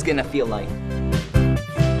what this is gonna feel like.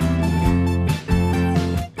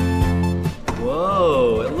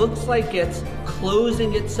 Whoa, it looks like it's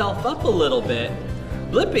closing itself up a little bit.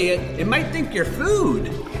 Blippi, it might think you're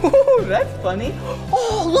food. Ooh, that's funny.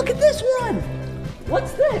 Oh, look at this one.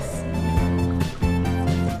 What's this?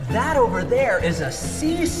 That over there is a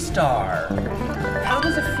sea star. How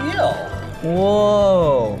does it feel?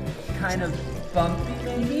 Whoa. Kind of bumpy,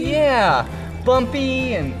 maybe? Yeah,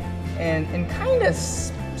 bumpy and kind of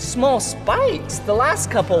small spikes. The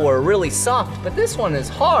last couple were really soft, but this one is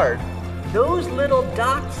hard. Those little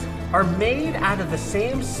dots are made out of the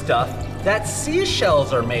same stuff that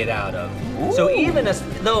seashells are made out of. Ooh. So even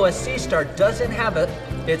though a sea star doesn't have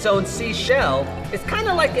its own seashell, it's kind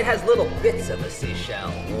of like it has little bits of a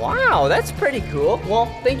seashell. Wow, that's pretty cool. Well,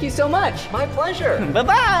 thank you so much. My pleasure.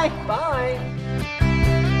 Bye-bye. Bye.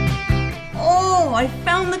 Oh, I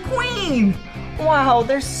found the queen. Wow,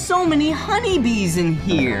 there's so many honeybees in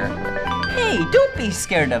here. Hey, don't be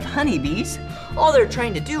scared of honeybees. All they're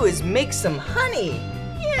trying to do is make some honey.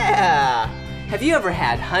 Yeah. Have you ever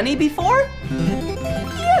had honey before?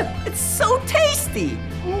 Yeah, it's so tasty.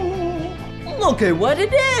 Look at what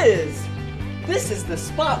it is. This is the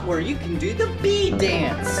spot where you can do the bee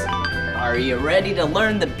dance. Are you ready to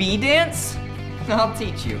learn the bee dance? I'll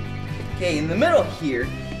teach you. Okay, in the middle here,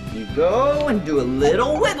 you go and do a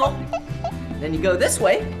little wiggle. Then you go this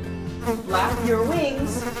way, flap your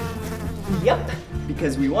wings. Yep,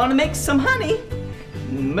 because we want to make some honey.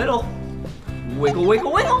 In the middle, wiggle,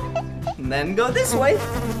 wiggle, wiggle. And then go this way,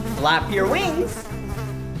 flap your wings.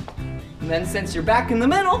 And then since you're back in the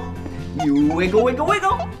middle, you wiggle, wiggle,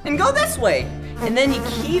 wiggle, and go this way. And then you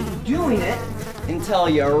keep doing it until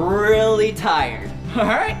you're really tired. All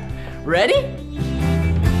right, ready?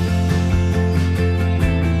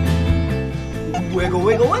 Wiggle,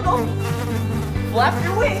 wiggle, wiggle. Flap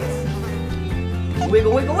your wings.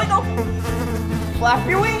 Wiggle, wiggle, wiggle. Flap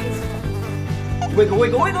your wings. Wiggle,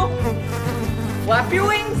 wiggle, wiggle. Flap your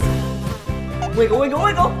wings. Wiggle, wiggle,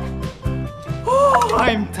 wiggle. Oh,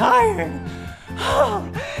 I'm tired. Oh,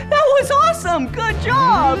 that was awesome. Good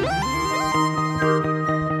job.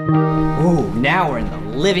 Oh, now we're in the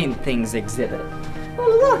living things exhibit. Oh,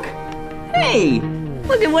 look. Hey,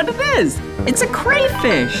 look at what it is. It's a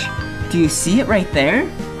crayfish. Do you see it right there?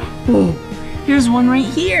 Oh, here's one right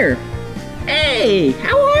here. Hey,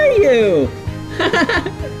 how are you?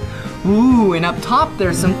 Ooh, and up top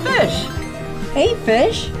there's some fish. Hey,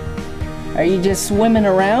 fish. Are you just swimming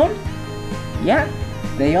around? Yeah,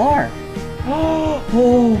 they are. Oh,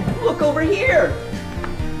 look over here.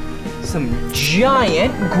 Some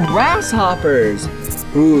giant grasshoppers.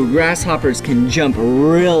 Ooh, grasshoppers can jump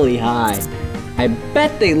really high. I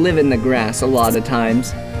bet they live in the grass a lot of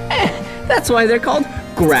times. That's why they're called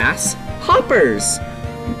grasshoppers.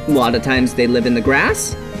 A lot of times they live in the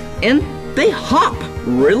grass and they hop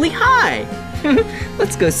really high.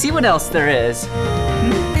 Let's go see what else there is.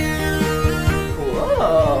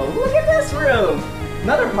 Whoa, look at this room.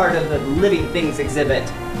 Another part of the living things exhibit.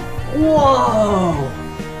 Whoa.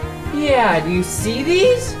 Yeah, do you see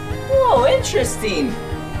these? Whoa, interesting.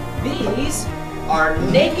 These are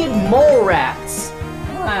naked mole rats.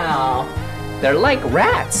 Wow, they're like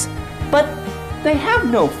rats, but they have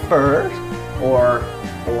no fur or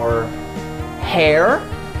hair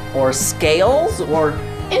or scales or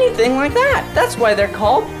anything like that. That's why they're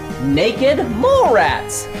called naked mole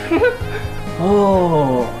rats.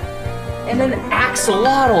 Oh, and an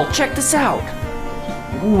axolotl. Check this out.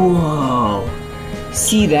 Whoa,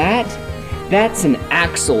 see that? That's an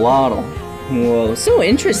axolotl. Whoa, so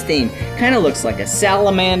interesting. Kind of looks like a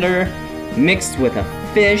salamander mixed with a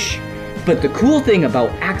fish. But the cool thing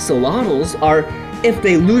about axolotls are if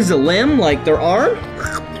they lose a limb, like their arm,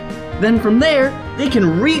 then from there, they can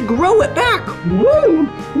regrow it back. Woo!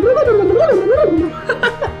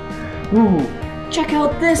 Ooh, check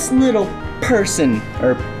out this little person,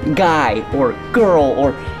 or guy, or girl,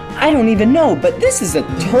 or I don't even know, but this is a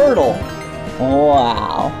turtle.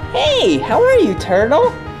 Wow. Hey, how are you,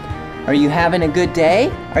 turtle? Are you having a good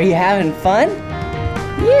day? Are you having fun?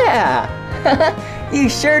 Yeah. You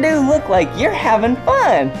sure do look like you're having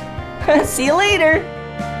fun. See you later.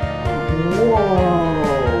 Whoa.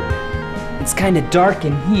 It's kind of dark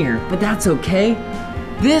in here, but that's okay.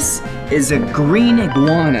 This is a green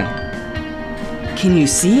iguana. Can you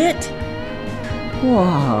see it?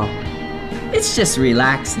 Whoa. It's just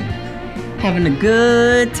relaxing. Having a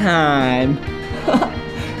good time.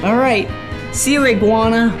 All right. See you,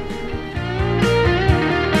 iguana.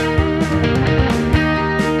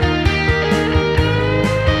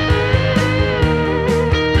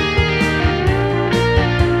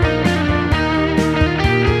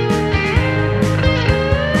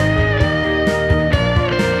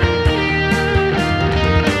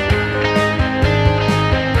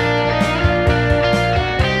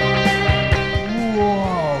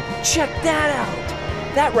 Check that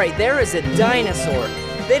out! That right there is a dinosaur.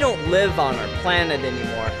 They don't live on our planet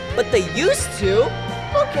anymore, but they used to.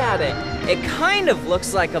 Look at it. It kind of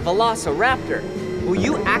looks like a velociraptor. Will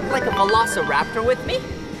you act like a velociraptor with me?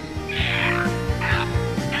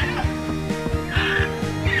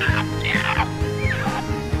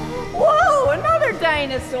 Whoa, another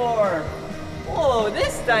dinosaur. Whoa,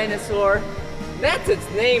 this dinosaur, that's its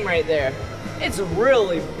name right there. It's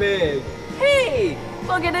really big. Hey,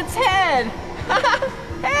 look at its head.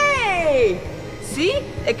 Hey! See?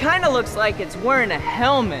 It kind of looks like it's wearing a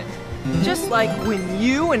helmet. Just like when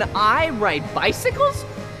you and I ride bicycles,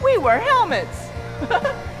 we wear helmets.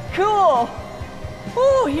 Cool.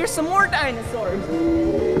 Oh, here's some more dinosaurs.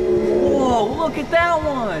 Whoa, look at that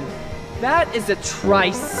one. That is a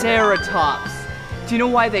triceratops. Do you know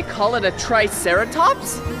why they call it a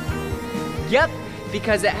triceratops? Yep,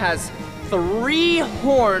 because it has 3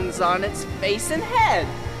 horns on its face and head.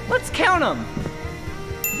 Let's count them.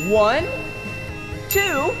 1,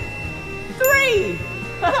 2, 3.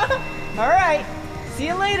 All right, see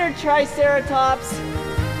you later, Triceratops.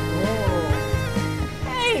 Whoa.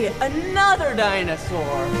 Hey, another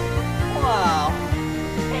dinosaur. Wow.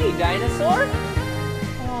 Hey, dinosaur.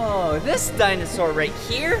 Oh, this dinosaur right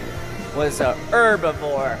here was a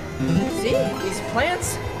herbivore. See, these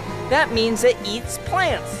plants, that means it eats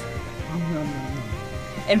plants.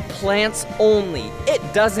 And plants only. It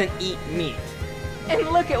doesn't eat meat. And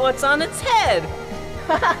look at what's on its head.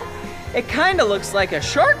 It kind of looks like a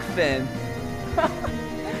shark fin.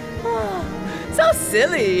 So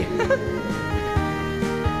silly.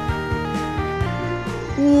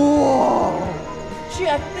 Whoa,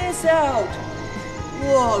 check this out.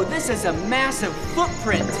 Whoa, this is a massive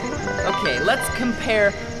footprint. Okay, let's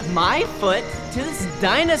compare my foot to this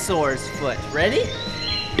dinosaur's foot. Ready?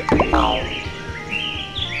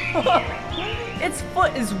 Its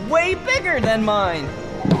foot is way bigger than mine.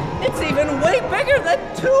 It's even way bigger than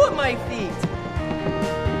 2 of my feet.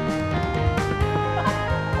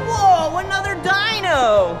 Whoa, another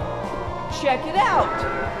dino. Check it out.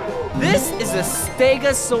 This is a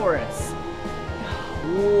Stegosaurus.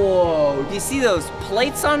 Whoa, do you see those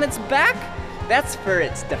plates on its back? That's for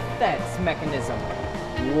its defense mechanism.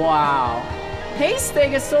 Wow. Hey,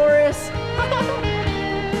 Stegosaurus.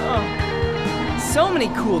 Oh, so many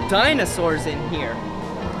cool dinosaurs in here.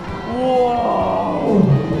 Whoa.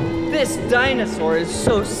 This dinosaur is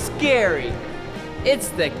so scary. It's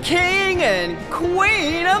the king and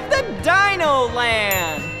queen of the Dino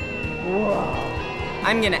Land. Whoa.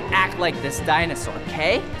 I'm gonna act like this dinosaur,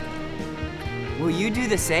 okay? Will you do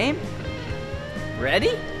the same?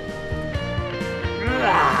 Ready?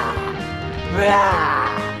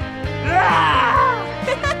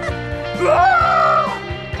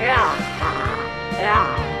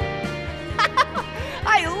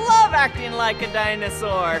 I love acting like a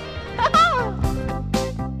dinosaur.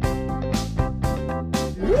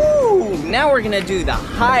 Woo! Now we're gonna do the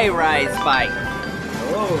high-rise bike.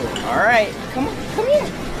 Oh, all right. Come on, come here.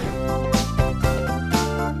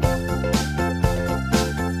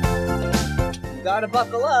 You gotta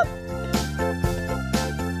buckle up.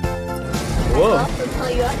 Whoa. I'll also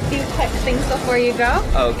tell you a few quick things before you go.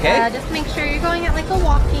 Okay. Just make sure you're going at like a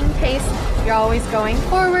walking pace. You're always going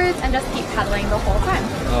forwards and just keep pedaling the whole time.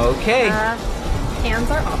 Okay. Hands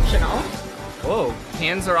are optional. Whoa,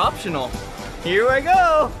 hands are optional. Here I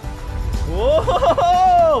go.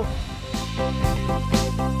 Whoa!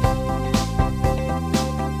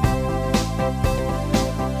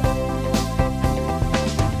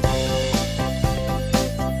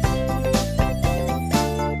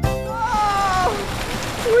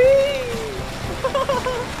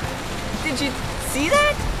 Did you see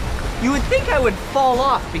that? You would think I would fall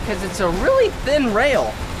off because it's a really thin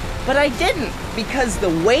rail, but I didn't because the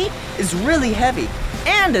weight is really heavy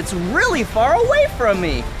and it's really far away from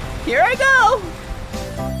me. Here I go.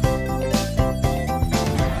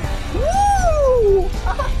 Woo!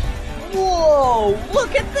 Whoa,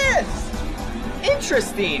 look at this.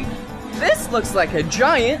 Interesting. This looks like a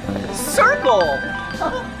giant circle.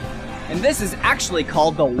 And this is actually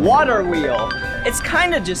called the water wheel. It's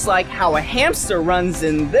kind of just like how a hamster runs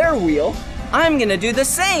in their wheel. I'm gonna do the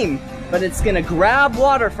same, but it's gonna grab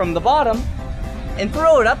water from the bottom and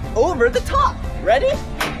throw it up over the top. Ready?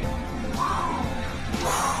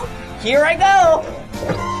 Here I go.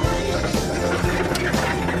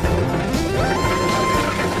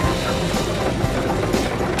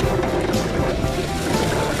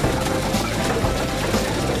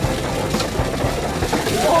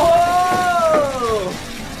 Whoa!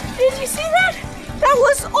 Did you see that? That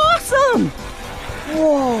was awesome!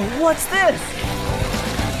 Whoa, what's this?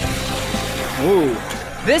 Ooh,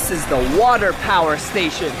 this is the water power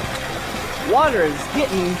station. Water is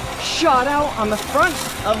getting shot out on the front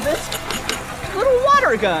of this little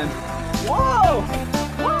water gun. Whoa!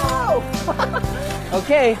 Whoa!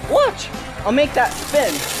 Okay, watch. I'll make that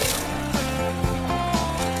spin.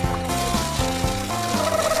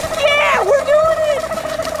 Yeah, we're doing it!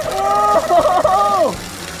 Whoa!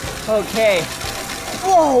 Okay.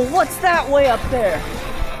 Whoa, what's that way up there?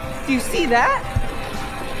 Do you see that?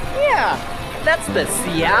 Yeah, that's the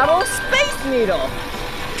Seattle Space Needle.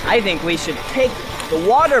 I think we should take the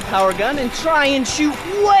water power gun and try and shoot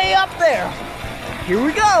way up there. Here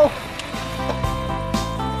we go.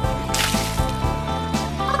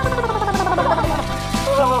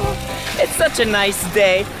 It's such a nice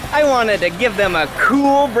day. I wanted to give them a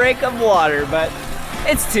cool break of water, but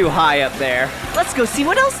it's too high up there. Let's go see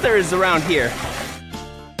what else there is around here.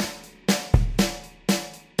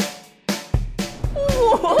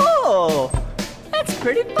 Whoa, that's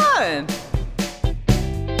pretty fun.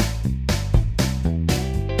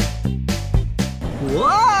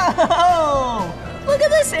 Whoa, look at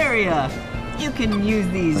this area. You can use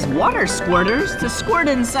these water squirters to squirt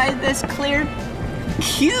inside this clear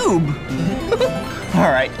cube. All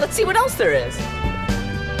right, let's see what else there is.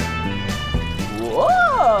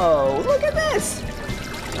 Whoa, look at this.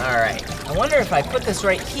 All right, I wonder if I put this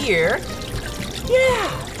right here. Yeah,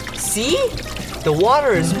 see? The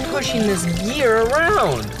water is pushing this gear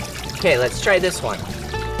around. Okay, let's try this one.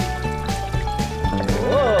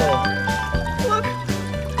 Whoa, look.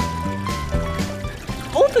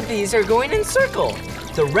 Both of these are going in circle.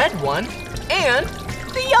 The red one and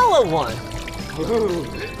the yellow one. Ooh,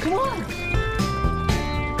 come on.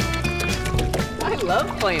 I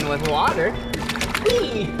love playing with water.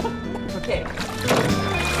 Whee! Okay.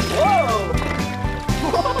 Whoa!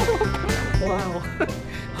 Whoa! Wow.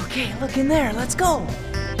 Okay, look in there. Let's go.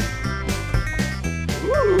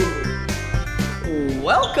 Ooh.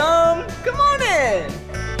 Welcome. Come on in.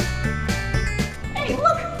 Hey,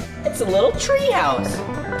 look. It's a little tree house.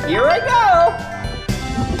 Here I go.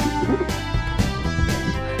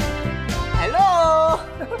 Hello.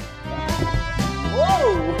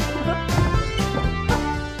 Whoa.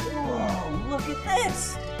 Whoa, look at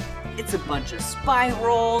this. It's a bunch of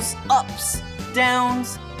spirals, ups,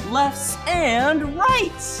 downs, lefts, and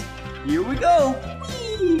rights. Here we go.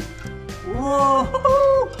 Whee. Whoa.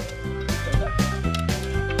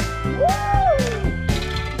 Whoa.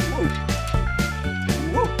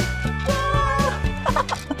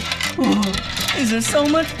 These are so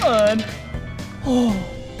much fun. Oh,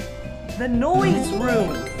 the noise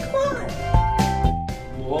room. Come on.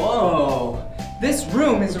 Whoa. This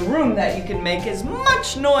room is a room that you can make as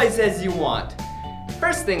much noise as you want.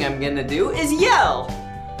 First thing I'm gonna do is yell.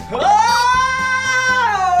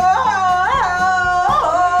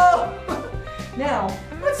 Now,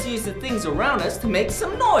 let's use the things around us to make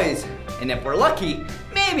some noise. And if we're lucky,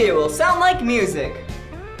 maybe it will sound like music.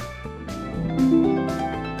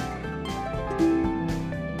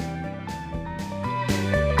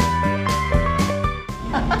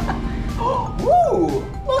 Ooh,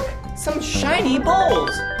 look, some shiny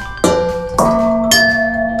bowls.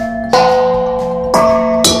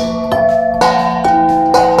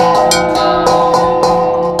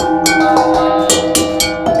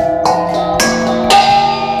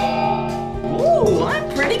 Ooh, I'm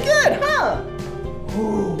pretty good, huh?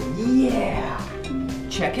 Ooh, yeah.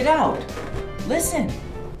 Check it out. Listen.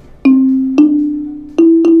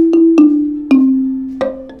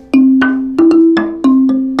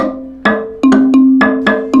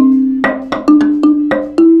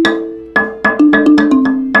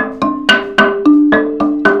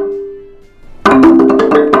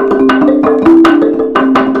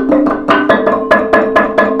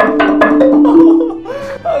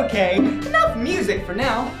 Okay, enough music for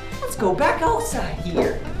now. Let's go back outside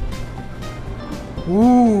here.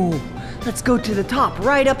 Ooh, let's go to the top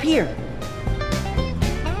right up here.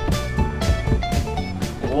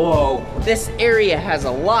 Whoa, this area has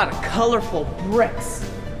a lot of colorful bricks.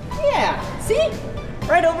 Yeah, see?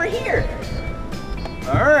 Right over here.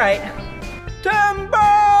 All right. Timber!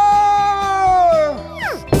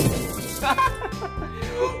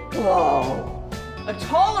 Whoa, a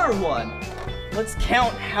taller one. Let's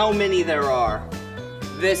count how many there are.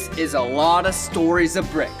 This is a lot of stories of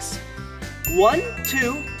bricks. 1,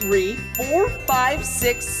 2, 3, 4, 5,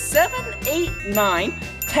 6, 7, 8, 9,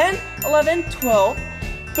 10, 11, 12,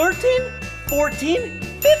 13, 14,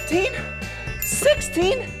 15,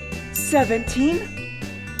 16, 17,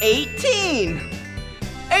 18.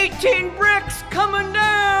 18 bricks coming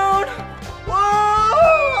down. Whoa!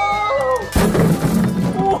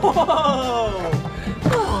 Whoa!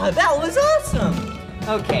 Oh, that was awesome.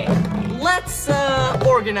 Okay, let's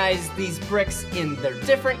organize these bricks in their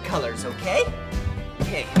different colors, okay?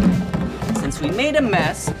 Okay, so since we made a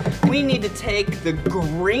mess, we need to take the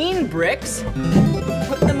green bricks,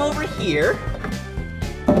 put them over here.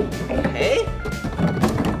 Okay.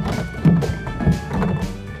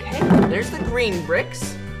 Okay, there's the green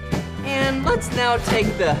bricks. And let's now take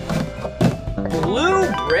the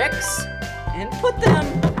blue bricks and put them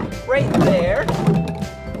right there.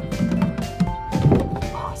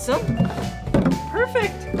 Awesome.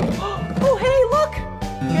 Perfect. Oh, hey, look.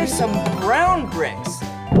 Here's some brown bricks.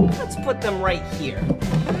 Let's put them right here.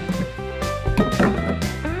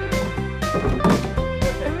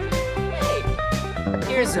 Hey,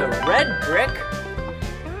 here's a red brick.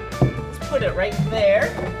 Let's put it right there.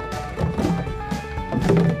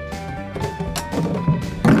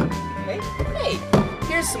 Okay, hey,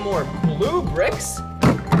 here's some more blue bricks.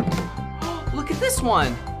 Look at this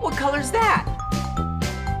one. What color's that?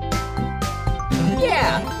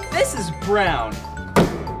 Yeah, this is brown.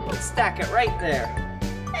 Let's stack it right there.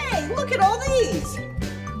 Hey, look at all these.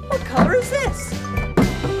 What color is this?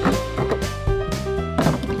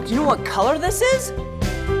 Do you know what color this is?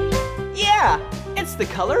 Yeah, it's the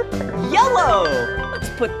color yellow. Let's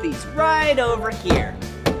put these right over here.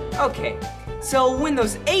 Okay, so when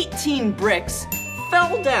those 18 bricks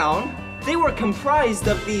fell down, they were comprised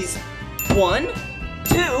of these 1,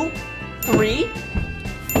 2, 3,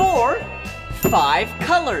 4, 5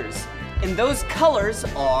 colors. And those colors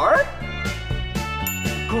are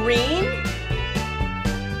green,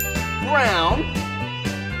 brown,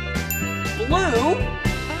 blue,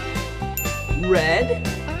 red,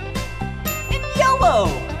 and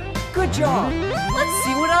yellow. Good job. Let's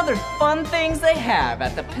see what other fun things they have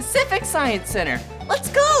at the Pacific Science Center.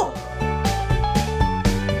 Let's go.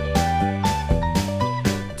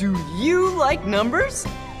 Do you like numbers?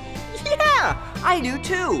 Yeah, I do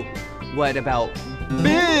too. What about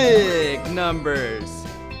big numbers?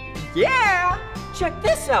 Yeah, check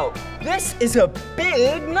this out. This is a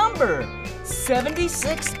big number.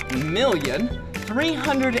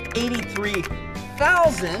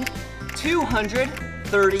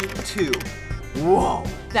 76,383,232. Whoa,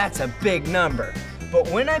 that's a big number. But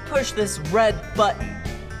when I push this red button,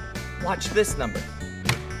 watch this number.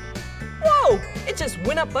 Whoa, it just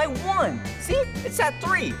went up by 1. See, it's at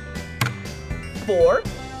 3. 4,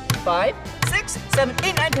 5, 6, 7,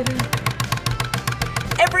 8, 9, 10.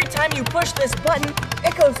 Every time you push this button,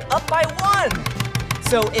 it goes up by 1.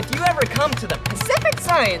 So if you ever come to the Pacific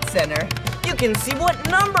Science Center, you can see what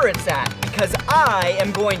number it's at, because I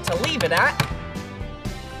am going to leave it at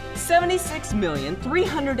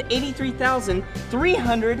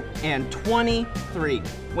 76,383,323.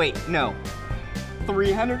 Wait, no.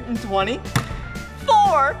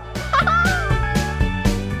 324.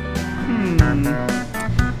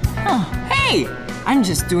 Oh, hey! I'm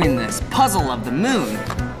just doing this puzzle of the moon.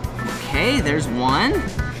 Okay, there's one.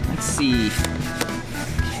 Let's see.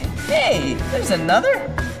 Okay. Hey, there's another.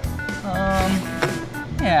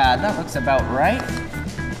 Yeah, that looks about right.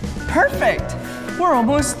 Perfect! We're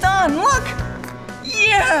almost done, look!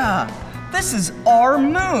 Yeah! This is our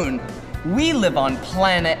moon. We live on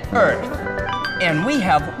planet Earth. And we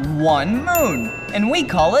have one moon. And we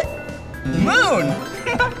call it Moon!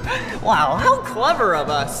 Wow, how clever of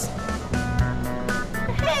us!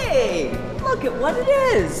 Hey, look at what it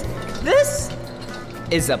is! This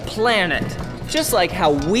is a planet. Just like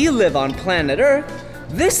how we live on planet Earth,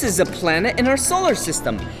 this is a planet in our solar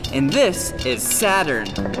system. And this is Saturn.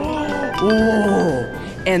 Whoa!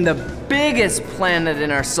 And the biggest planet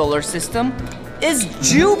in our solar system is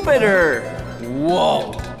Jupiter.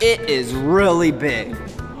 Whoa, it is really big.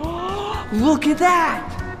 Look at that!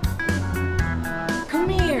 Come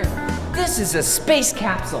here. This is a space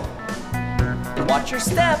capsule. Watch your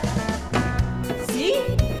step. See?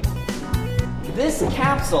 This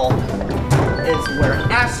capsule is where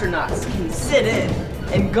astronauts can sit in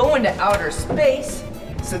and go into outer space,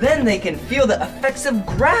 so then they can feel the effects of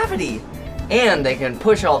gravity. And they can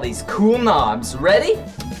push all these cool knobs. Ready?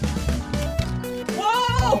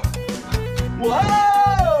 Whoa!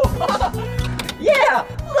 Whoa! Yeah,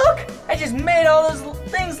 look! I just made all those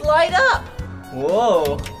things light up.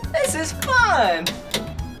 Whoa, this is fun.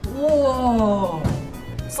 Whoa,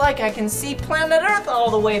 it's like I can see planet Earth all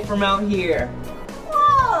the way from out here.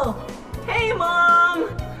 Whoa, hey Mom.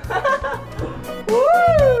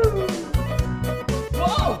 Woo!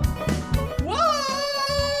 Whoa, whoa!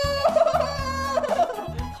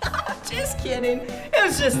 Just kidding, it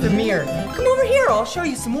was just a mirror. Come over here, I'll show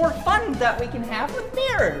you some more fun that we can have with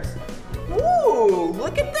mirrors. Ooh,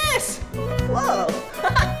 look at this! Whoa!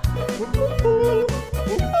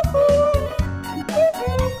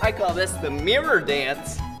 I call this the mirror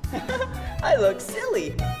dance. I look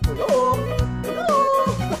silly. Hello. Hello.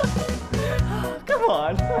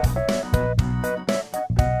 on.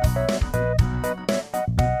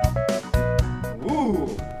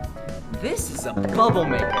 Ooh, this is a bubble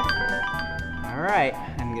maker. All right,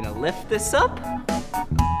 I'm gonna lift this up.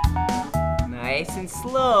 Nice and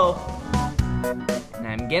slow. And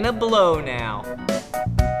I'm gonna blow now.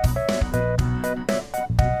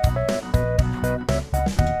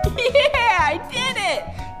 Yeah, I did it!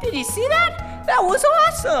 Did you see that? That was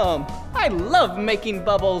awesome! I love making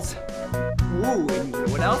bubbles. Ooh, and you know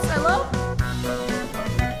what else I love?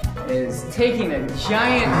 Is taking a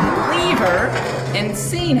giant lever and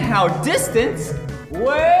seeing how distance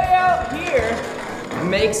way out here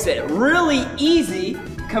makes it really easy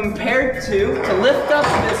compared to lift up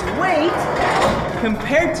this weight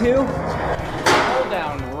compared to hold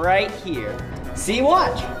down right here. See,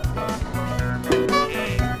 watch.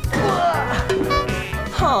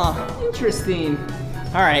 Huh, interesting.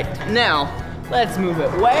 All right, now let's move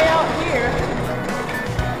it way out here.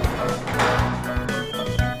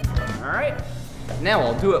 All right, now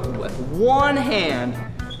I'll do it with one hand.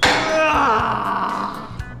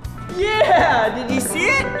 Yeah, did you see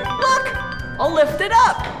it? Look, I'll lift it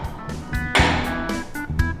up.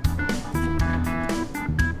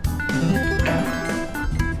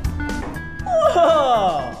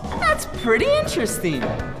 Whoa, that's pretty interesting.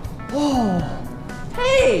 Whoa,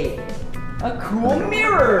 hey, a cool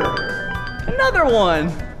mirror. Another one.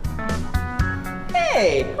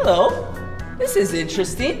 Hey, hello. This is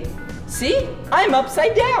interesting. See, I'm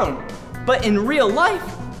upside down, but in real life,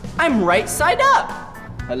 I'm right side up.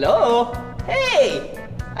 Hello, hey,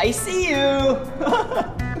 I see you.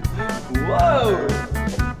 Whoa,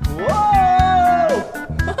 whoa.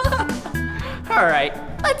 All right,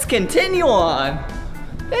 let's continue on.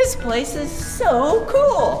 This place is so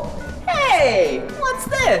cool. Hey, what's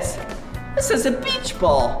this? This is a beach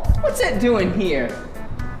ball. What's it doing here?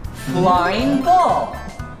 Flying ball.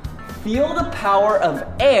 Feel the power of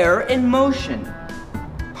air in motion.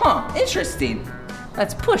 Huh, interesting.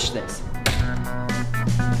 Let's push this.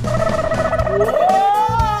 Whoa!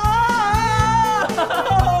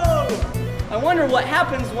 I wonder what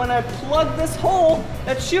happens when I plug this hole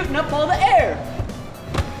that's shooting up all the air.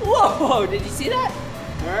 Whoa, did you see that?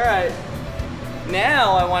 All right.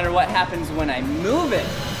 Now I wonder what happens when I move it.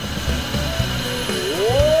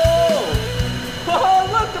 Whoa! Oh,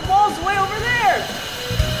 look, the ball's way over there.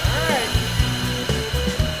 All right.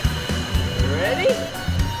 Ready?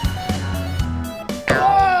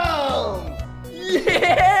 Boom!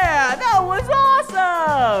 Yeah, that was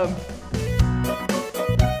awesome!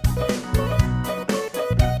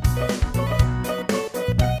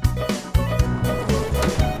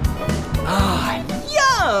 Ah,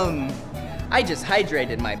 yum! I just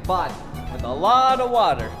hydrated my body with a lot of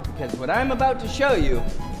water because what I'm about to show you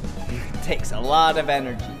takes a lot of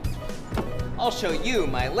energy. I'll show you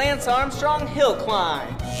my Lance Armstrong hill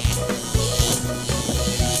climb.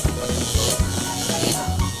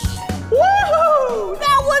 Woohoo!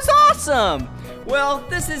 That was awesome! Well,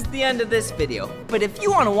 this is the end of this video, but if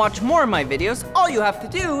you want to watch more of my videos, all you have to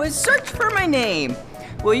do is search for my name.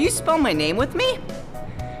 Will you spell my name with me?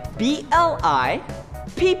 B-L-I-P-P-I.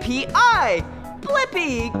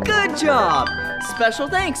 Blippi, good job! Special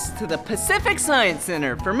thanks to the Pacific Science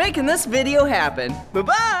Center for making this video happen.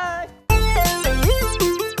 Bye-bye!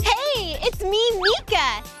 Hey, it's me,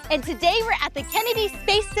 Meekah, and today we're at the Kennedy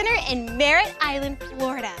Space Center in Merritt Island,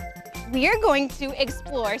 Florida. We are going to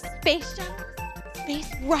explore space shuttles, space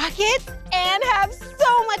rockets, and have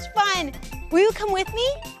so much fun. Will you come with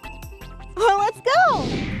me? Well, let's go.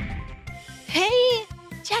 Hey,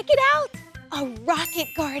 check it out, a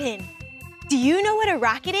rocket garden. Do you know what a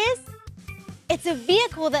rocket is? It's a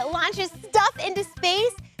vehicle that launches stuff into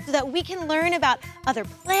space so that we can learn about other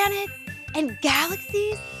planets and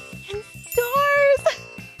galaxies and stars.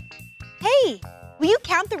 Hey, will you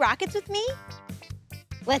count the rockets with me?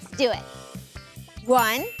 Let's do it.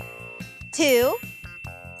 1, 2,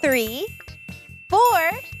 3,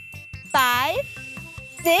 4, 5,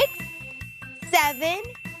 6, 7,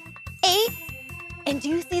 8. And do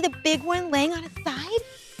you see the big one laying on its side?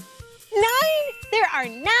 9! There are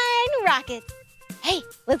 9 rockets. Hey,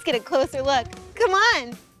 let's get a closer look. Come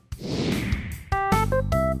on.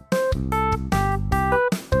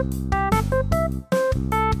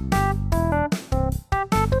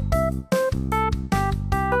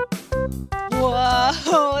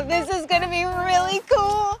 Whoa, this is gonna be really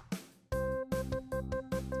cool.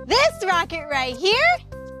 This rocket right here,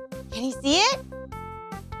 can you see it?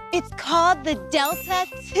 It's called the Delta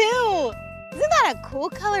II. Isn't that a cool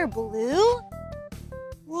color blue?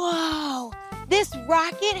 Whoa, this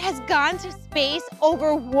rocket has gone to space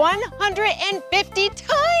over 150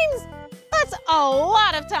 times. That's a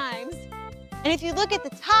lot of times. And if you look at the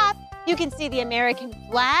top, you can see the American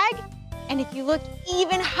flag. And if you look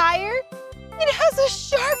even higher, it has a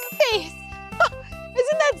shark face.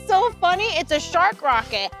 Isn't that so funny? It's a shark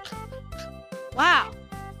rocket. Wow,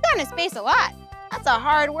 it's gone to space a lot. That's a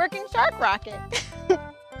hard-working shark rocket.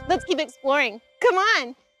 Let's keep exploring. Come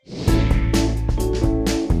on.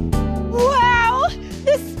 Wow,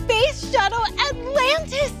 the space shuttle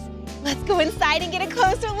Atlantis. Let's go inside and get a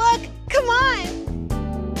closer look. Come on.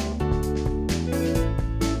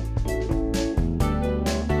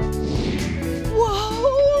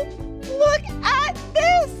 Whoa, look at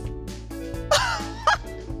this.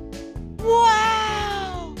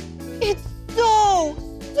 Wow, it's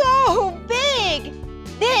so big.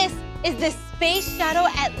 This is the space shuttle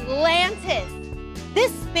Atlantis.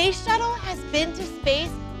 This space shuttle has been to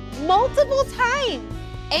space multiple times,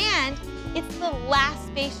 and it's the last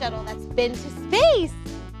space shuttle that's been to space.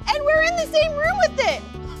 And we're in the same room with it.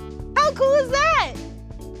 How cool is that?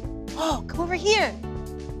 Oh, come over here.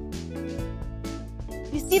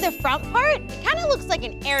 You see the front part? It kind of looks like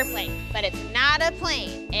an airplane, but it's not a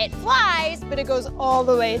plane. It flies, but it goes all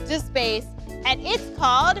the way to space, and it's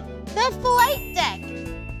called the flight deck.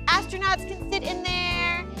 Astronauts can sit in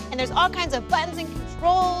there, and there's all kinds of buttons and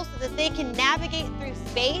controls so that they can navigate through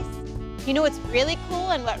space. You know what's really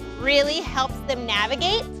cool and what really helps them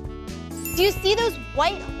navigate? Do you see those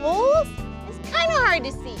white holes? It's kind of hard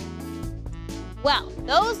to see. Well,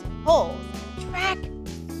 those holes track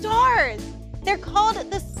stars. They're called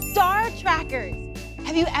the star trackers.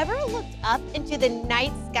 Have you ever looked up into the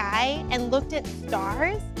night sky and looked at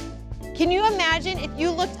stars? Can you imagine if you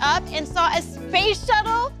looked up and saw a space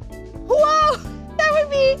shuttle? Whoa, that would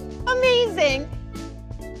be amazing.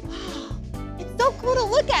 It's so cool to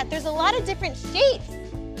look at. There's a lot of different shapes.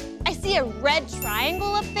 I see a red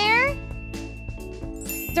triangle up there,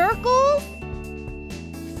 circles,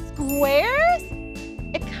 squares.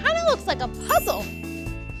 It kind of looks like a puzzle.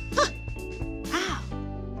 Wow,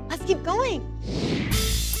 let's keep going.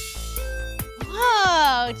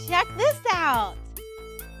 Whoa, check this out.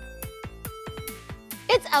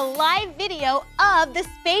 It's a live video of the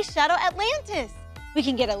space shuttle Atlantis. We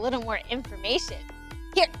can get a little more information.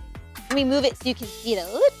 Here, let me move it so you can see it a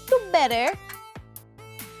little better.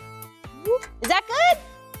 Is that good?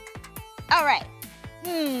 All right.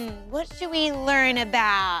 What should we learn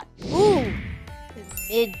about? Ooh, the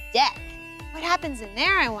mid-deck. What happens in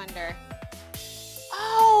there, I wonder?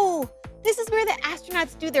 Oh, this is where the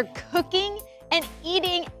astronauts do their cooking and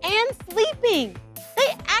eating and sleeping.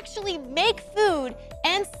 They actually make food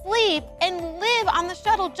and sleep and live on the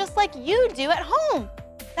shuttle just like you do at home.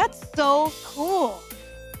 That's so cool.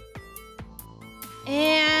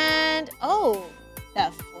 And, oh,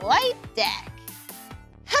 the flight deck.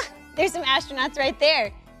 Ha, there's some astronauts right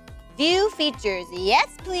there. View features, yes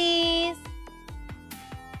please.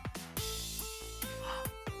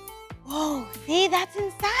 Whoa, see, that's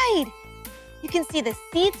inside. You can see the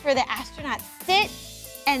seats where the astronauts sit,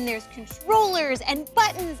 and there's controllers and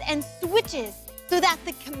buttons and switches so that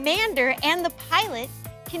the commander and the pilot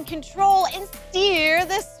can control and steer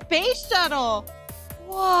the space shuttle.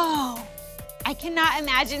 Whoa, I cannot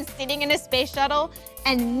imagine sitting in a space shuttle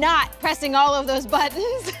and not pressing all of those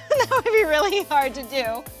buttons. That would be really hard to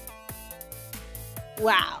do.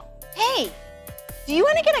 Wow, hey, do you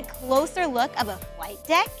want to get a closer look of a flight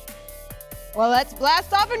deck? Well, let's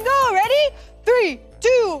blast off and go. Ready? 3,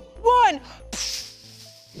 2, 1.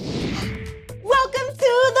 Welcome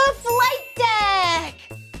to the flight deck.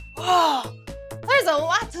 Whoa, there's a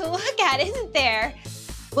lot to look at, isn't there?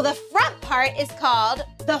 Well, the front part is called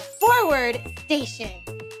the forward station,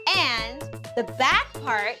 and the back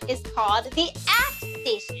part is called the aft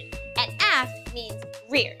station, and aft means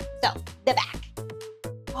rear, so the back.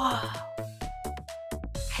 Whoa.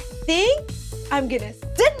 I think I'm gonna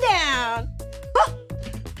sit down.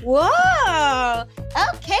 Whoa!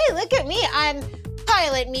 Okay, look at me. I'm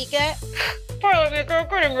Pilot Meekah. Pilot Meekah,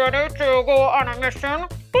 getting ready to go on a mission.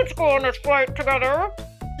 Let's go on this flight together.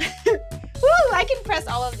 Woo, I can press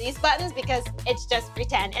all of these buttons because it's just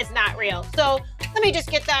pretend. It's not real. So let me just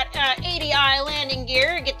get that 80i landing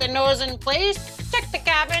gear, get the nose in place, check the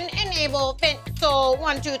cabin, enable, vent, so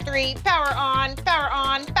 1, 2, 3, power on, power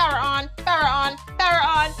on, power on, power on, power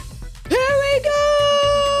on. Here we go!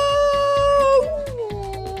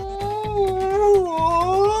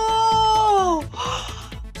 Whoa!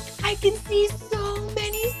 I can see so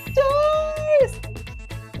many stars!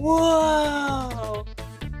 Whoa!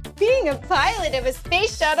 Being a pilot of a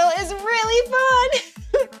space shuttle is really fun!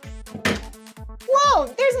 Whoa,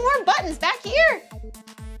 there's more buttons back here!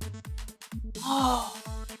 Oh!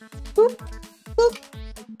 Boop, boop,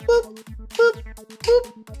 boop, boop, boop,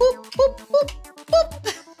 boop, boop, boop,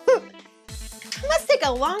 boop. It must take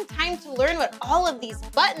a long time to learn what all of these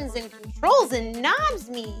buttons and controls and knobs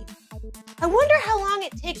mean. I wonder how long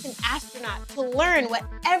it takes an astronaut to learn what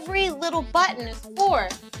every little button is for.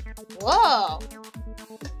 Whoa.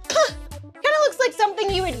 Kind of looks like something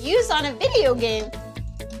you would use on a video game.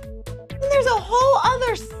 And there's a whole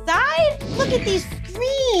other side. Look at these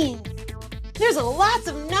screens. There's lots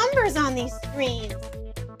of numbers on these screens.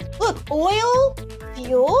 Look, oil,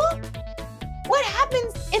 fuel. What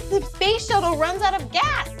happens if the space shuttle runs out of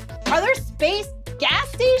gas? Are there space gas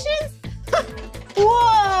stations?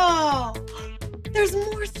 Whoa! There's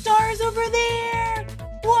more stars over there.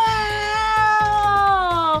 Wow!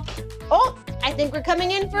 Oh, I think we're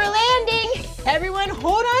coming in for a landing. Everyone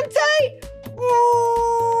hold on tight.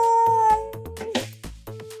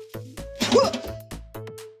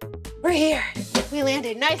 We're here. We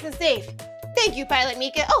landed nice and safe. Thank you, Pilot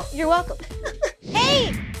Meekah. Oh, you're welcome.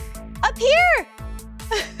 Hey, up here.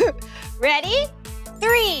 Ready?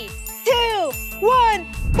 3, 2, 1,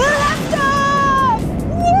 blast off!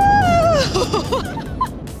 Woo!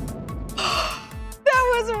 That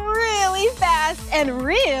was really fast and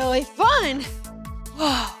really fun.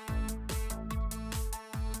 Whoa.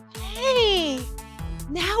 Hey,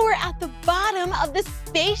 now we're at the bottom of the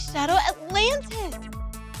Space Shuttle Atlantis.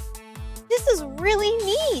 This is really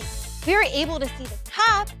neat. We were able to see the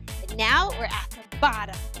top, and now we're at the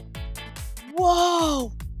bottom.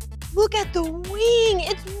 Whoa, look at the wing.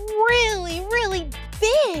 It's really, really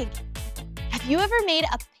big. Have you ever made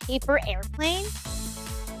a paper airplane?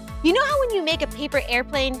 You know how when you make a paper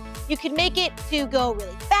airplane, you can make it to go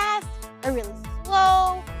really fast, or really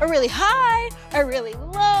slow, or really high, or really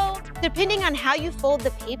low, depending on how you fold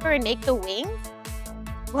the paper and make the wings?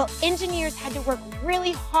 Well, engineers had to work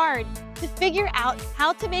really hard to figure out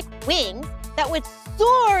how to make wings that would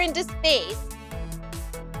soar into space.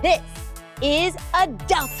 This is a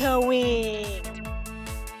delta wing.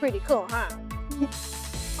 Pretty cool, huh?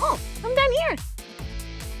 Oh, come down here.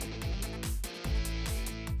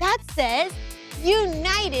 That says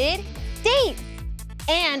United States.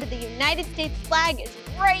 And the United States flag is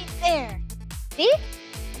right there. See?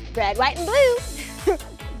 Red, white, and blue.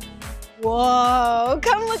 Whoa,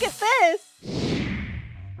 come look at this.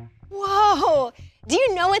 Whoa, do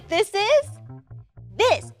you know what this is?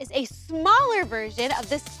 This is a smaller version of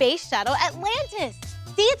the Space Shuttle Atlantis.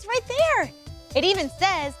 See, it's right there. It even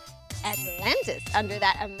says Atlantis under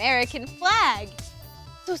that American flag.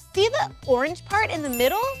 So see the orange part in the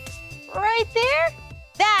middle? Right there?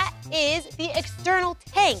 That is the external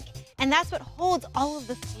tank. And that's what holds all of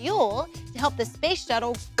the fuel to help the space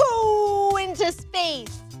shuttle go into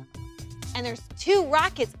space. And there's 2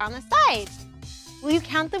 rockets on the side. Will you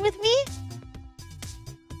count them with me?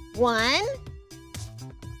 1,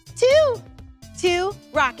 2. 2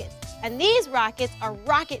 rockets. And these rockets are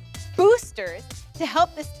rocket boosters to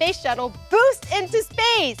help the space shuttle boost into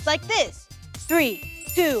space, like this. 3,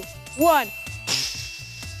 2, 1.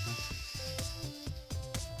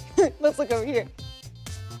 Let's look over here.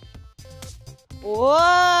 Whoa!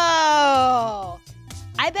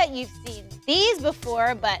 I bet you've seen these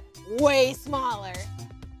before, but way smaller.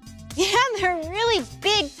 Yeah, they're really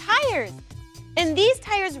big tires. And these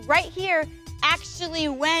tires right here actually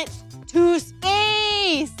went to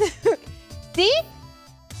space. See?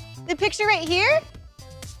 The picture right here?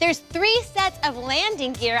 There's 3 sets of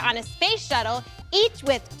landing gear on a space shuttle, each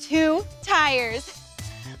with 2 tires.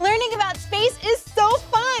 Learning about space is so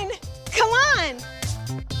fun. Come on.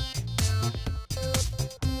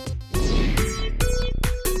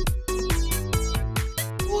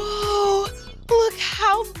 Whoa, look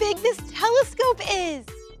how big this telescope is.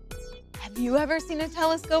 Have you ever seen a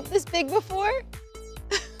telescope this big before?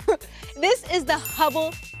 This is the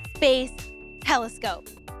Hubble Space Telescope.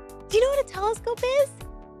 Do you know what a telescope is?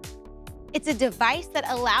 It's a device that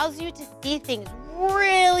allows you to see things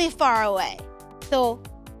really far away. So,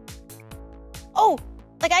 oh,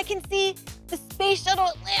 like I can see the Space Shuttle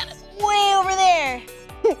Atlantis way over there.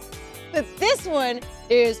 But this one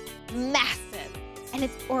is massive, and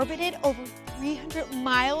it's orbited over 300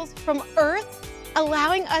 miles from Earth,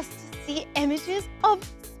 allowing us to see images of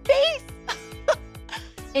space.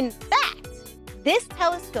 In fact, this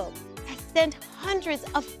telescope has sent hundreds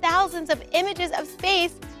of thousands of images of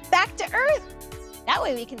space back to Earth. That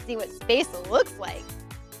way we can see what space looks like.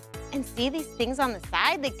 And see these things on the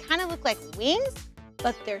side? They kind of look like wings,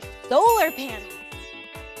 but they're solar panels.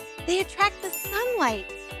 They attract the sunlight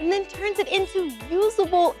and then turns it into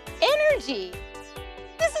usable energy.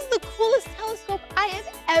 This is the coolest telescope I have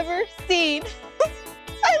ever seen.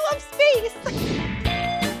 I love space.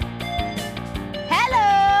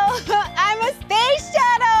 Hello!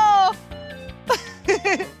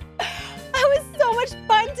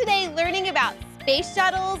 space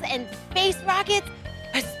shuttles and space rockets,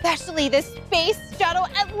 especially the space shuttle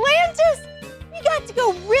Atlantis. We got to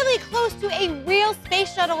go really close to a real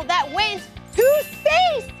space shuttle that went to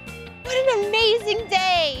space. What an amazing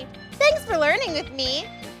day. Thanks for learning with me.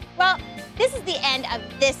 Well, this is the end of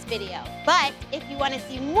this video, but if you want to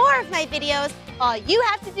see more of my videos, all you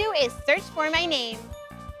have to do is search for my name.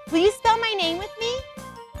 Will you spell my name with me?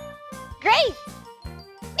 Great!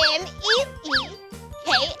 M-E-E-K-A-H,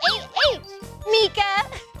 Meekah.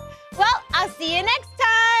 Well, I'll see you next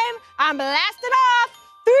time. I'm blasting off.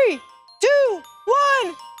 3, 2,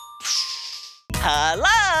 1.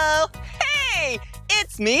 Hello! Hey,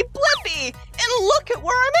 it's me, Blippi, and look at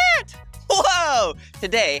where I'm at. Whoa!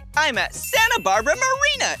 Today, I'm at Santa Barbara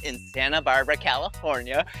Marina in Santa Barbara,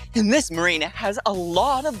 California, and this marina has a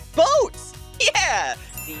lot of boats. Yeah!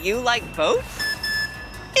 Do you like boats?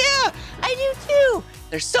 Yeah, I do too.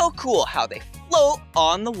 They're so cool how they float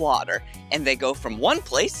on the water, and they go from one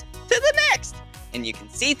place to the next, and you can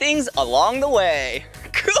see things along the way.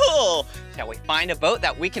 Cool! Shall we find a boat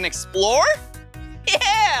that we can explore?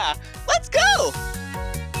 Yeah! Let's go!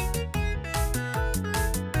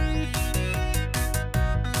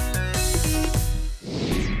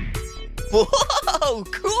 Whoa,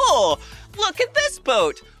 cool! Look at this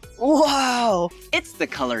boat. Whoa, it's the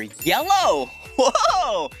color yellow.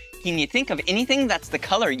 Whoa, can you think of anything that's the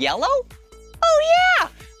color yellow? Oh yeah,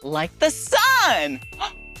 like the sun.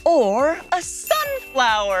 Or a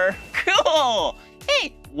sunflower. Cool.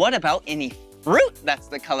 Hey, what about any fruit that's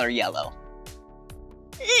the color yellow?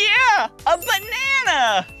 Yeah, a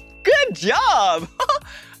banana. Good job.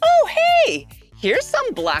 Oh, hey. Here's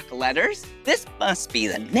some black letters. This must be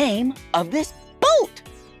the name of this boat.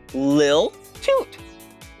 Lil Toot.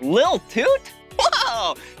 Lil Toot?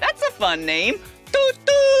 Whoa, that's a fun name. Toot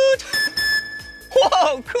Toot.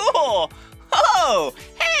 Whoa, cool. Oh,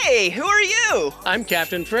 hey, who are you? I'm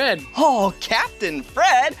Captain Fred. Oh, Captain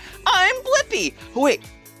Fred? I'm Blippi. Wait,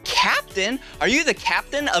 Captain? Are you the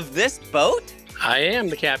captain of this boat? I am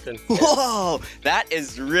the captain. Whoa, that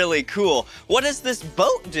is really cool. What does this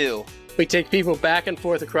boat do? We take people back and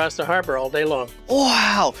forth across the harbor all day long.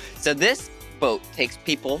 Wow, so this boat takes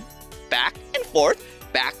people back and forth,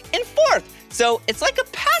 back and forth. So it's like a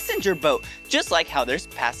passenger boat, just like how there's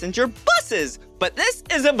passenger buses, but this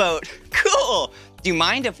is a boat. Cool. Do you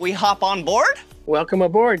mind if we hop on board? Welcome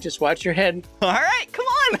aboard, just watch your head. All right, come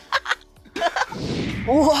on.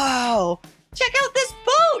 Whoa, check out this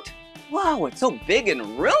boat. Wow, it's so big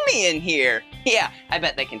and roomy in here. Yeah, I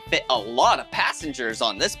bet they can fit a lot of passengers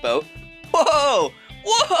on this boat. Whoa,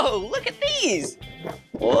 whoa, look at these.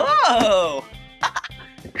 Whoa,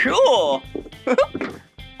 cool.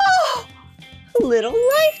 Oh, a little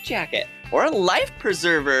life jacket or a life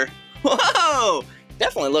preserver. Whoa,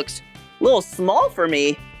 definitely looks a little small for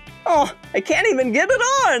me. Oh, I can't even get it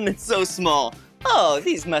on, it's so small. Oh,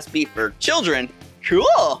 these must be for children. Cool.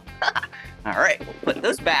 All right, we'll put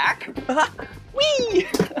those back. Whee!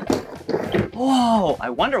 Whoa, I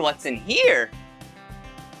wonder what's in here.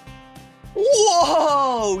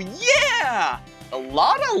 Whoa, yeah! A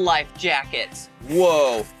lot of life jackets.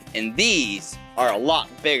 Whoa, and these are a lot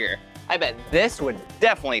bigger. I bet this would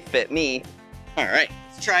definitely fit me. All right,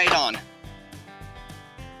 let's try it on.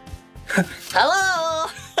 Hello!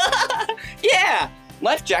 Yeah,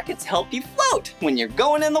 life jackets help you float when you're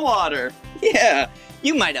going in the water. Yeah,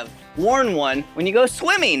 you might have worn one when you go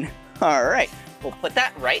swimming. All right, we'll put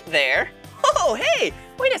that right there. Oh, hey,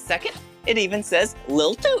 wait a second. It even says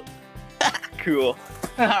Lil Toot. Cool.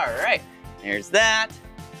 All right, there's that.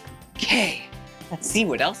 Okay, let's see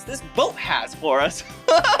what else this boat has for us.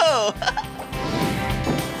 Whoa!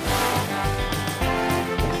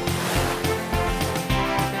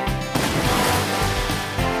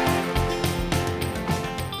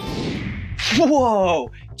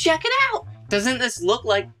 Whoa, check it out. Doesn't this look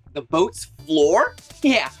like the boat's floor?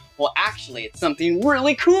 Yeah, well, actually, it's something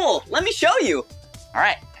really cool. Let me show you. All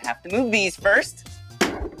right, I have to move these first.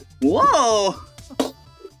 Whoa.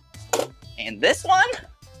 And this one.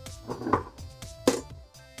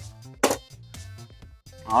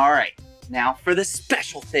 All right, now for the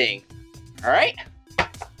special thing. All right.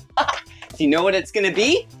 Do you know what it's gonna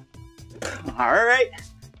be? All right,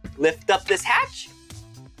 lift up this hatch.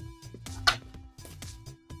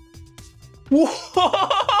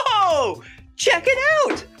 Whoa! Check it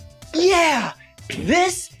out! Yeah,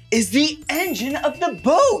 this is the engine of the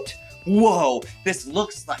boat. Whoa, this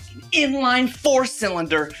looks like an inline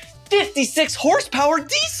 4-cylinder, 56 horsepower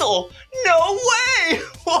diesel. No way!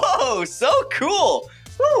 Whoa, so cool.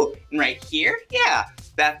 Woo, and right here, yeah,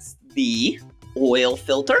 that's the oil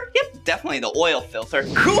filter. Yep, definitely the oil filter.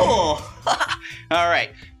 Cool. All right,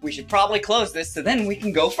 we should probably close this so then we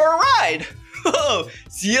can go for a ride. Whoa,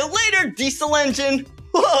 see you later, diesel engine.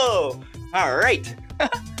 Whoa, all right.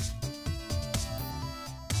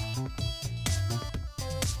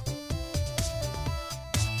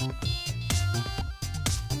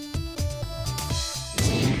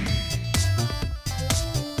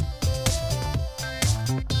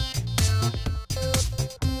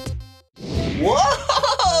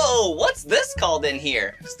 Whoa! What's this called in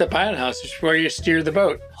here? It's the pilot house. It's where you steer the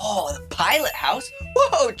boat. Oh, the pilot house?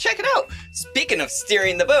 Whoa, check it out. Speaking of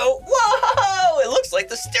steering the boat, whoa, it looks like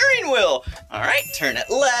the steering wheel. All right, turn it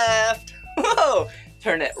left. Whoa,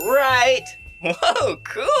 turn it right. Whoa,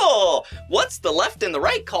 cool. What's the left and the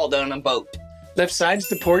right called on a boat? Left side's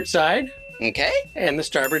the port side. Okay. And the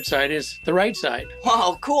starboard side is the right side.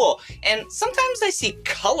 Wow, cool. And sometimes I see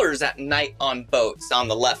colors at night on boats on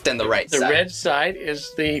the left and the right side. The red side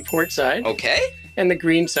is the port side. Okay. And the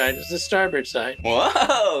green side is the starboard side.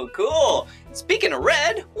 Whoa, cool. Speaking of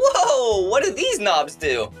red, whoa, what do these knobs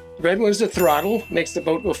do? The red one's the throttle, makes the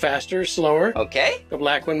boat go faster, slower. Okay. The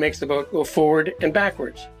black one makes the boat go forward and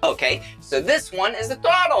backwards. Okay, so this one is the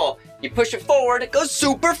throttle. You push it forward, it goes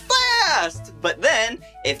super fast. But then,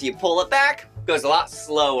 if you pull it back, it goes a lot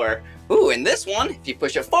slower. Ooh, and this one, if you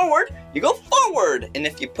push it forward, you go forward. And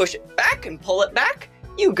if you push it back and pull it back,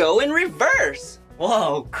 you go in reverse.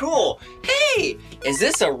 Whoa, cool. Hey, is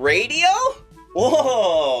this a radio?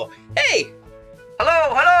 Whoa, hey.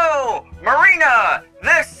 Hello, Marina.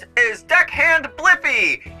 This is Deckhand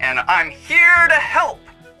Blippi, and I'm here to help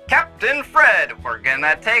Captain Fred. We're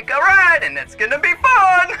gonna take a ride, and it's gonna be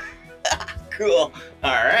fun. Cool.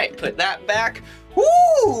 All right, put that back.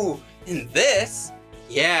 Woo! And this,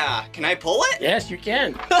 yeah. Can I pull it? Yes, you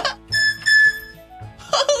can.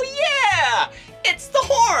 Oh yeah! It's the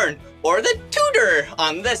horn, or the tooter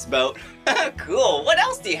on this boat. Cool. What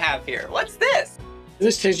else do you have here? What's this?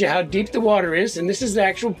 This tells you how deep the water is, and this is the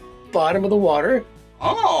actual bottom of the water.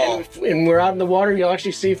 Oh. And when we're out in the water, you'll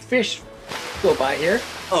actually see fish go by here.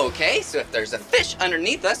 Okay, so if there's a fish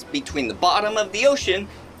underneath us between the bottom of the ocean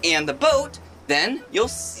and the boat, then you'll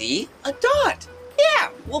see a dot. Yeah,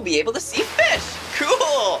 we'll be able to see fish.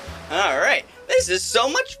 Cool. All right, this is so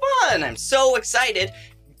much fun. I'm so excited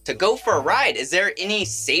to go for a ride. Is there any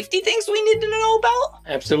safety things we need to know about?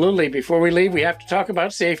 Absolutely. Before we leave, we have to talk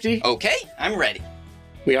about safety. Okay, I'm ready.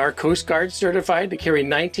 We are Coast Guard certified to carry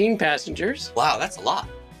 19 passengers. Wow, that's a lot.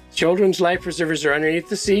 Children's life preservers are underneath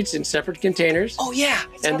the seats in separate containers. Oh yeah.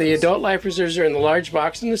 And the adult life preservers are in the large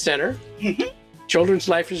box in the center. Children's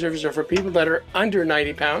life preservers are for people that are under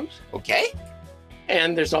 90 pounds. Okay.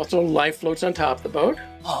 And there's also life floats on top of the boat.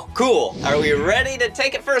 Oh, cool. Are we ready to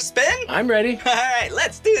take it for a spin? I'm ready. All right,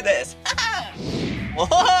 let's do this.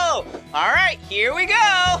 Whoa! All right, here we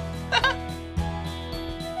go.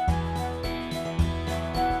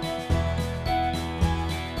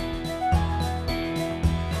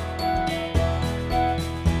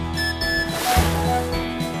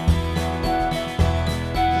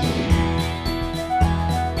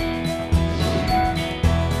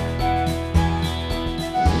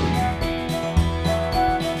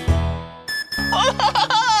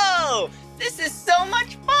 Whoa! This is so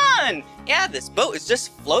much fun! Yeah, this boat is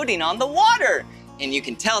just floating on the water. And you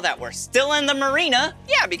can tell that we're still in the marina,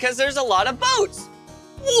 yeah, because there's a lot of boats.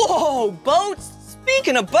 Whoa, boats!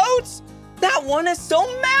 Speaking of boats, that one is so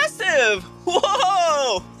massive!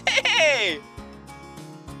 Whoa! Hey!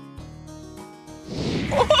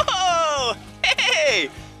 Whoa! Hey!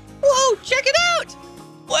 Whoa, check it out!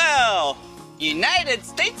 Wow! United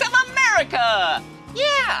States of America!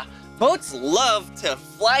 Yeah! Boats love to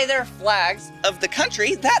fly their flags of the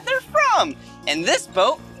country that they're from. And this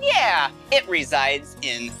boat, yeah, it resides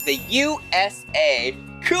in the USA.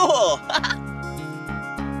 Cool.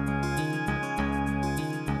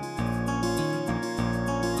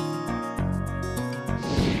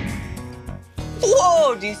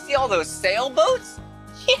 Whoa, do you see all those sailboats?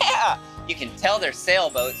 Yeah, you can tell they're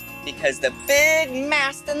sailboats because the big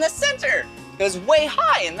mast in the center goes way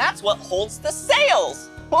high, and that's what holds the sails.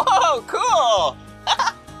 Whoa, cool!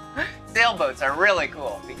 Sailboats are really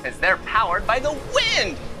cool because they're powered by the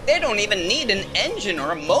wind. They don't even need an engine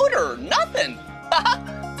or a motor or nothing.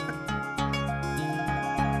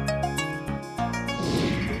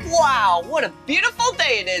 Wow, what a beautiful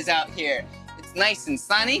day it is out here. It's nice and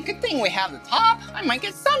sunny. Good thing we have the top. I might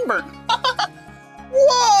get sunburned.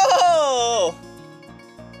 Whoa!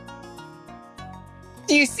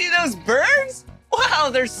 Do you see those birds? Wow,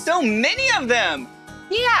 there's so many of them.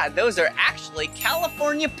 Yeah, those are actually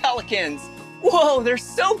California pelicans. Whoa, they're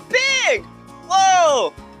so big.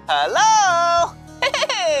 Whoa, hello.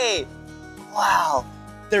 Hey, wow,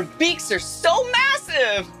 Their beaks are so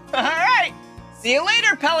massive. All right, see you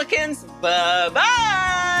later, pelicans.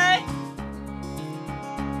 Bye-bye.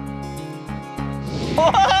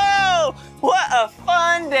 Whoa, what a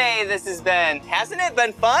fun day this has been. Hasn't it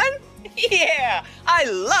been fun? Yeah, I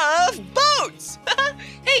love boats.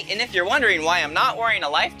 Hey, and if you're wondering why I'm not wearing a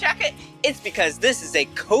life jacket, it's because this is a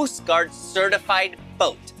Coast Guard certified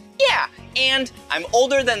boat. Yeah, and I'm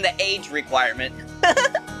older than the age requirement.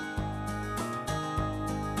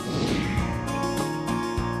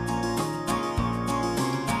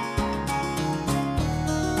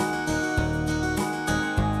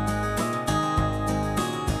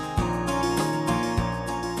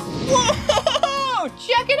 Whoa,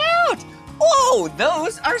 check it out. Whoa,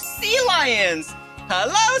 those are sea lions.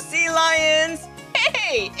 Hello, sea lions.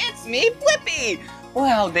 Hey, it's me, Blippi.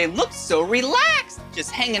 Wow, they look so relaxed,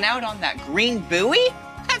 just hanging out on that green buoy.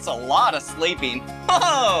 That's a lot of sleeping.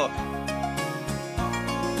 Whoa.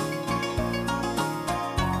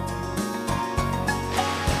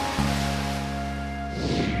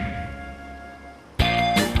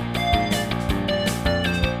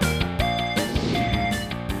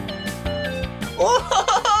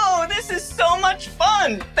 Whoa, this is so much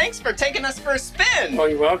fun. Thanks for taking us for a spin. Oh,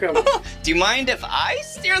 you're welcome. Do you mind if I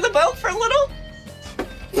steer the boat for a little?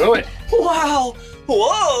 Do it. Wow,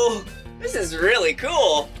 whoa, this is really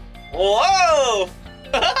cool. Whoa.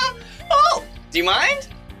 Oh, do you mind?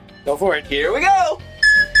 Go for it. Here we go.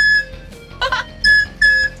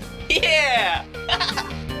 Yeah.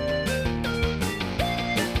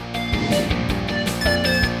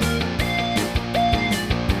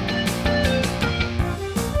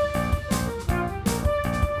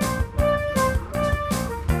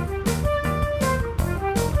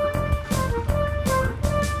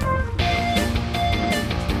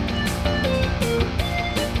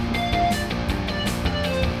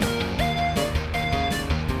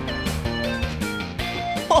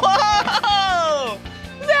 Whoa!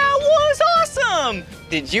 That was awesome!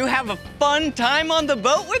 Did you have a fun time on the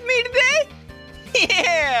boat with me today?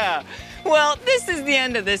 Yeah! Well, this is the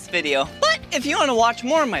end of this video, but if you want to watch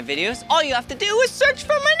more of my videos, all you have to do is search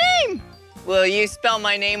for my name. Will you spell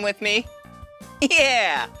my name with me?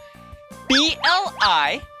 Yeah!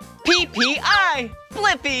 B-L-I-P-P-I.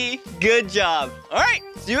 Blippi. Good job. All right,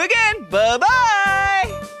 see you again.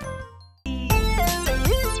 Bye-bye.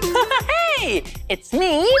 Hey, it's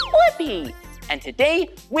me, Blippi. And today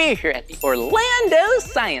we're here at the Orlando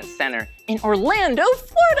Science Center in Orlando,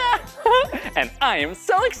 Florida. And I am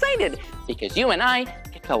so excited because you and I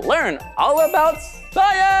get to learn all about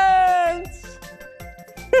science.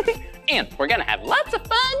 And we're gonna have lots of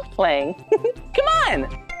fun playing. Come on.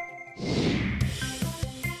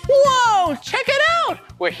 Whoa, check it out.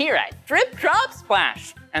 We're here at Drip Drop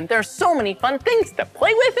Splash. And there's so many fun things to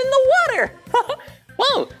play with in the water.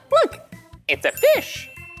 Whoa, look, it's a fish.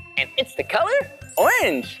 And it's the color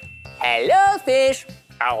orange. Hello, fish.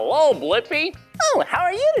 Hello, Blippi. Oh, how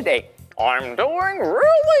are you today? I'm doing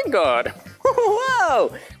really good.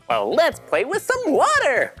 Whoa, well, let's play with some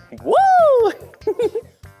water. Woo!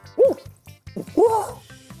 Whoa, whoa,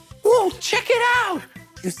 whoa, check it out.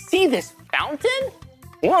 You see this fountain?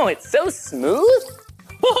 Whoa, it's so smooth.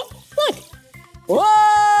 Look,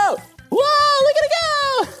 whoa, whoa, look at it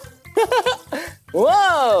go.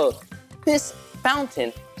 Whoa, this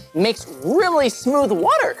fountain makes really smooth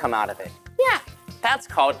water come out of it. Yeah, that's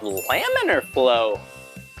called laminar flow.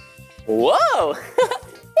 Whoa,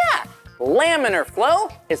 yeah, laminar flow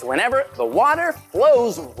is whenever the water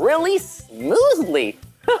flows really smoothly.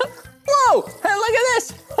 Whoa, hey, look at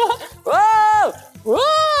this. Whoa,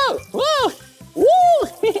 whoa, whoa, woo.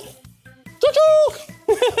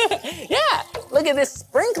 Yeah, look at this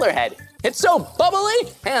sprinkler head. It's so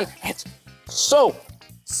bubbly and it's so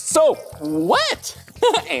wet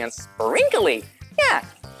and sprinkly. Yeah,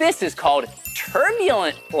 this is called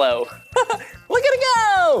turbulent flow. Look at it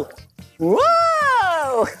go.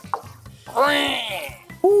 Whoa.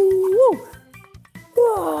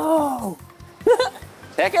 Whoa.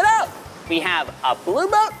 Check it out. We have a blue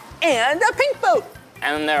boat and a pink boat,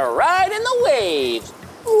 and they're riding the waves.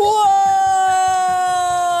 Whoa!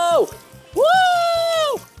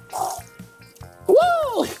 Whoa!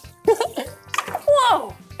 Whoa!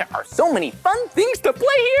 Whoa! There are so many fun things to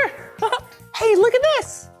play here. Hey, look at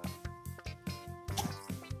this.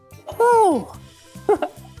 Oh!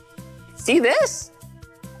 See this?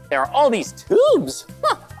 There are all these tubes.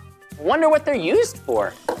 Huh. Wonder what they're used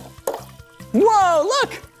for. Whoa,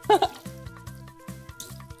 look!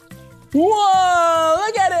 Whoa,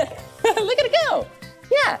 look at it! Look at it go!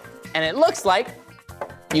 Yeah, and it looks like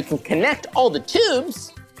you can connect all the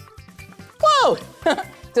tubes, whoa,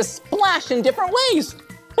 to splash in different ways.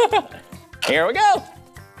 Here we go.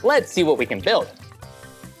 Let's see what we can build.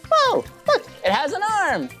 Whoa, look, it has an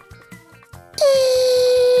arm.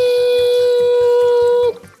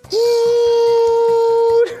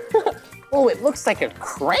 Oh, it looks like a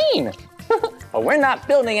crane. But we're not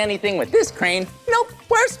building anything with this crane. Nope,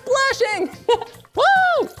 we're splashing.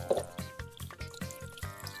 Woo!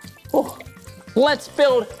 Oh, let's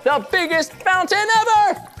build the biggest fountain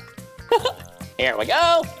ever. Here we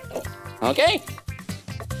go. Okay.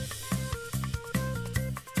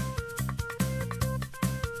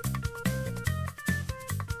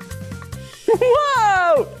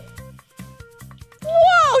 Whoa!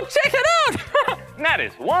 Whoa, check it out! That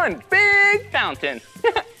is one big fountain.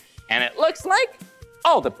 And it looks like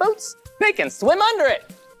all the boats, they can swim under it.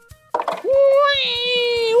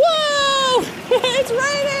 Whee! Whoa! It's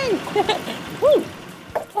raining! Woo!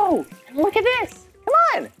 Oh, and look at this. Come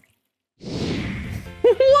on.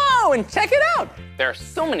 Whoa, and check it out. There are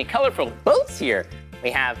so many colorful boats here.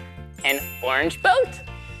 We have an orange boat,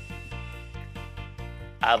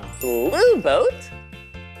 a blue boat,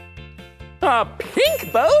 a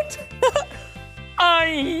pink boat,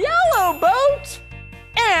 a yellow boat,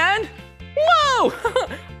 and, whoa,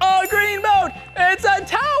 a green boat. It's a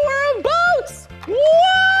tower of boats.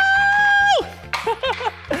 Whoa!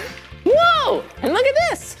 Whoa, and look at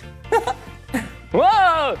this.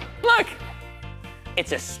 Whoa, look.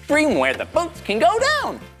 It's a stream where the boats can go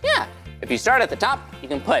down. Yeah, if you start at the top, you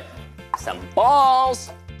can put some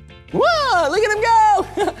balls. Whoa, look at them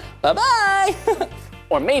go. Bye-bye.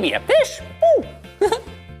 Or maybe a fish. Woo.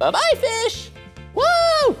 Bye-bye, fish.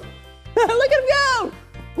 Whoa, look at them go.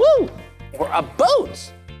 Woo, or a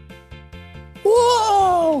boat.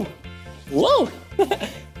 Whoa, whoa,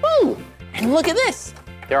 whoa. And look at this.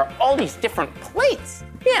 There are all these different plates.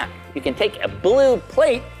 Yeah, you can take a blue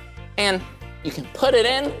plate and you can put it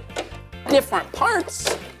in different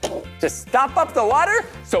parts to stop up the water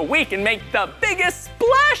so we can make the biggest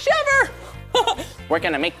splash ever. We're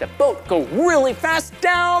gonna make the boat go really fast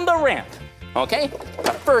down the ramp, okay?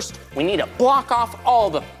 But first, we need to block off all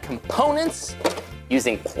the components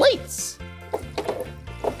using plates.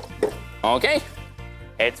 Okay,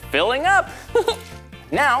 it's filling up.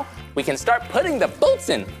 Now, we can start putting the boats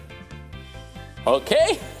in.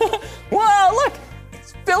 Okay, whoa, look,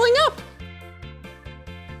 it's filling up.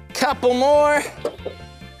 Couple more.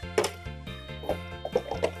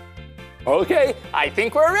 Okay, I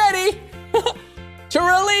think we're ready to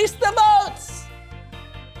release the boats.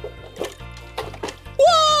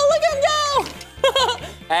 Whoa, look at them go.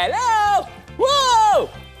 Hello, whoa.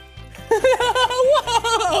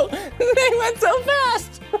 Whoa, they went so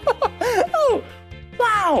fast. Oh,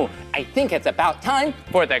 wow, I think it's about time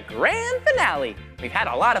for the grand finale. We've had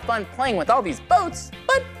a lot of fun playing with all these boats,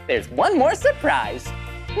 but there's one more surprise.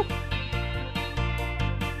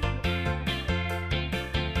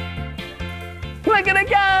 Look at it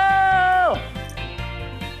go!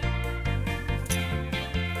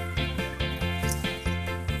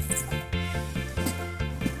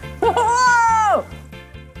 Whoa!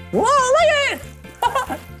 Whoa, look at it!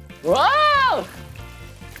 Whoa!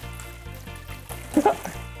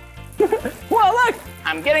 Whoa, look!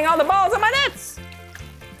 I'm getting all the balls on my nets!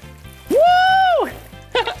 Woo!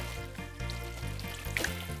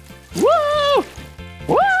 Woo!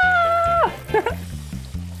 Woo!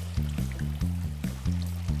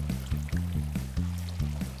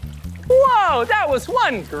 Whoa, that was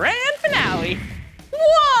one grand finale.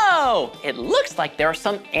 Whoa, it looks like there are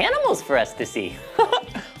some animals for us to see.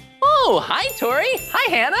 Oh, hi, Tori.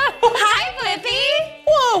 Hi, Hannah. Hi, Blippi.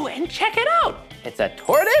 Whoa, and check it out. It's a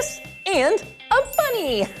tortoise and a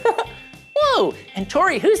bunny. Whoa, and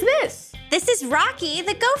Tori, who's this? This is Rocky,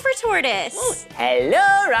 the gopher tortoise. Oh,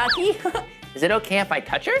 hello, Rocky. Is it okay if I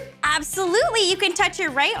touch her? Absolutely, you can touch her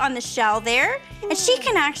right on the shell there. And she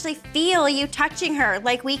can actually feel you touching her,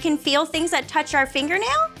 like we can feel things that touch our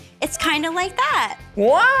fingernail. It's kind of like that.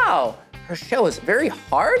 Wow, her shell is very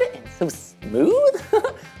hard and so smooth.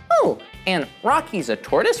 Oh, and Rocky's a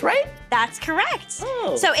tortoise, right? That's correct.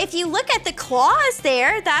 Oh. So if you look at the claws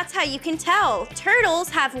there, that's how you can tell. Turtles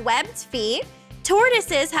have webbed feet.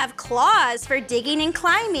 Tortoises have claws for digging and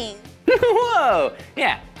climbing. Whoa,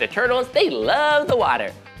 yeah, the turtles, they love the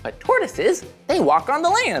water, but tortoises, they walk on the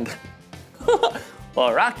land.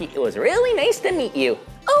 Well, Rocky, it was really nice to meet you.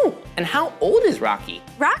 Oh, and how old is Rocky?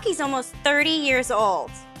 Rocky's almost 30 years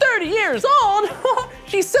old. 30 years old?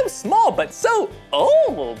 She's so small, but so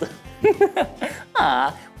old.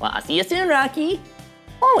 Well, I'll see you soon, Rocky.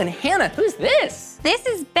 Oh, and Hannah, who's this? This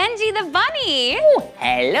is Benji the bunny. Oh,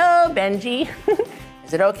 hello, Benji.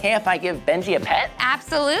 Is it okay if I give Benji a pet?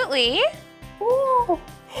 Absolutely. Oh,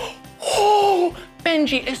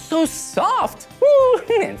 Benji is so soft. Woo,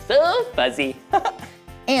 and so fuzzy.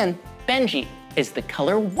 And Benji is the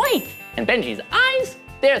color white. And Benji's eyes,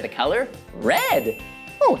 they're the color red.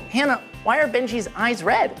 Oh, Hannah, why are Benji's eyes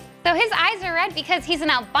red? So his eyes are red because he's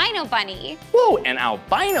an albino bunny. Whoa, an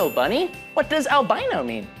albino bunny? What does albino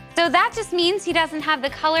mean? So that just means he doesn't have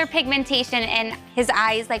the color pigmentation in his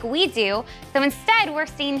eyes like we do. So instead, we're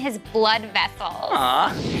seeing his blood vessels. Aw,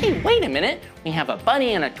 hey, wait a minute. We have a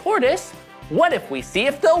bunny and a tortoise. What if we see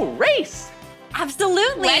if they'll race?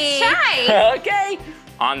 Absolutely. Let's try. Okay,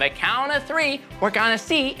 on the count of 3, we're gonna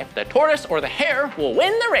see if the tortoise or the hare will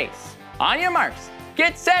win the race. On your marks,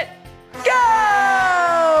 get set,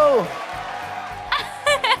 go!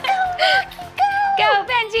 Go,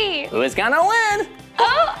 Benji! Who is gonna win?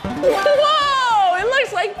 Oh! Whoa! It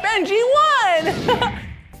looks like Benji won!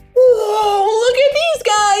 Whoa, look at these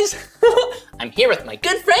guys! I'm here with my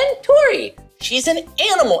good friend, Tori. She's an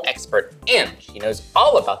animal expert, and she knows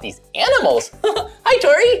all about these animals. Hi,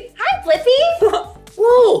 Tori. Hi, Blippi.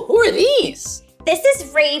 Whoa, who are these? This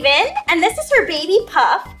is Raven, and this is her baby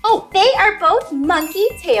Puff. Oh, they are both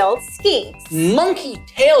monkey-tailed skinks.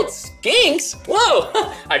 Monkey-tailed skinks? Whoa,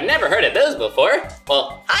 I've never heard of those before.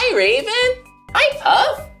 Well, hi, Raven. Hi,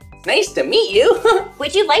 Puff. Nice to meet you.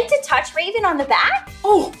 Would you like to touch Raven on the back?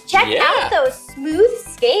 Oh, check yeah. out those smooth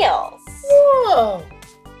scales. Whoa.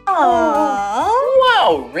 Aww.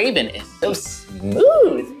 Wow, Raven is so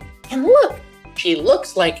smooth. And look, she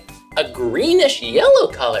looks like a greenish yellow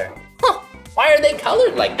color. Huh, why are they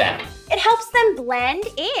colored like that? It helps them blend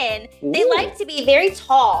in. They like to be very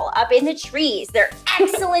tall up in the trees. They're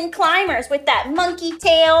excellent climbers with that monkey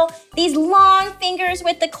tail, these long fingers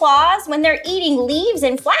with the claws. When they're eating leaves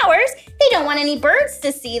and flowers, they don't want any birds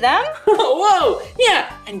to see them. Whoa,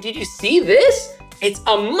 yeah, and did you see this? It's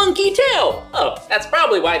a monkey tail. Oh, that's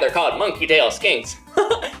probably why they're called monkey tail skinks.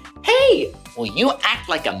 Hey, will you act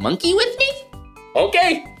like a monkey with me?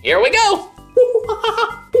 Okay, here we go.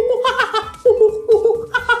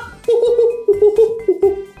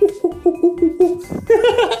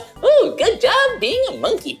 Oh, good job being a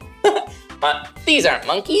monkey. These aren't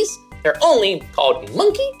monkeys. They're only called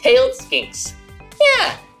monkey-tailed skinks.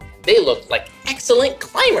 Yeah, they look like excellent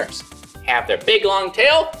climbers. Have their big long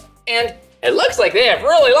tail, and it looks like they have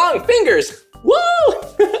really long fingers. Woo!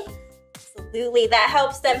 Absolutely, that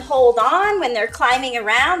helps them hold on when they're climbing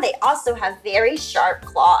around. They also have very sharp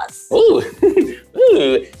claws. Ooh,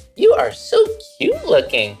 ooh, you are so cute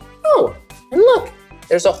looking. Oh, and look,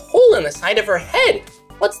 there's a hole in the side of her head.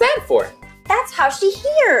 What's that for? That's how she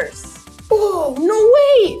hears. Oh, no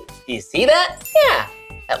way. Do you see that? Yeah,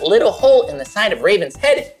 that little hole in the side of Raven's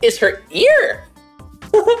head is her ear.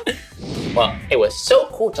 Well, it was so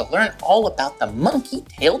cool to learn all about the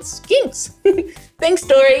monkey-tailed skinks. Thanks,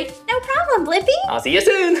 Tori. No problem, Blippi. I'll see you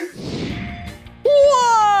soon.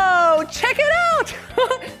 Whoa, check it out.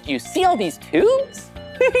 Do you see all these tubes?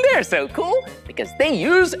 They're so cool because they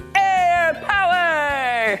use air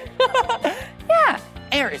power. Yeah,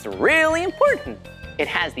 air is really important. It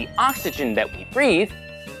has the oxygen that we breathe.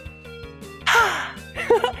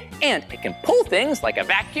 And it can pull things like a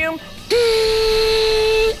vacuum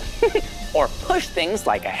or push things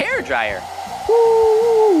like a hairdryer.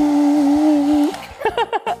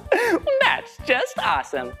 That's just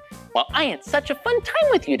awesome. Well, I had such a fun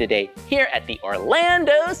time with you today here at the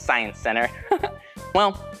Orlando Science Center.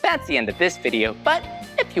 Well, that's the end of this video, but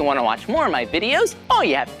if you want to watch more of my videos, all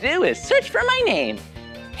you have to do is search for my name.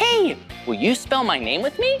 Hey, will you spell my name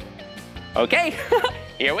with me? Okay,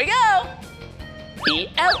 here we go.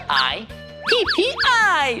 B-L-I-P-P-I,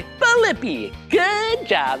 Blippi. Good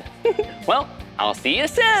job. Well, I'll see you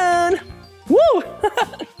soon. Woo!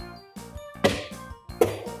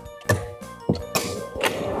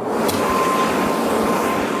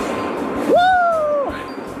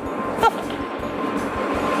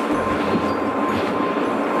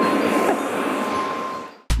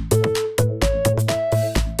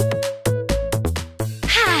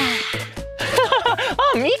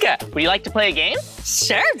 Oh, Meekah, would you like to play a game?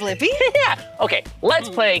 Sure, Blippi. Yeah. Okay, let's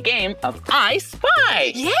play a game of I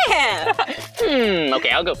Spy. Yeah. Okay,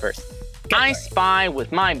 I'll go first. I spy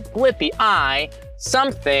with my Blippi eye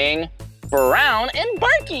something brown and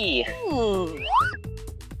barky.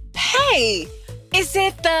 Hey, is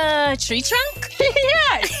it the tree trunk?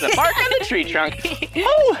 Yeah, it's the bark on the tree trunk.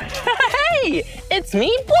 Oh, hey, it's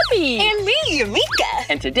me, Blippi. And me, Meekah.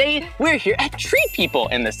 And today, we're here at Tree People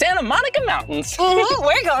in the Santa Monica Mountains.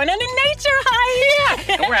 We're going on a nature hike.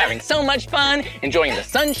 Yeah, and we're having so much fun, enjoying the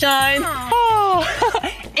sunshine. Oh,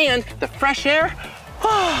 and the fresh air.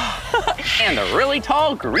 And the really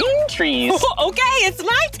tall green trees. Okay, it's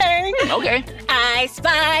my turn. Okay. I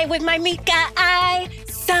spy with my Meekah eye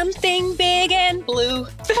something big and blue.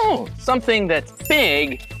 Oh, something that's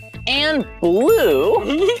big and blue.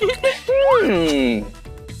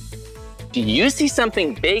 Do you see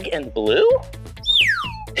something big and blue?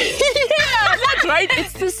 Yeah, that's right.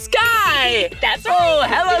 It's the sky. That's right. Oh,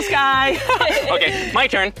 hello, sky. Okay, my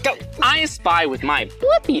turn. Go. I spy with my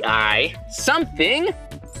Blippi eye something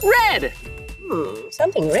red.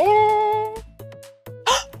 Something red.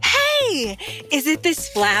 Hey, is it this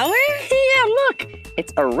flower? Yeah, look.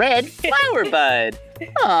 It's a red flower bud.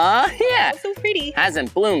 Aw, yeah. Oh, so pretty.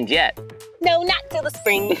 Hasn't bloomed yet. No, not till the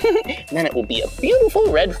spring. Then it will be a beautiful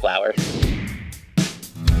red flower.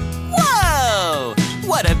 Whoa!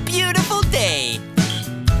 What a beautiful day!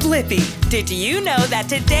 Blippi, did you know that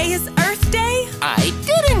today is Earth Day? I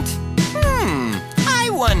didn't. I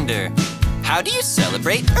wonder, how do you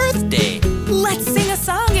celebrate Earth Day? Let's sing a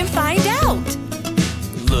song and find out.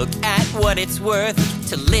 Look at what it's worth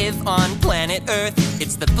to live on planet Earth.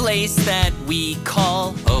 It's the place that we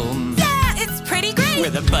call home. Yeah, it's pretty great. Where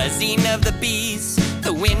the buzzing of the bees,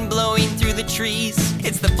 the wind blowing through the trees.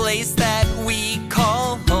 It's the place that we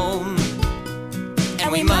call home.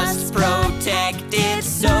 And we must protect it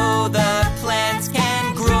so the plants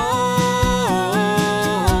can grow.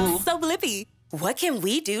 So, Blippi, what can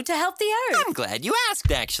we do to help the Earth? I'm glad you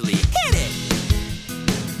asked, actually. Hit it!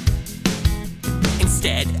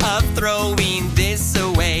 Instead of throwing this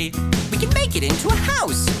away, we can make it into a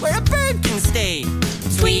house where a bird can stay.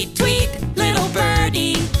 Tweet, tweet, little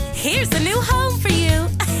birdie. Here's a new home for you.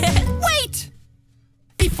 Wait!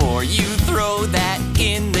 Before you throw that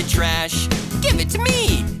in the trash, give it to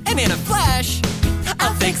me, and in a flash,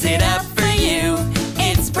 I'll fix it up for you.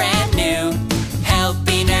 It's brand new.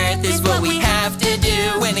 Helping Earth is what we have to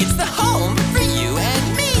do when it's the home for you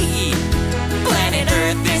and me. Planet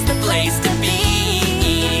Earth is the place to be.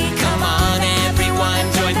 Come on,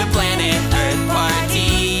 everyone, join the Planet Earth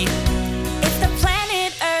party. It's the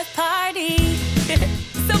Planet Earth party.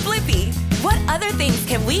 So, Blippi, what other things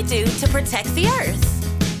can we do to protect the Earth?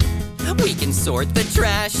 We can sort the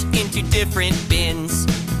trash into different bins.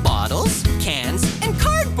 Bottles, cans, and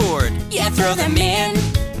cardboard. Yeah, throw them in,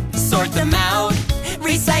 sort them out.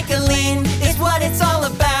 Recycling is what it's all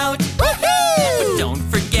about. Woohoo! But don't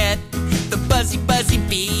forget the buzzy, buzzy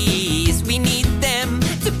bees. We need them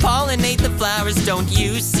to pollinate the flowers, don't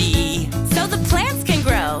you see? So the plants can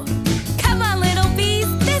grow. Come on, little bees,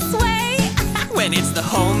 this way. When it's the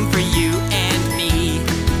home for you and me.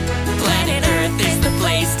 Planet Earth is the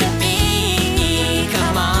place to be.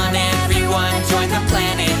 Come on, everyone, join the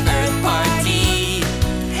Planet Earth party.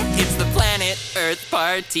 It's the Planet Earth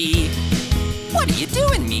party. What are you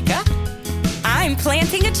doing, Meekah? I'm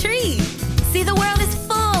planting a tree. See, the world is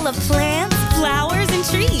full of plants, flowers, and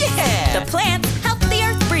trees. Yeah! The plants help the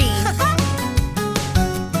Earth breathe.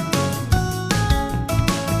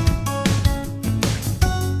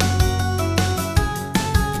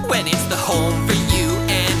 When it's the home for you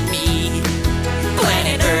and me.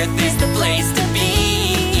 Planet Earth is the place to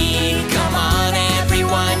be. Come on,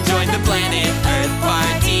 everyone, join the Planet Earth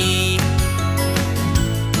party.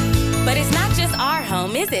 But it's not just our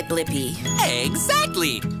home, is it, Blippi?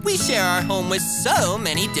 Exactly! We share our home with so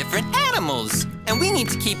many different animals. And we need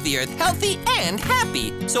to keep the Earth healthy and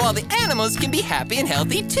happy, so all the animals can be happy and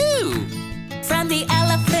healthy too. From the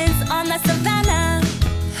elephants on the savannah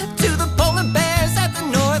to the polar bears at the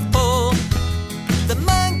North Pole, the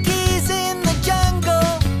monkeys in the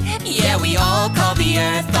jungle. Yeah, we all call the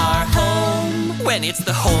Earth our home. When it's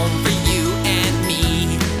the home for you and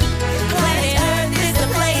me. Planet Earth is the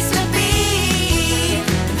place to be.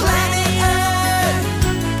 Planet Earth.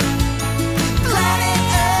 Planet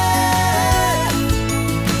Earth.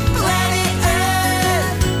 Planet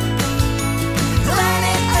Earth.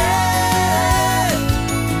 Planet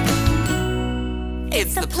Earth.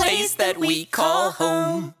 It's the place that we call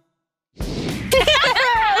home.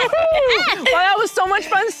 Well, that was so much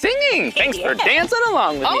fun singing. Thanks for dancing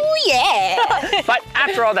along with me. Oh, yeah. But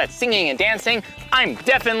after all that singing and dancing, I'm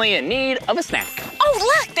definitely in need of a snack. Oh,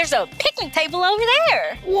 look, there's a picnic table over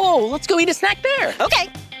there. Whoa, let's go eat a snack there. Okay.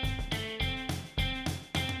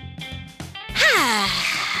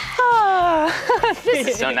 This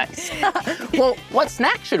is so nice. Well, what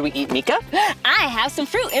snack should we eat, Meekah? I have some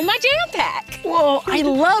fruit in my jam pack. Whoa, I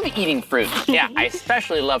love eating fruit. Yeah, I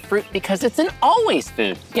especially love fruit because it's an always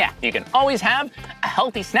food. Yeah, you can always have a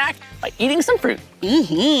healthy snack by eating some fruit.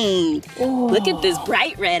 Look at this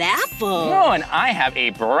bright red apple. Oh, and I have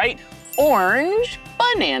a bright orange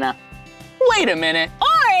banana. Wait a minute.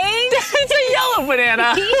 Orange? It's a yellow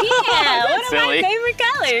banana. Yeah, one of silly. my favorite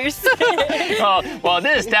colors. Well,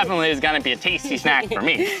 this definitely is gonna be a tasty snack for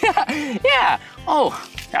me. Yeah. Oh,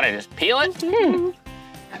 gotta just peel it. And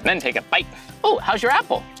then take a bite. Oh, how's your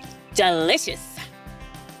apple? Delicious.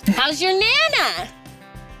 How's your Nana?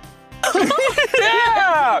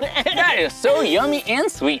 Yeah! That is so yummy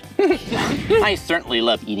and sweet. I certainly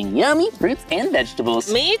love eating yummy fruits and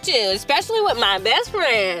vegetables. Me too, especially with my best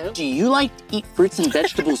friend. Do you like to eat fruits and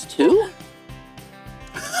vegetables too?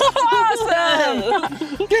 Awesome!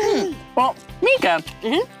 Well, Meekah,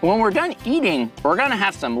 when we're done eating, we're gonna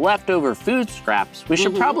have some leftover food scraps. We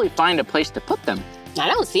should probably find a place to put them. I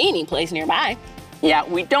don't see any place nearby. Yeah,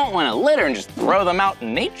 we don't want to litter and just throw them out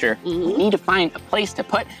in nature. We need to find a place to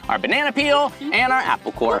put our banana peel and our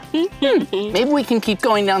apple core. Maybe we can keep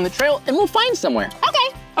going down the trail and we'll find somewhere.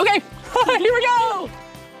 Okay. Okay, here we go.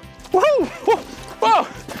 Woo! Whoa!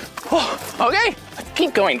 Okay, let's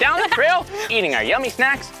keep going down the trail, eating our yummy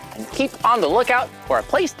snacks, and keep on the lookout for a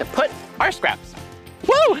place to put our scraps.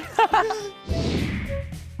 Woo!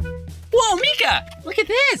 Whoa, Meekah, look at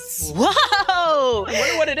this. Whoa! I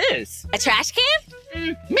wonder what it is. A trash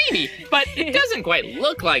can? Maybe, but it doesn't quite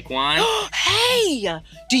look like one. Hey,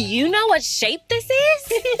 do you know what shape this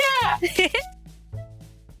is? Yeah.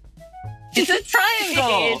 It's a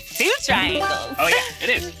triangle. It's two triangles. Oh yeah, it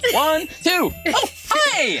is. 1, 2. Oh,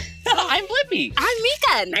 hi. I'm Blippi. I'm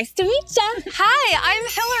Meekah. Nice to meet ya. Hi, I'm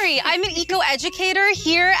Hillary. I'm an eco-educator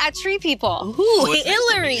here at Tree People. Ooh,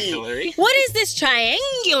 Hillary. What is this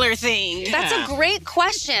triangular thing? That's a great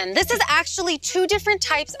question. This is actually 2 different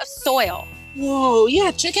types of soil. Whoa,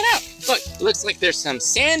 yeah, check it out. Look, looks like there's some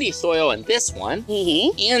sandy soil in this one,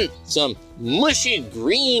 and some mushy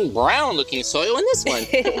green brown looking soil in this one.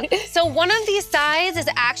 So one of these sides is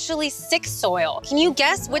actually 6 soil. Can you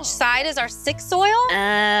guess which side is our 6 soil?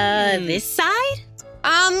 This side?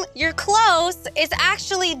 You're close. It's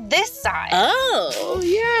actually this side. Oh,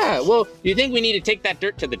 yeah. Well, do you think we need to take that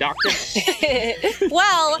dirt to the doctor?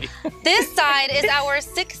 Well, this side is our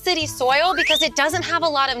 6 city soil because it doesn't have a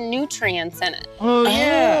lot of nutrients in it. Oh,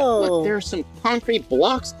 yeah. Look, there are some concrete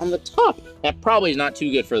blocks on the top. That probably is not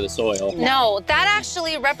too good for the soil. No, that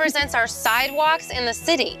actually represents our sidewalks in the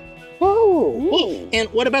city. Oh, and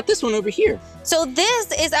what about this one over here? So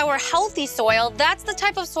this is our healthy soil. That's the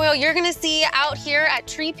type of soil you're gonna see out here at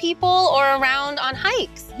Tree People or around on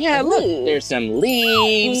hikes. Yeah, look, there's some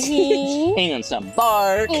leaves, hang on some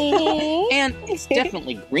bark, and it's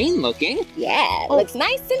definitely green looking. Yeah, it looks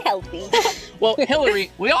nice and healthy. Well, Hillary,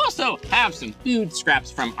 we also have some food scraps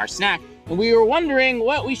from our snack, and we were wondering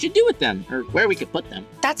what we should do with them, or where we could put them.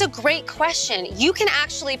 That's a great question. You can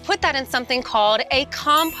actually put that in something called a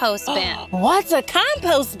compost bin. What's a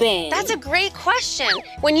compost bin? That's a great question.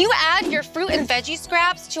 When you add your fruit and veggie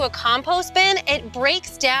scraps to a compost bin, it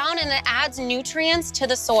breaks down and it adds nutrients to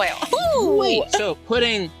the soil. Ooh. Wait, so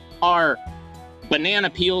putting our banana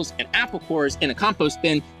peels and apple cores in a compost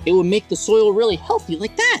bin, it would make the soil really healthy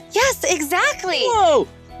like that. Yes, exactly. Whoa!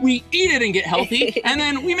 We eat it and get healthy, and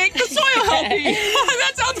then we make the soil healthy.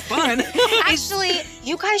 That sounds fun. Actually,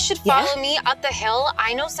 you guys should follow me up the hill.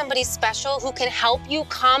 I know somebody special who can help you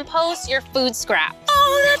compost your food scraps.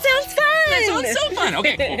 Oh, that sounds fun. That sounds so fun.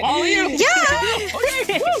 Okay, we'll follow you. Yeah.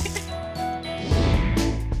 Okay.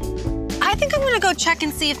 I think I'm gonna go check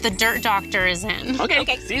and see if the dirt doctor is in.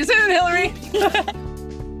 Okay. See you soon, Hillary.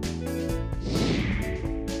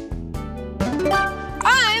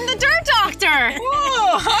 I'm the dirt doctor.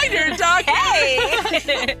 Whoa, hi, dirt doctor.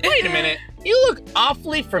 Hey. Wait a minute. You look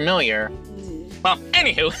awfully familiar. Well,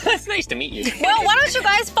 anywho, it's nice to meet you. Well, why don't you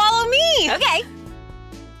guys follow me? Okay.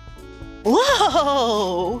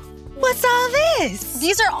 Whoa. What's all this?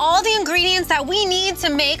 These are all the ingredients that we need to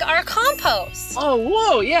make our compost. Oh,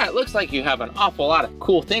 whoa, yeah, it looks like you have an awful lot of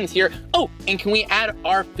cool things here. Oh, and can we add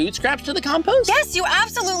our food scraps to the compost? Yes, you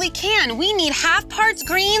absolutely can. We need half parts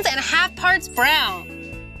greens and half parts brown.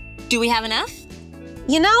 Do we have enough?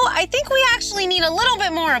 You know, I think we actually need a little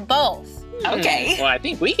bit more of both. Okay. Well, I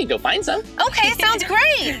think we can go find some. Okay, sounds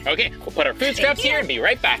great. Okay, we'll put our food scraps here and be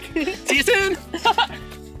right back. See you soon.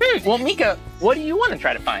 Well, Meekah, what do you want to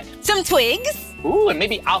try to find? Some twigs. Ooh, and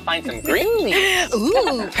maybe I'll find some green leaves.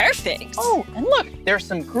 Ooh, perfect. Oh, and look, there's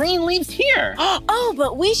some green leaves here. Oh,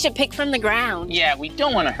 but we should pick from the ground. Yeah, we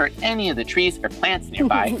don't want to hurt any of the trees or plants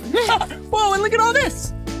nearby. Whoa, and look at all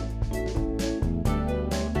this.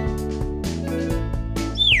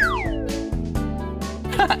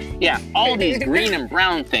 Yeah, all these green and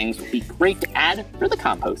brown things would be great to add for the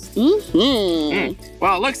compost. Well,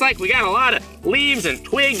 it looks like we got a lot of leaves and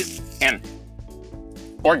twigs and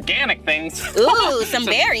organic things. Ooh, some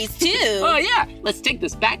berries too. Oh yeah, let's take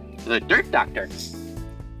this back to the dirt doctor.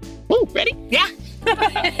 Ooh, ready? Yeah.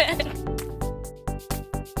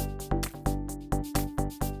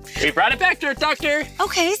 We brought it back, Dirt Doctor.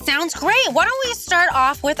 Okay, sounds great. Why don't we start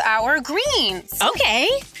off with our greens? Okay.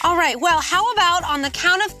 All right, well, how about on the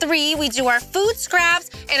count of 3, we do our food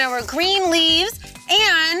scraps and our green leaves,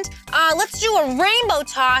 and let's do a rainbow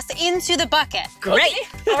toss into the bucket. Great.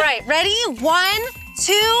 Okay. All right, ready? 1,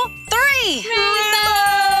 2, 3.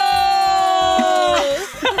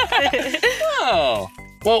 Oh.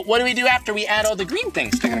 Well, what do we do after we add all the green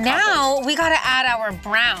things to the compost? Now we gotta add our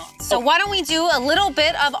browns. So why don't we do a little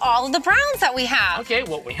bit of all of the browns that we have? Okay,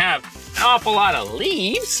 well, we have an awful lot of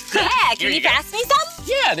leaves. Yeah, can you pass me some?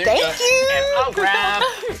 Yeah, there you go. Thank you. And I'll grab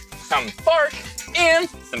some bark and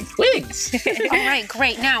some twigs. All right,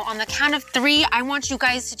 great. Now, on the count of 3, I want you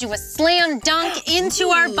guys to do a slam dunk into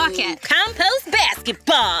our bucket. Compost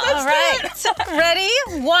basketball. All right, ready?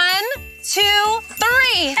 1, 2,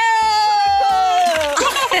 3.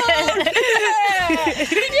 We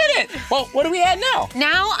did it! Well, what do we add now?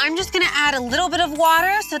 Now, I'm just gonna add a little bit of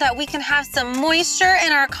water so that we can have some moisture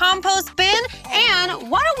in our compost bin. And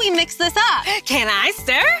why don't we mix this up? Can I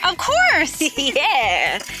stir? Of course.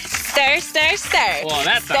 Yeah. Stir, stir, stir. Well,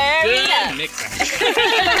 that's a Stir good it up. mixer.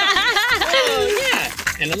 Oh, yeah.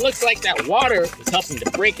 And it looks like that water is helping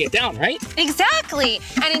to break it down, right? Exactly.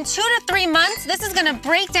 And in 2 to 3 months, this is gonna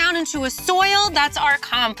break down into a soil that's our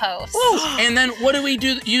compost. Oh, and then what do we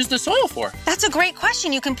use the soil for? That's a great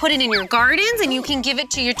question. You can put it in your gardens and you can give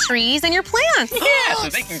it to your trees and your plants. Yeah, so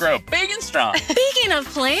they can grow big and strong. Speaking of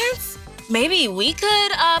plants, maybe we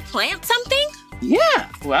could plant something? Yeah,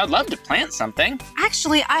 well, I'd love to plant something.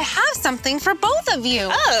 Actually, I have something for both of you.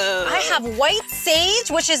 Oh. I have white sage,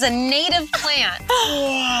 which is a native plant.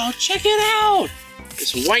 Wow, check it out.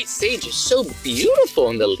 This white sage is so beautiful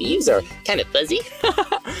and the leaves are kind of fuzzy.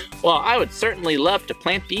 Well, I would certainly love to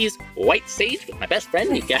plant these white sage with my best friend,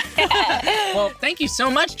 Meekah. Well, thank you so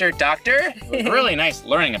much, Dirt Doctor. It was really nice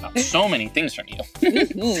learning about so many things from you.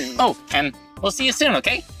 Oh, and we'll see you soon,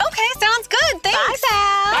 okay? Okay, sounds good. Thanks. Bye,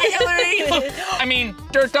 Sal. Bye, Hillary. I mean,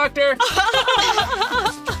 Dirt Doctor.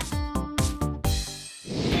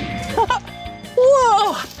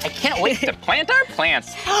 Whoa, I can't wait to plant our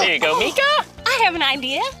plants. There you go, Meekah. I have an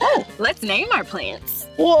idea. Let's name our plants.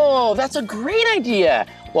 Whoa, that's a great idea.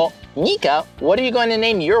 Well, Meekah, what are you going to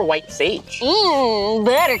name your white sage?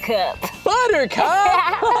 Buttercup.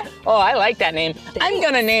 Buttercup? Oh, I like that name. I'm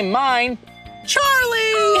going to name mine Charlie.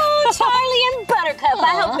 Oh, Charlie and Buttercup.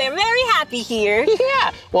 I hope they're very happy here.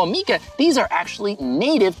 Yeah. Well, Meekah, these are actually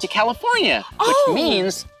native to California, which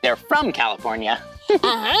means they're from California.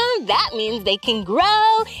 That means they can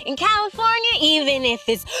grow in California even if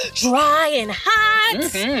it's dry and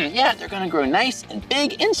hot. Yeah, they're gonna grow nice and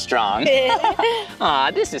big and strong.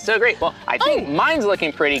 Aw, this is so great. Well, I think mine's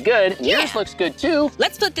looking pretty good. Yours looks good too.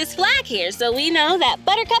 Let's put this flag here so we know that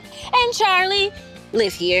Buttercup and Charlie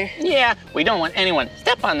live here. Yeah, we don't want anyone to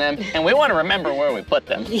step on them, and we want to remember where we put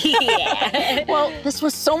them. Yeah. Well, this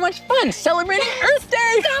was so much fun celebrating Earth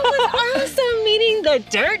Day. That was awesome meeting the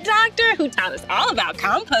Dirt Doctor who taught us all about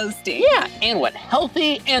composting. Yeah, and what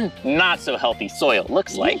healthy and not so healthy soil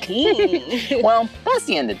looks like. Well, that's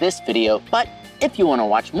the end of this video, but if you want to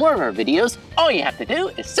watch more of our videos, all you have to do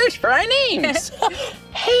is search for our names.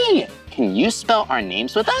 Hey, can you spell our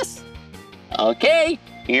names with us? Okay,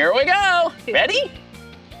 here we go. Ready?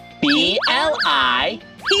 B-L-I-P-P-I.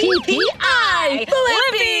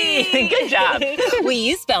 Blippi! Good job. Will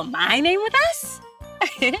you spell my name with us?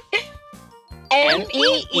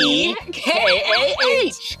 M-E-E-K-A-H.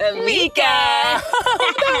 Meekah!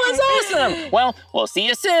 That was awesome. Well, we'll see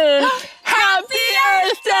you soon. Happy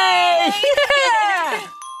Earth Day!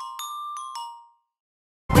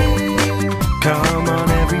 Come on,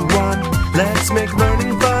 everyone, let's make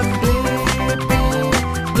learning fun.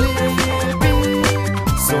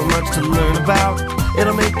 So much to learn about,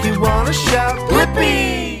 it'll make you want to shout,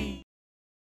 Blippi!